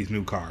of these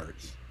new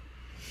cards.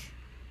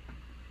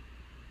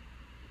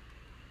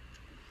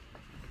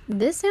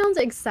 This sounds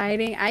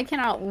exciting. I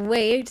cannot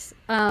wait.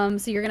 So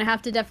you're gonna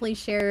have to definitely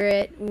share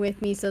it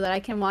with me so that I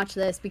can watch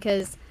this,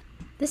 because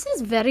this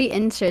is very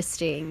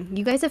interesting.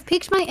 You guys have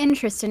piqued my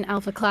interest in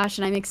Alpha Clash,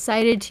 and I'm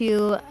excited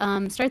to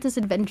start this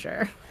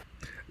adventure.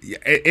 Yeah,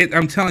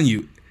 I'm telling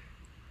you,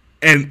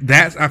 and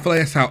I feel like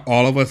that's how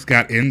all of us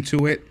got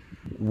into it,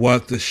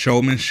 was the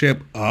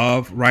showmanship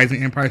of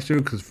Rising Empire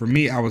Studio. Because for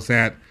me, I was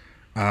at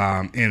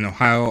in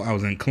Ohio, I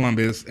was in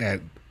Columbus at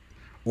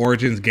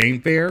Origins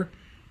Game Fair,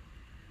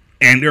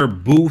 and their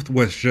booth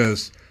was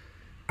just,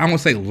 I won't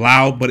say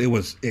loud, but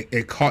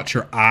it caught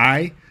your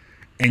eye.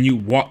 And you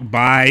walk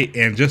by,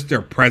 and just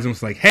their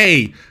presence, like,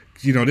 hey,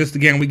 this is the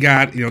game we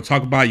got.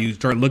 Talk about it. You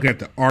start looking at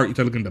the art. You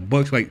start looking at the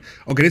books. Like,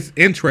 okay, this is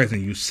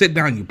interesting. You sit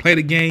down, you play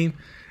the game,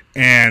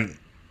 and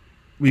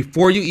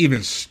before you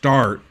even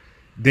start,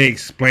 they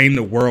explain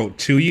the world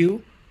to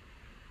you,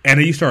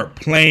 and then you start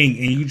playing,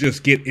 and you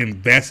just get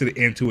invested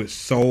into it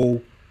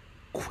so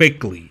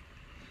quickly.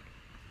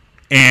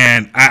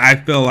 And I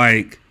feel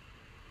like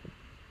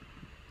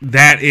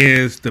that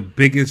is the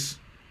biggest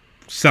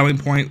selling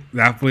point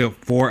that I feel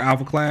for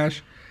Alpha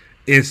Clash,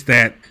 is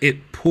that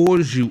it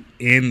pulls you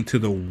into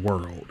the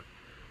world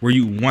where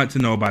you want to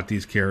know about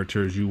these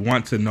characters, you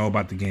want to know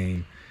about the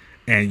game,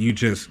 and you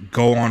just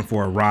go on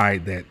for a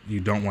ride that you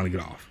don't want to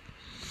get off.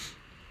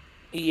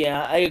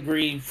 Yeah, I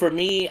agree. For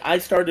me, I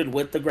started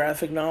with the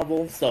graphic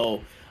novel,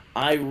 so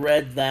I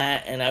read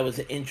that and I was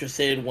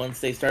interested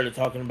once they started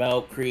talking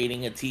about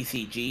creating a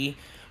TCG.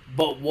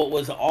 But what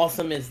was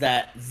awesome is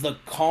that the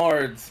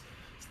cards,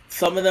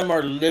 some of them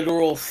are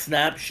literal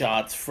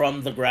snapshots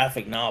from the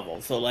graphic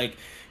novel. So, like,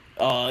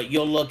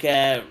 you'll look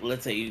at,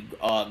 let's say,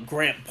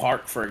 Grant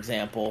Park, for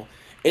example.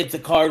 It's a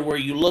card where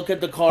you look at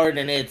the card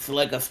and it's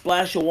like a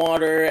splash of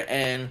water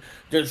and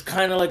there's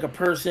kind of like a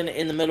person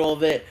in the middle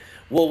of it.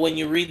 Well, when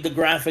you read the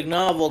graphic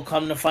novel,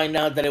 come to find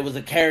out that it was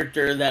a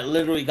character that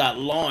literally got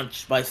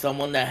launched by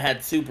someone that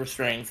had super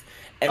strength.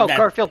 And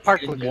Garfield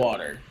Park in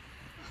water.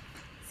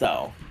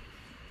 So...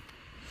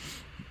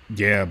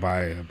 yeah,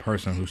 by a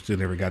person who still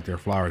never got their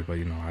flowers, but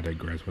I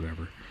digress,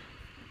 whatever.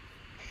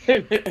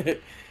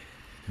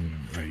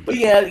 But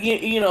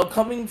yeah,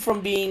 coming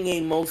from being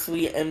a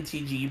mostly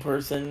MTG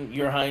person,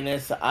 Your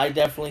Highness, I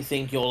definitely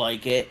think you'll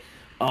like it.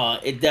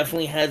 It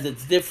definitely has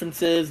its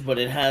differences, but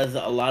it has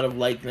a lot of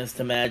likeness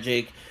to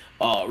Magic.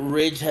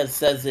 Ridge has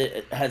said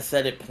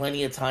it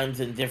plenty of times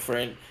in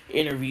different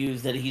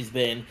interviews that he's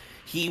been.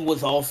 He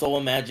was also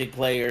a Magic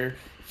player.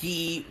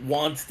 He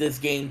wants this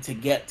game to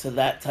get to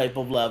that type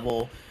of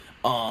level.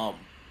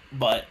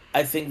 But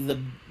I think the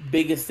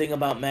biggest thing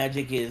about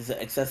Magic is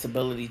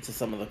accessibility to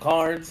some of the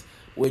cards,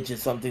 which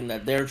is something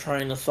that they're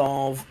trying to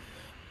solve.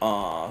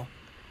 And,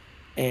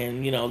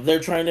 they're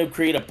trying to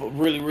create a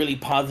really, really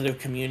positive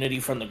community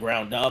from the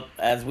ground up.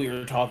 As we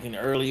were talking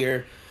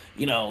earlier,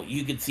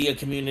 you could see a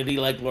community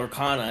like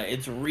Lorcana.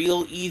 It's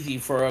real easy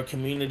for a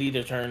community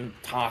to turn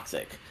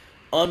toxic.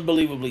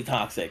 Unbelievably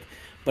toxic.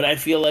 But I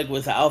feel like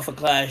with Alpha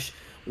Clash,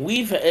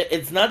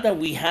 it's not that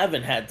we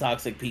haven't had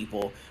toxic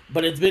people,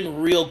 but it's been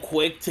real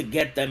quick to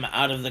get them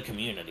out of the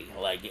community.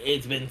 Like,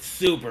 it's been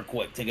super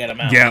quick to get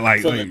them out. Yeah,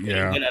 they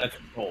get out of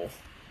control.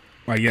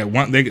 Like, yeah,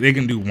 they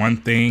can do one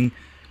thing,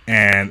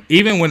 and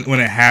even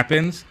when it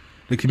happens,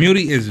 the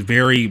community is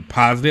very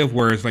positive,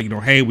 where it's like,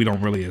 hey, we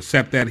don't really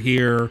accept that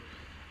here.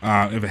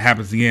 If it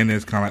happens again,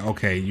 it's kind of like,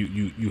 okay,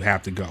 you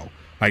have to go.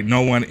 Like,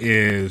 no one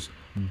is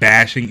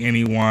bashing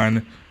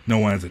anyone. No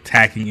one is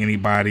attacking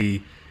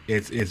anybody.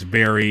 It's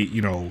very,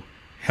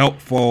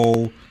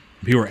 helpful.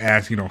 People are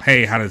asking,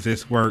 hey, how does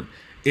this work?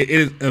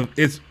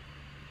 It's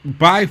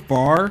by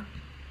far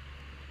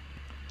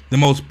the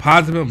most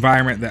positive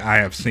environment that I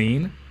have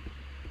seen.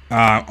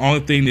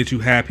 Only thing that you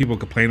have people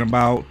complain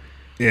about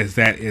is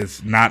that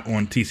it's not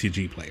on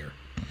TCG Player.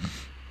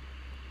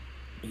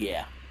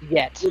 Yeah.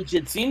 Yet. Which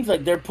it seems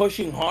like they're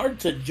pushing hard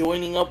to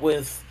joining up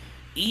with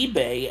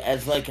eBay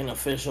as like an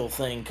official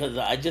thing, because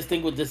I just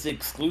think with this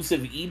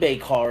exclusive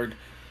eBay card,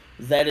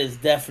 that is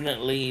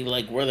definitely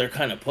like where they're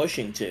kind of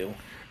pushing to.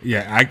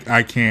 Yeah,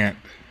 I can't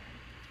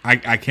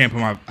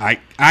put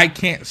I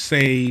can't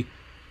say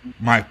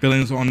my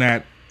feelings on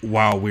that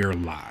while we're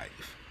live.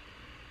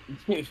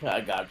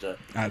 I gotcha.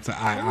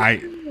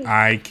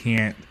 I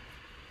can't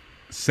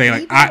say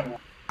like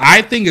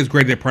I think it's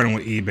great they're partnering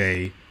with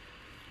eBay.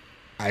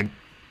 I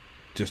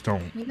just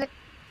don't.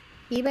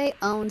 eBay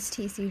owns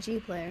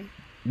TCG Player,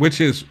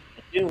 Which is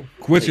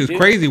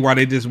crazy. Why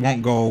they just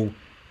won't go?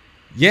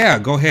 Yeah,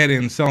 go ahead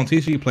and sell on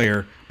TCG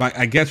Player. But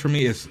I guess for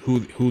me, it's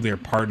who they're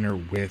partner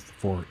with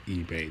for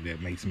eBay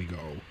that makes me go.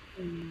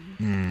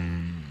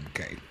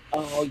 Okay.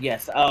 Oh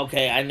yes.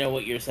 Okay, I know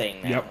what you're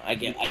saying now. Yep. I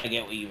get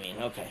what you mean.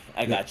 Okay,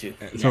 I got you.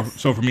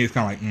 So for me, it's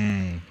kind of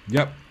like,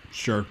 yep,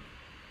 sure.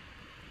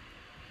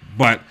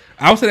 But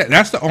I would say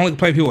that's the only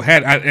complaint people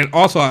had. And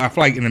also, I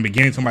feel like in the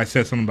beginning, somebody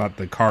said something about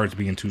the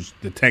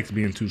text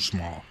being too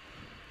small.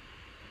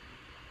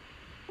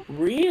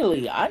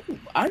 Really? I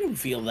didn't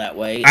feel that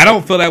way. I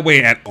don't feel that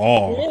way at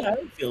all. Yeah, I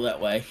don't feel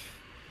that way.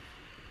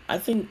 I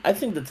think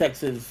the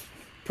text is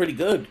pretty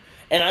good.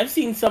 And I've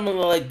seen some of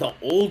the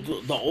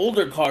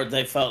older cards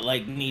I felt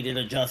like needed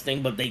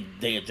adjusting, but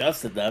they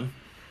adjusted them.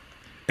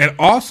 And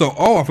also,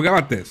 I forgot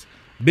about this.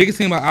 Biggest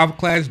thing about Alpha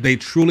Clash, they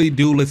truly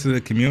do listen to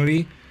the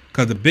community.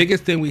 Because the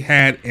biggest thing we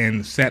had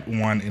in set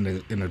 1 in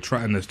the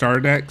starter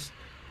decks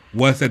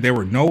was that there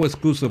were no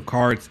exclusive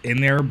cards in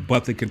there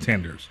but the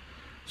contenders.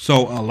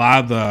 So a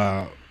lot of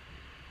the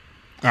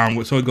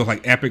so it goes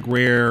like epic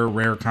rare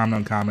common,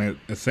 uncommon,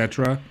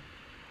 etc.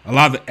 A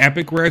lot of the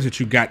epic rares that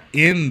you got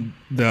in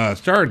the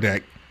starter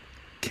deck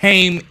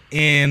came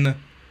in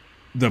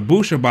the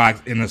booster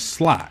box in a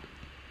slot.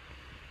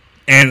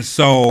 And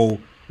so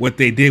what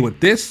they did with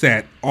this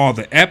set, all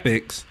the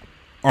epics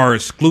are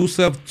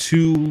exclusive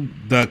to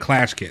the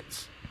Clash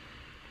kits.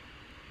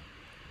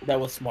 That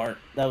was smart.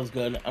 That was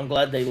good. I'm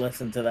glad they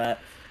listened to that,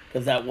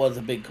 because that was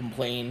a big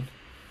complaint.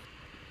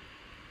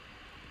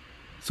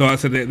 So I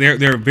said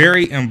they're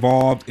very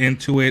involved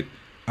into it.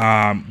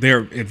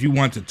 If you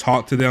want to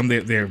talk to them,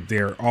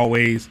 they're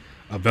always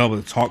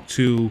available to talk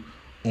to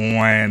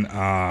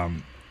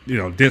on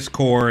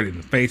Discord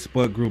and the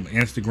Facebook group,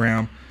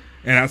 Instagram.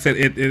 And I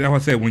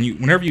said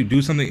whenever you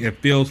do something, it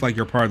feels like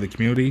you're part of the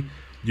community.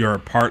 You're a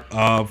part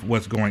of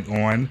what's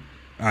going on.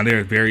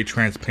 They're very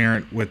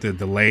transparent with the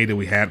delay that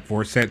we had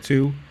for set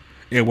 2.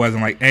 It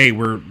wasn't like, hey,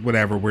 we're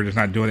just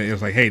not doing it. It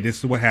was like, hey, this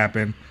is what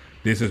happened.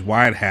 This is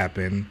why it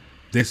happened.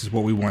 This is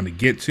what we wanted to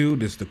get to.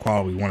 This is the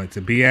quality we want it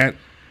to be at.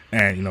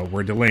 And,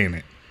 we're delaying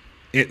it.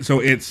 You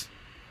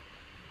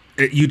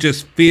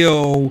just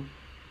feel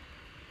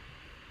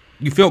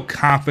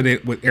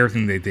confident with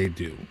everything that they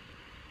do.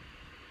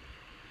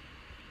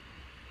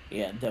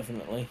 Yeah,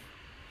 definitely.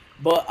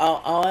 But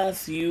I'll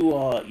ask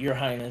you, Your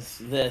Highness,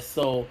 this.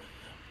 So,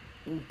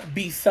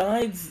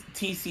 besides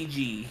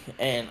TCG,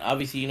 and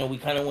obviously, we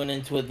kind of went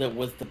into it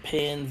with the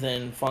pins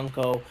and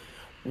Funko,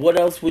 what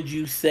else would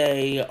you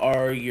say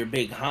are your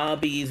big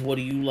hobbies? What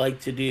do you like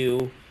to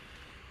do?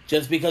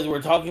 Just because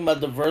we're talking about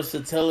the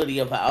versatility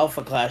of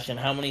Alpha Clash and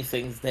how many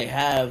things they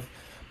have,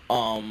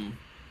 so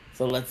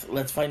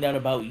let's find out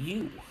about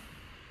you.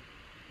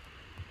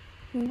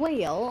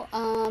 Well,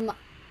 I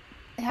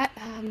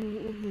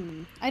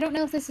don't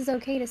know if this is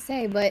okay to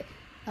say, but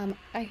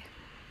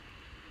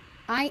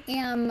I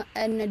am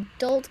an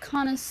adult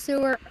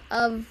connoisseur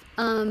of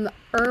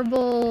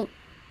herbal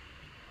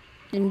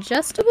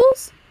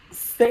ingestibles.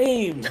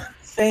 Same.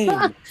 I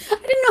didn't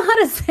know how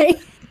to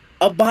say.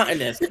 A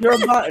botanist. You're a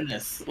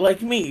botanist,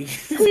 like me.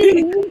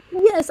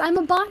 Yes, I'm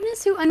a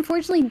botanist who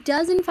unfortunately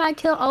does in fact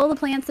kill all the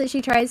plants that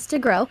she tries to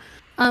grow,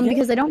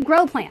 because I don't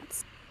grow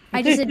plants.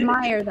 I just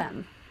admire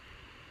them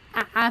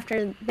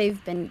after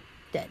they've been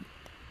dead.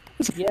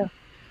 Yeah.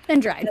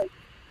 And dried.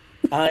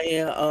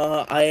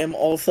 I am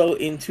also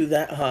into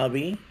that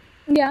hobby.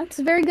 Yeah, it's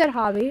a very good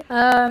hobby.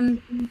 So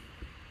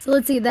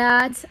let's see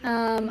that.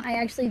 I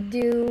actually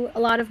do a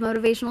lot of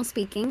motivational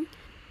speaking.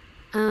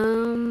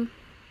 I'm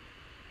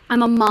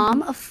a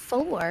mom of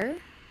 4. I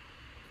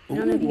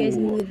don't know if you guys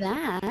knew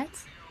that.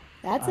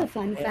 That's a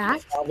fun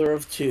fact. Father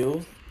of 2.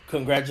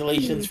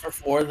 Congratulations for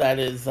 4. That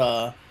is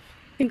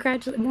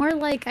more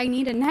like I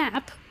need a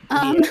nap.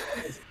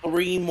 It's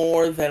 3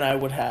 more than I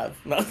would have.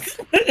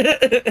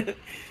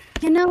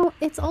 No.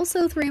 It's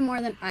also 3 more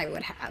than I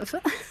would have.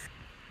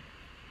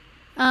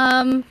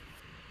 And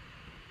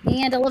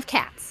I love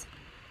cats.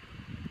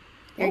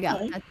 There you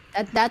go.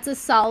 That's a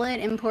solid,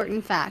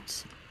 important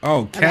fact.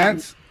 Oh,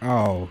 cats.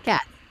 Oh,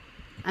 Cat.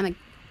 I'm a.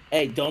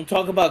 Hey, don't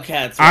talk about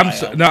cats.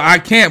 No, I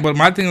can't. But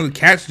my thing is,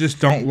 cats just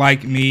don't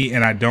like me,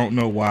 and I don't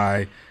know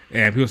why.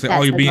 And people say,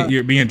 "Oh,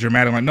 you're being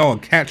dramatic." I'm like, no, a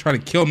cat tried to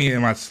kill me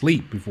in my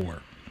sleep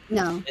before.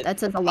 No, that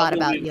says a lot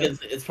about you.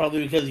 It's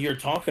probably because you're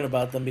talking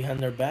about them behind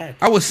their back.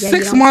 I was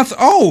 6 months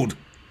old.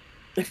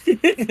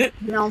 You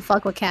don't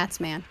fuck with cats,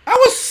 man. I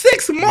was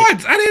 6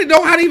 months. I didn't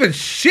know how to even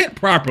shit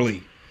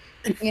properly.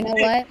 You know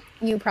what?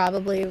 You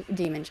probably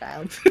demon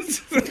child.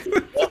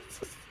 Well,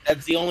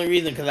 that's the only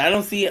reason, because I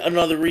don't see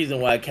another reason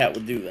why a cat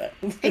would do that.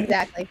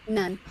 Exactly.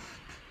 None.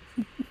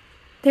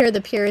 They're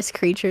the purest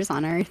creatures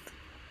on earth.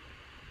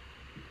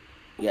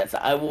 Yes,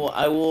 I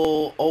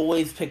will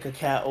always pick a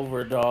cat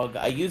over a dog.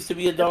 I used to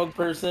be a dog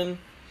person,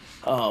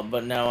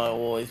 but now I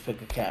will always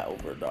pick a cat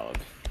over a dog.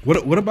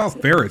 What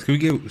about ferrets? Can we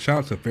give shout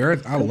out to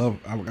ferrets? I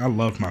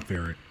loved my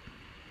ferret.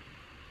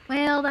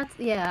 Well, that's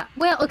yeah.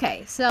 Well,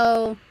 okay.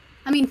 So,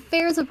 I mean,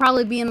 ferrets would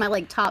probably be in my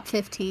like top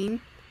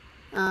 15.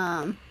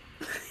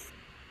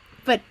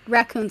 But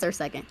raccoons are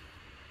second.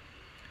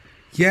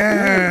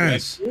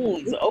 Yes.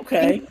 Raccoons,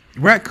 okay.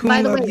 Raccoon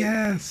By the love, way,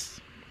 yes.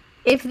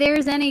 If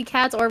there's any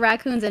cats or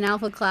raccoons in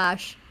Alpha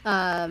Clash,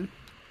 I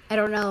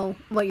don't know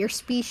what your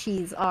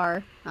species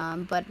are,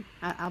 but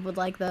I would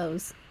like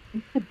those.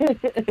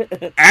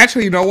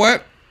 Actually, you know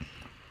what?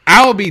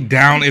 I would be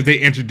down if they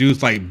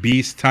introduced like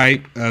beast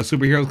type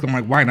superheroes. 'Cause I'm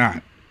like, why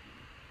not?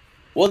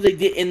 Well, they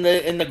did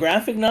in the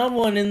graphic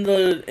novel and in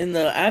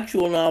the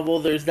actual novel.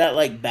 There's that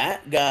like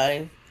bat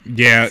guy.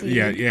 Yeah.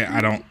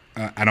 I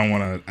don't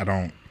want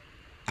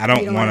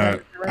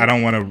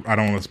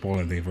to spoil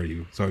anything for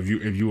you. So if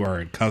you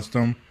are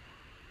custom,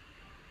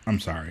 I'm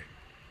sorry.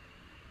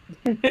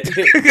 Like,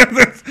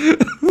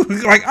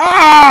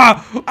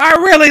 I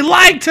really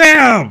liked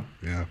him.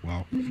 Yeah,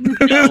 well.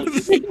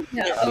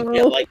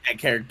 Yeah, like that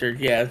character.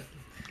 Yeah.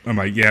 I'm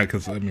like, yeah,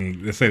 because I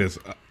mean, they say this.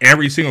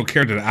 Every single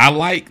character that I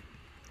like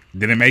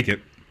didn't make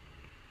it.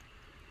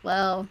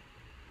 Well,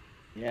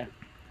 yeah.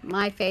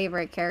 My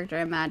favorite character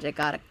in Magic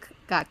got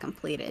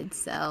completed,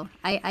 so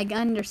I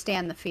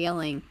understand the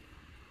feeling.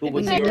 Who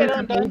was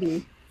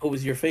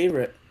your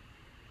favorite?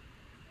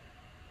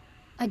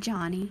 A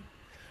Johnny.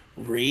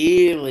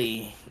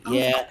 Really?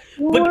 Yeah.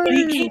 But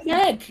he came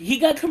back. He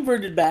got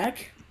converted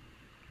back.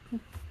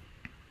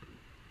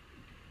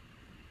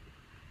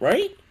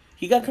 Right?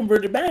 He got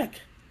converted back.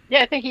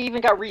 Yeah, I think he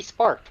even got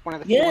re-sparked. One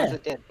of the few ones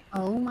that did.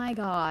 Oh my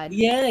god.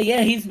 Yeah,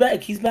 he's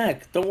back. He's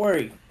back. Don't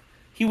worry.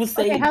 He was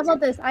saved. Okay, how about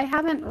this? I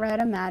haven't read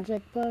a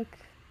Magic book.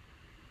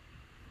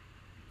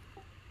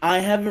 I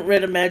haven't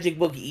read a Magic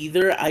book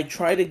either. I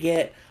try to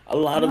get a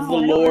lot of the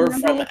lore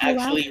from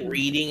actually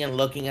reading and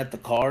looking at the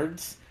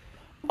cards.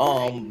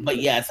 But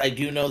yes, I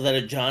do know that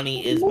a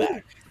Johnny is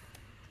back.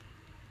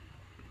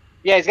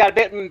 Yeah, he's got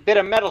a bit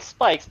of metal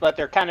spikes, but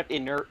they're kind of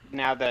inert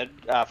now that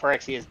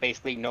Phyrexia is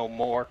basically no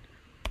more.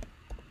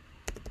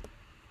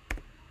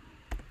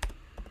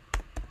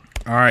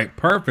 All right,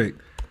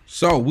 perfect.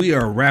 So we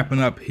are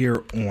wrapping up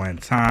here on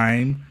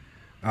time.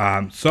 I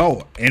want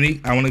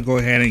to go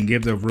ahead and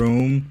give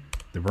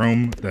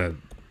the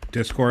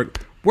Discord,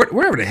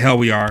 wherever the hell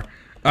we are,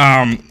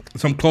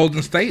 some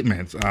closing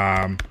statements.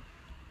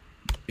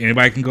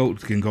 Anybody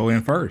can go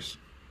in first.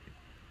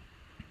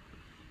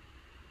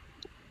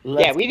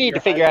 Yeah, we need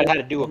to figure out how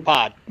to do a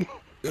pod.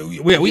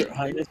 Your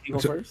Highness, you go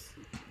first.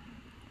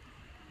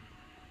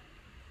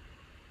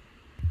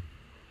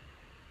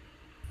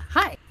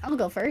 Hi, I'll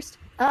go first.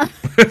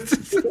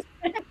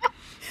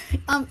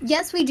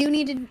 Yes, we do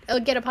need to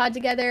get a pod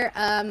together.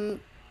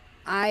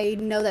 I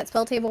know that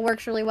Spell Table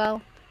works really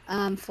well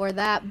for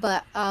that,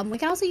 but we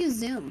can also use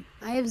Zoom.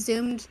 I have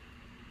zoomed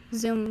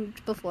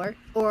before,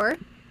 or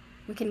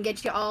we can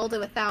get you all to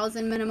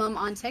 1,000 minimum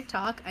on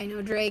TikTok. I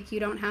know, Drake, you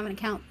don't have an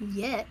account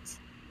yet.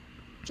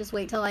 Just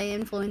wait till I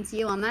influence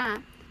you on that.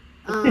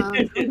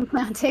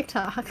 On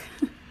TikTok.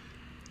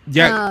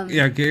 Yeah,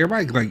 you're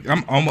right. Like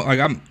I'm almost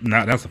I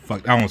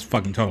almost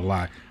fucking told a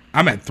lie.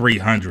 I'm at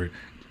 300.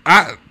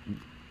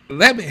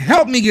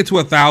 Help me get to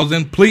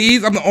 1,000,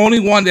 please. I'm the only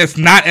one that's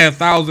not at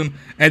 1,000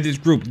 at this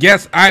group.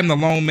 Yes, I'm the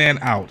lone man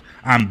out.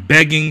 I'm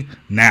begging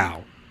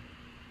now.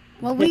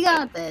 Well, we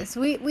got this.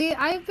 We've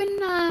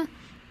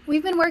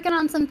been working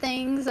on some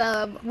things.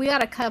 We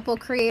got a couple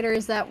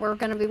creators that we're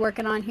going to be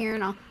working on here,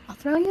 and I'll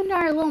throw you into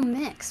our little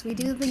mix. We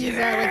do these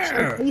like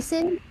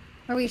showcasing,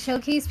 where we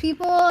showcase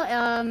people,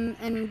 and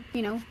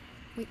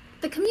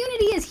the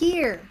community is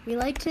here. We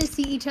like to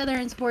see each other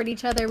and support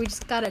each other. We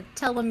just gotta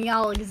tell them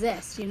y'all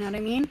exist. You know what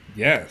I mean?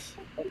 Yes.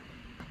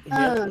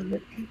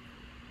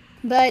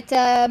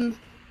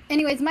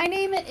 Anyways, my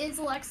name is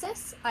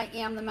Alexis. I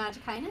am the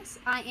Magic Highness.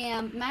 I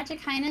am Magic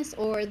Highness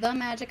or the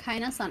Magic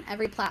Highness on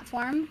every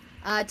platform.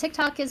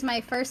 TikTok is my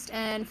first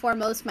and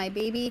foremost my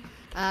baby.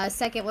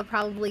 Second would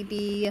probably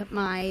be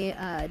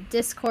my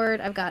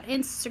Discord. I've got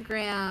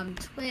Instagram.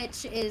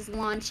 Twitch is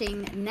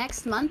launching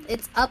next month.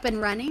 It's up and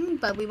running,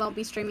 but we won't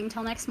be streaming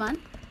till next month.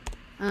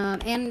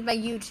 And my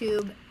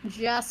YouTube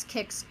just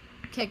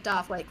kicked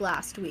off like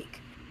last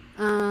week.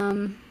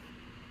 But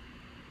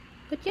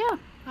yeah,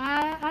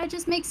 I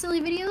just make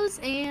silly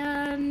videos,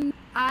 and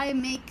I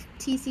make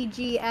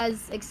TCG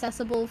as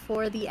accessible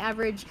for the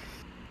average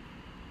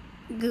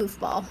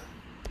goofball.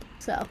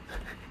 So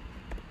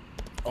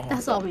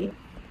that's all me.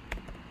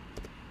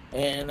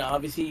 And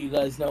obviously, you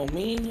guys know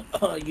me.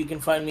 You can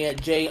find me at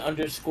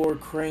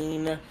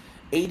J_Crane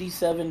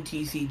 87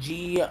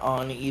 TCG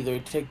on either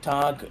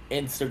TikTok,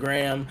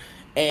 Instagram,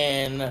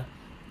 and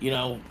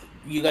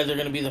you guys are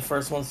going to be the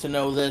first ones to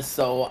know this.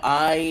 So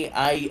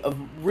I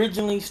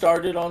originally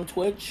started on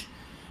Twitch,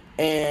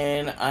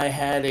 and I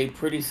had a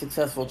pretty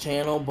successful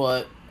channel,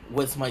 but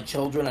with my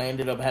children, I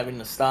ended up having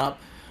to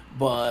stop.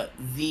 But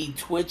the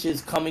Twitch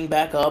is coming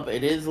back up.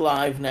 It is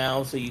live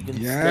now, so you can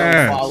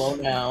still follow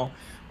now.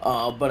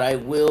 But I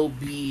will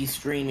be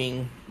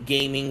streaming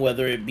gaming,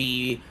 whether it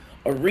be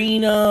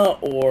Arena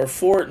or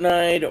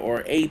Fortnite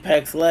or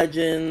Apex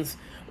Legends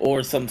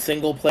or some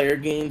single player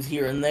games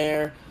here and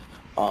there.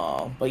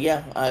 But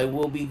yeah, I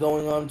will be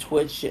going on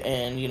Twitch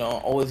and,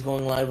 always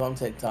going live on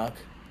TikTok.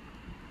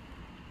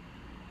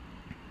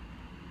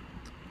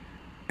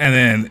 And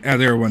then, as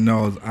everyone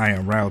knows, I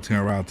am Railton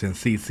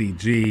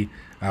CCG.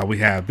 We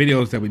have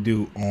videos that we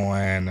do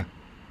on,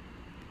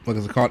 what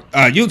is it called?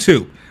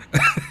 YouTube.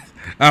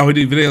 We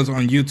do videos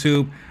on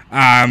YouTube.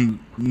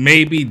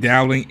 Maybe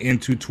dabbling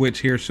into Twitch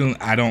here soon.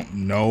 I don't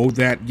know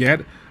that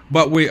yet.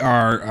 But we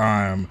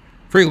are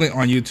frequently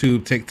on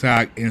YouTube,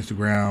 TikTok,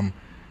 Instagram.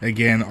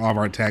 Again, all of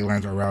our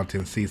taglines are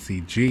Railton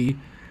CCG.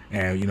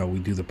 And, we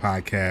do the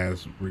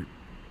podcast.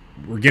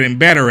 We're getting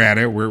better at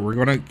it. We're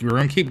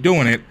gonna keep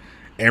doing it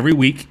every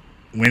week,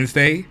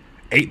 Wednesday,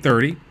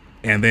 8:30.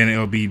 And then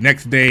it'll be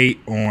next day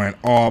on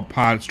all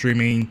pod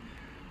streaming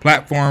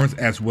platforms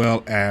as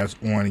well as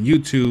on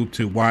YouTube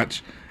to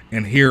watch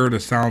and hear the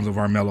sounds of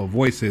our mellow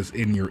voices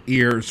in your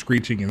ear,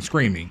 screeching and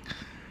screaming.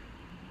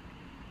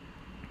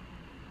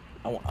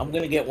 I'm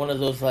going to get one of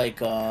those,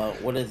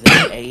 what is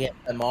it,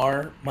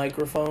 ASMR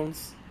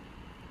microphones?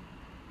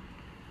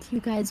 Do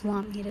you guys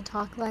want me to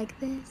talk like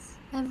this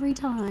every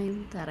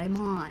time that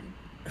I'm on?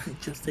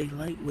 Just a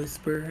light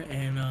whisper,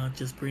 and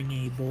just bring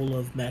a bowl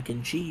of mac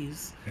and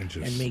cheese,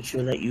 and make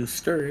sure that you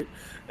stir it.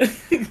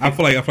 I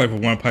feel like for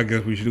one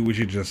podcast we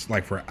should just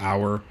for an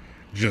hour,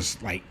 just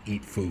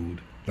eat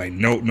food,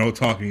 no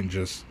talking,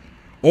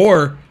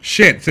 or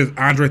shit. Since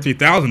Andre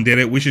 3000 did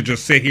it, we should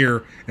just sit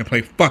here and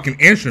play fucking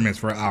instruments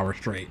for an hour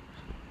straight.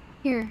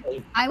 Here,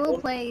 I'll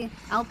play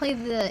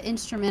the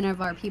instrument of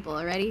our people.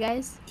 Ready,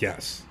 guys?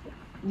 Yes.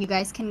 You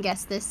guys can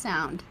guess this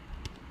sound.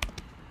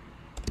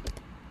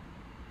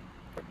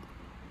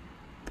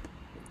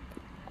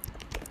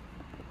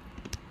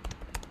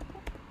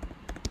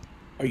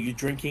 Are you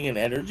drinking an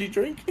energy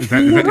drink? Is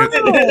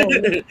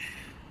that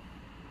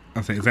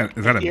I'll say, is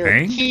that a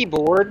bang?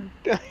 Keyboard.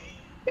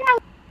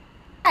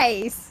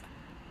 Nice.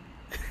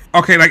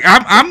 Okay,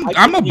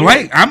 I'm a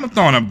blank. I'm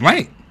throwing a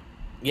blank.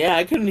 Yeah,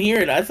 I couldn't hear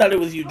it. I thought it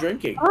was you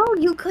drinking. Oh,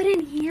 you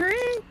couldn't hear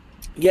it?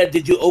 Yeah,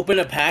 did you open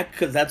a pack?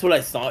 Because that's what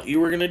I thought you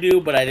were gonna do,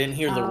 but I didn't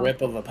hear the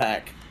rip of a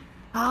pack.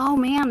 Oh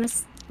man,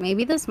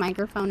 maybe this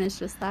microphone is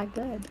just that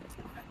good.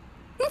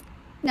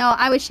 No,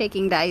 I was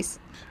shaking dice.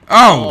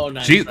 Oh,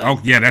 nice. Geez.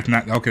 Oh, yeah, that's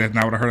not what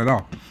I heard at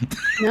all.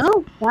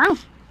 No, wow.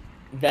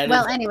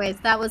 Anyways,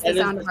 that was the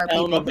sound of our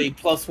people. Of a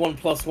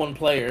 +1/+1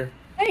 player.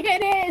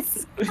 It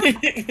is.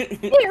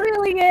 It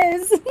really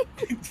is.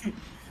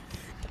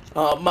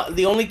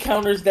 The only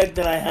counters deck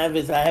that I have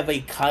is I have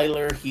a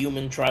Kyler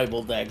human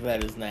tribal deck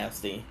that is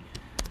nasty.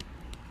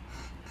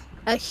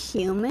 A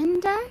human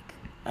deck?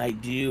 I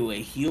do.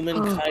 A human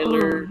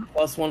Kyler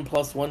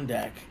 +1/+1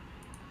 deck.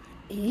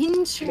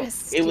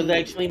 Interesting. It was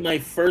actually my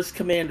first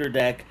commander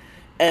deck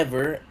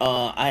ever.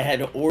 I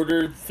had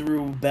ordered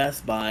through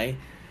Best Buy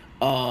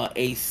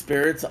a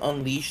Spirits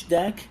Unleashed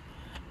deck,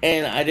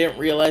 and I didn't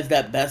realize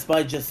that Best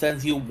Buy just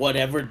sends you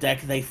whatever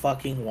deck they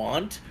fucking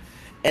want,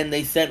 and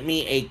they sent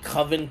me a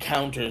Coven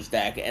Counters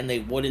deck, and they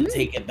wouldn't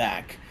take it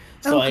back.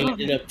 So I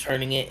ended up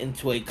turning it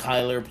into a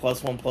Kyler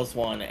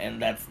 +1/+1,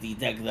 and that's the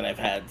deck that I've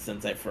had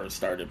since I first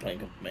started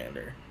playing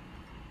Commander.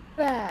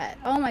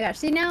 Oh my gosh.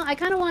 See, now I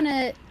kind of want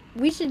to...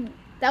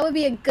 That would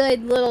be a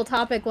good little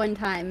topic one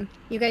time.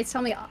 You guys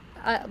tell me,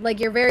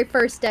 your very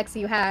first decks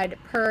you had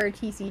per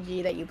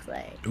TCG that you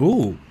played.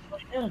 Ooh.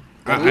 Yeah.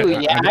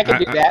 I could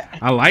do that.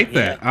 I like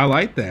that. I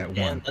like that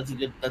one.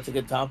 That's a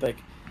good topic.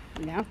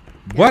 Yeah.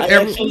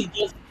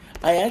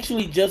 I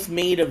actually just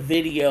made a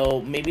video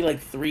maybe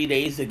 3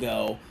 days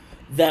ago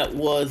that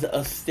was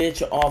a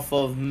stitch off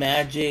of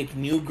Magic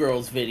New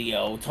Girl's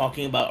video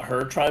talking about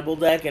her tribal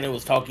deck, and it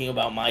was talking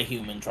about my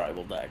human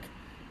tribal deck.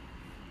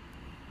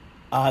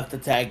 I'll have to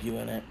tag you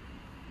in it.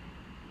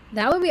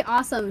 That would be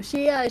awesome.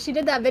 She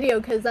did that video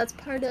because that's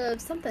part of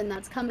something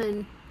that's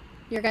coming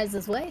your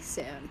guys' way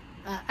soon.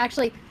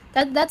 Actually,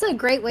 that's a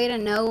great way to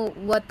know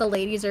what the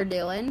ladies are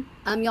doing.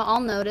 You'll all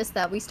notice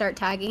that we start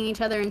tagging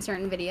each other in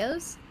certain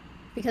videos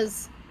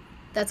because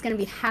that's going to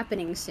be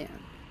happening soon.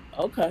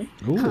 Okay.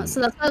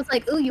 So that's why I was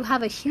like, ooh, you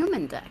have a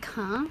human deck,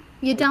 huh?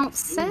 You don't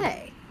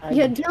say.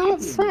 You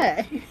don't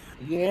say.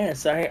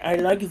 Yes, I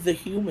like the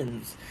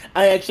humans.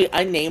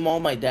 I name all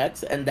my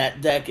decks, and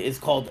that deck is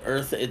called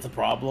Earth. It's a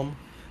problem,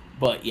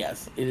 but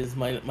yes, it is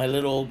my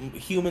little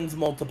humans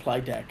multiply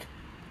deck.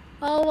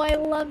 Oh, I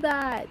love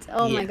that.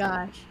 Oh Yeah. my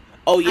gosh.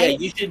 Oh yeah,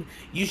 I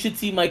you should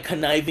see my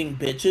conniving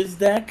bitches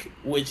deck,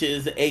 which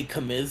is a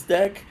Kamiz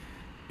deck.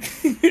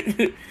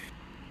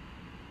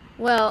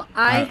 well,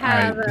 I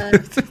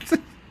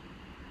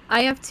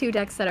I have 2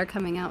 decks that are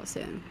coming out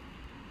soon.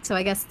 So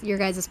I guess your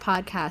guys'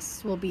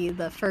 podcast will be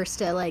the first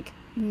to like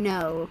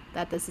know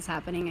that this is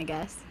happening, I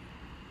guess.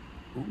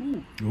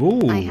 Ooh,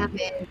 Ooh. I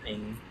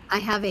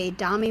have a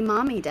Dami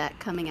Mommy deck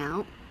coming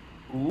out.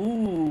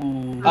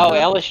 ooh. Oh,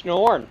 Elish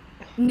Norn.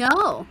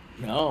 No.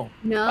 No.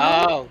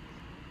 Oh,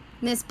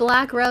 Miss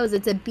Black Rose,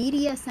 it's a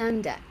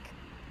BDSM deck.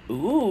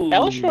 Ooh.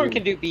 Elish Norn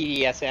can do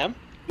BDSM.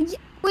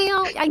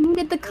 Well, I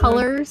needed the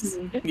colors.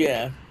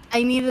 Yeah.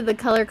 I needed the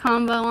color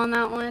combo on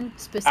that one,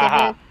 specific.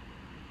 Uh-huh.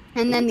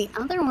 And then the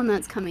other one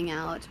that's coming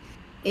out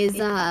is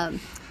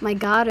my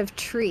God of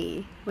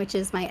Tree, which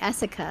is my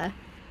Essica,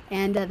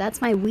 and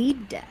that's my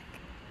weed deck.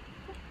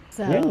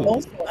 So I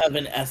also have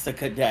an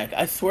Essica deck.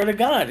 I swear to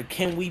God,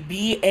 can we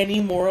be any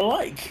more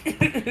alike?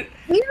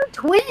 we're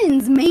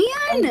twins, man.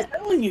 I'm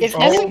telling you. Is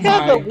Charles. Oh Essica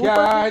my the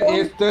God! one?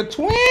 It's the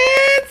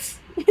twins.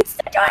 It's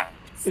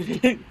the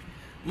twins.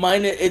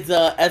 Mine is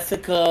a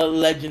Essica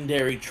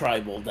legendary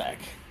tribal deck.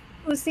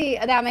 Oh, see,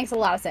 that makes a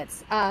lot of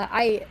sense.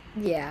 I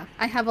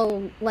have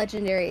a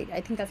legendary.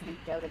 I think that's my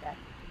Joda deck.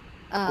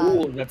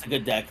 Ooh, that's a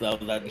good deck though.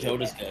 That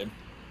Joda's good.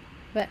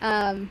 But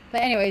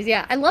anyways,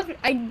 yeah,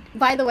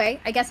 by the way,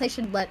 I guess I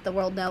should let the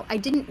world know. I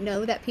didn't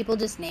know that people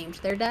just named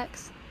their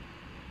decks.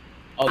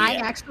 Oh yeah. I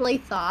actually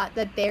thought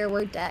that there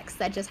were decks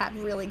that just had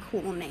really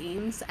cool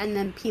names, and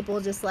then people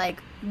just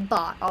like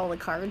bought all the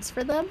cards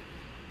for them.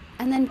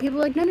 And then people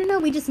were like, no,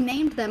 we just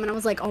named them, and I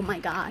was like, oh my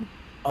God.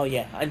 Oh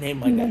yeah, I named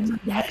my decks.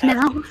 Deck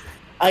now.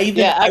 I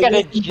got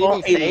a even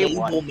bought a Ginny Faye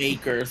label one.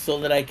 maker so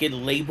that I could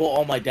label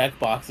all my deck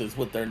boxes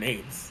with their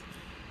names.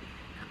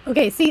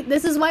 Okay, see,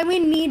 this is why we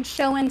need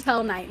show and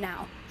tell night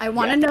now. I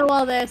want to know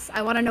all this.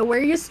 I want to know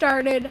where you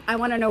started. I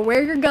want to know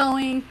where you're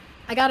going.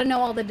 I got to know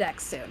all the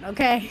decks soon,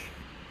 okay?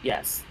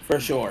 Yes, for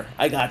sure.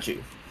 I got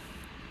you.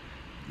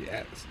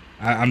 Yes,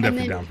 I'm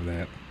definitely then- down for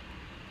that.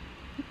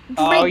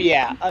 Oh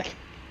yeah,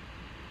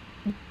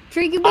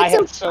 Drake, you I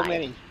get have so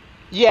many.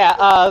 Yeah,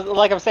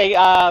 like I'm saying,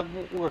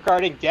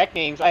 regarding deck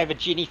names, I have a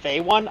Ginny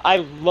Faye one. I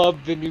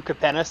love the new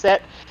Capenna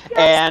set,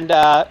 and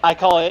I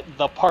call it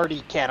the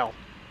Party Kennel.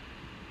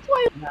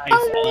 Nice.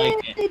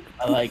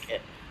 I like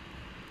it.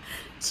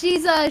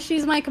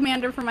 She's my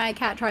commander for my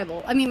cat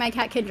tribal. I mean, my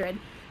cat kindred.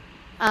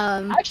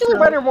 I actually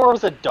read her more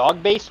as a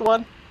dog-based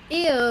one.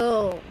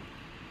 Ew.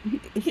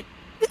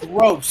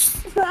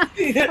 Gross. I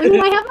mean,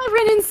 I have my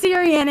Ren and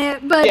Siri in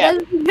it, but Yeah.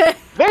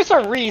 There's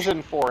a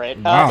reason for it.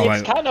 Wow,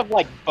 It's kind of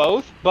like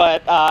both,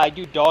 but I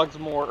do dogs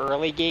more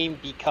early game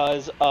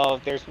because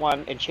of there's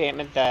one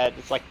enchantment that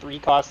it's like 3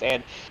 costs,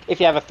 and if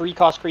you have a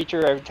 3-cost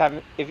creature every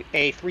time, if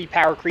a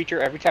 3-power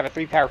creature every time a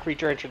 3-power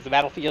creature enters the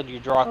battlefield, you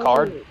draw a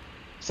card.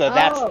 So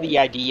that's the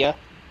idea.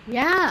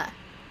 Yeah.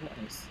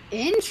 Nice.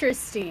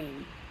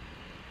 Interesting.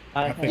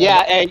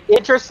 Yeah,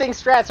 interesting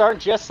strats aren't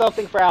just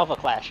something for Alpha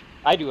Clash.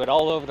 I do it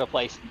all over the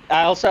place.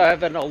 I also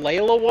have an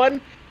Olayla one.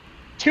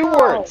 2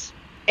 words.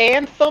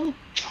 Anthem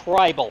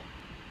Tribal.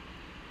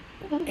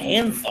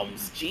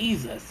 Anthems,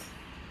 Jesus.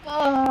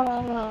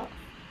 Oh.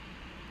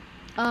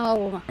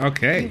 You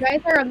Okay.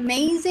 guys are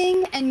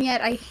amazing, and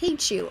yet I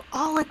hate you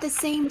all at the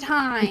same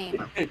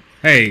time.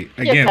 Hey,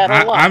 again,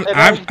 that a lot, and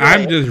I enjoy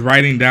I'm it. just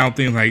writing down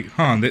things like,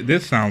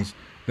 this sounds.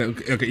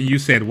 Okay, you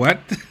said what?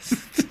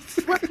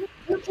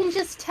 You can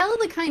just tell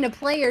the kind of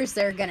players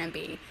they're gonna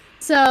be.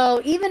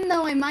 So even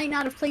though I might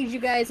not have played you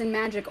guys in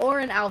Magic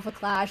or in Alpha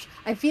Clash,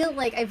 I feel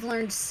like I've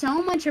learned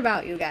so much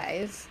about you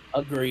guys.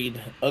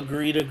 Agreed.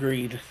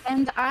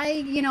 And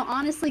I,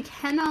 honestly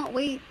cannot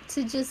wait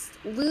to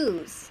just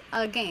lose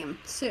a game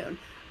soon.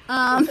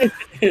 Yeah,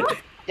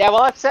 well,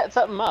 I've set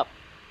something up.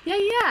 Yeah,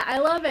 I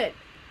love it.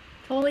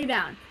 Totally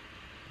down.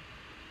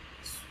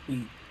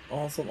 Sweet.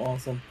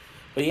 Awesome.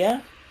 But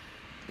yeah,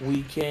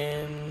 we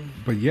can...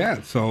 But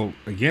yeah, so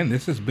again,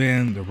 this has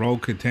been the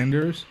Rogue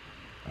Contenders.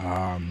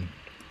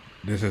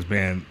 This has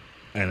been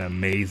an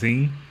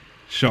amazing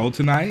show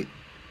tonight.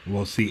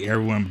 We'll see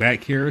everyone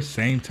back here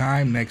same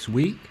time next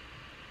week,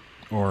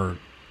 or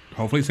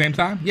hopefully same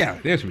time. Yeah,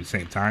 it should be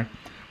same time.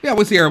 Yeah,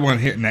 we'll see everyone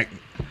here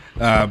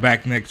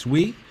back next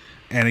week.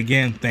 And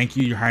again, thank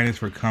you, Your Highness,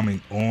 for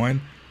coming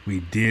on.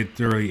 We did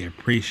thoroughly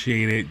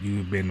appreciate it.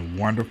 You've been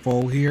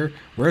wonderful here.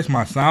 Where's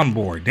my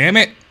soundboard? Damn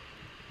it!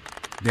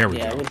 There we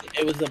go.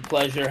 It was a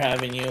pleasure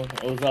having you.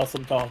 It was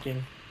awesome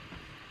talking.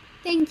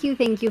 Thank you,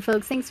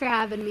 folks. Thanks for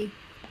having me.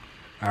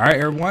 All right,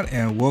 everyone,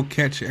 and we'll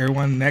catch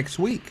everyone next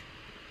week.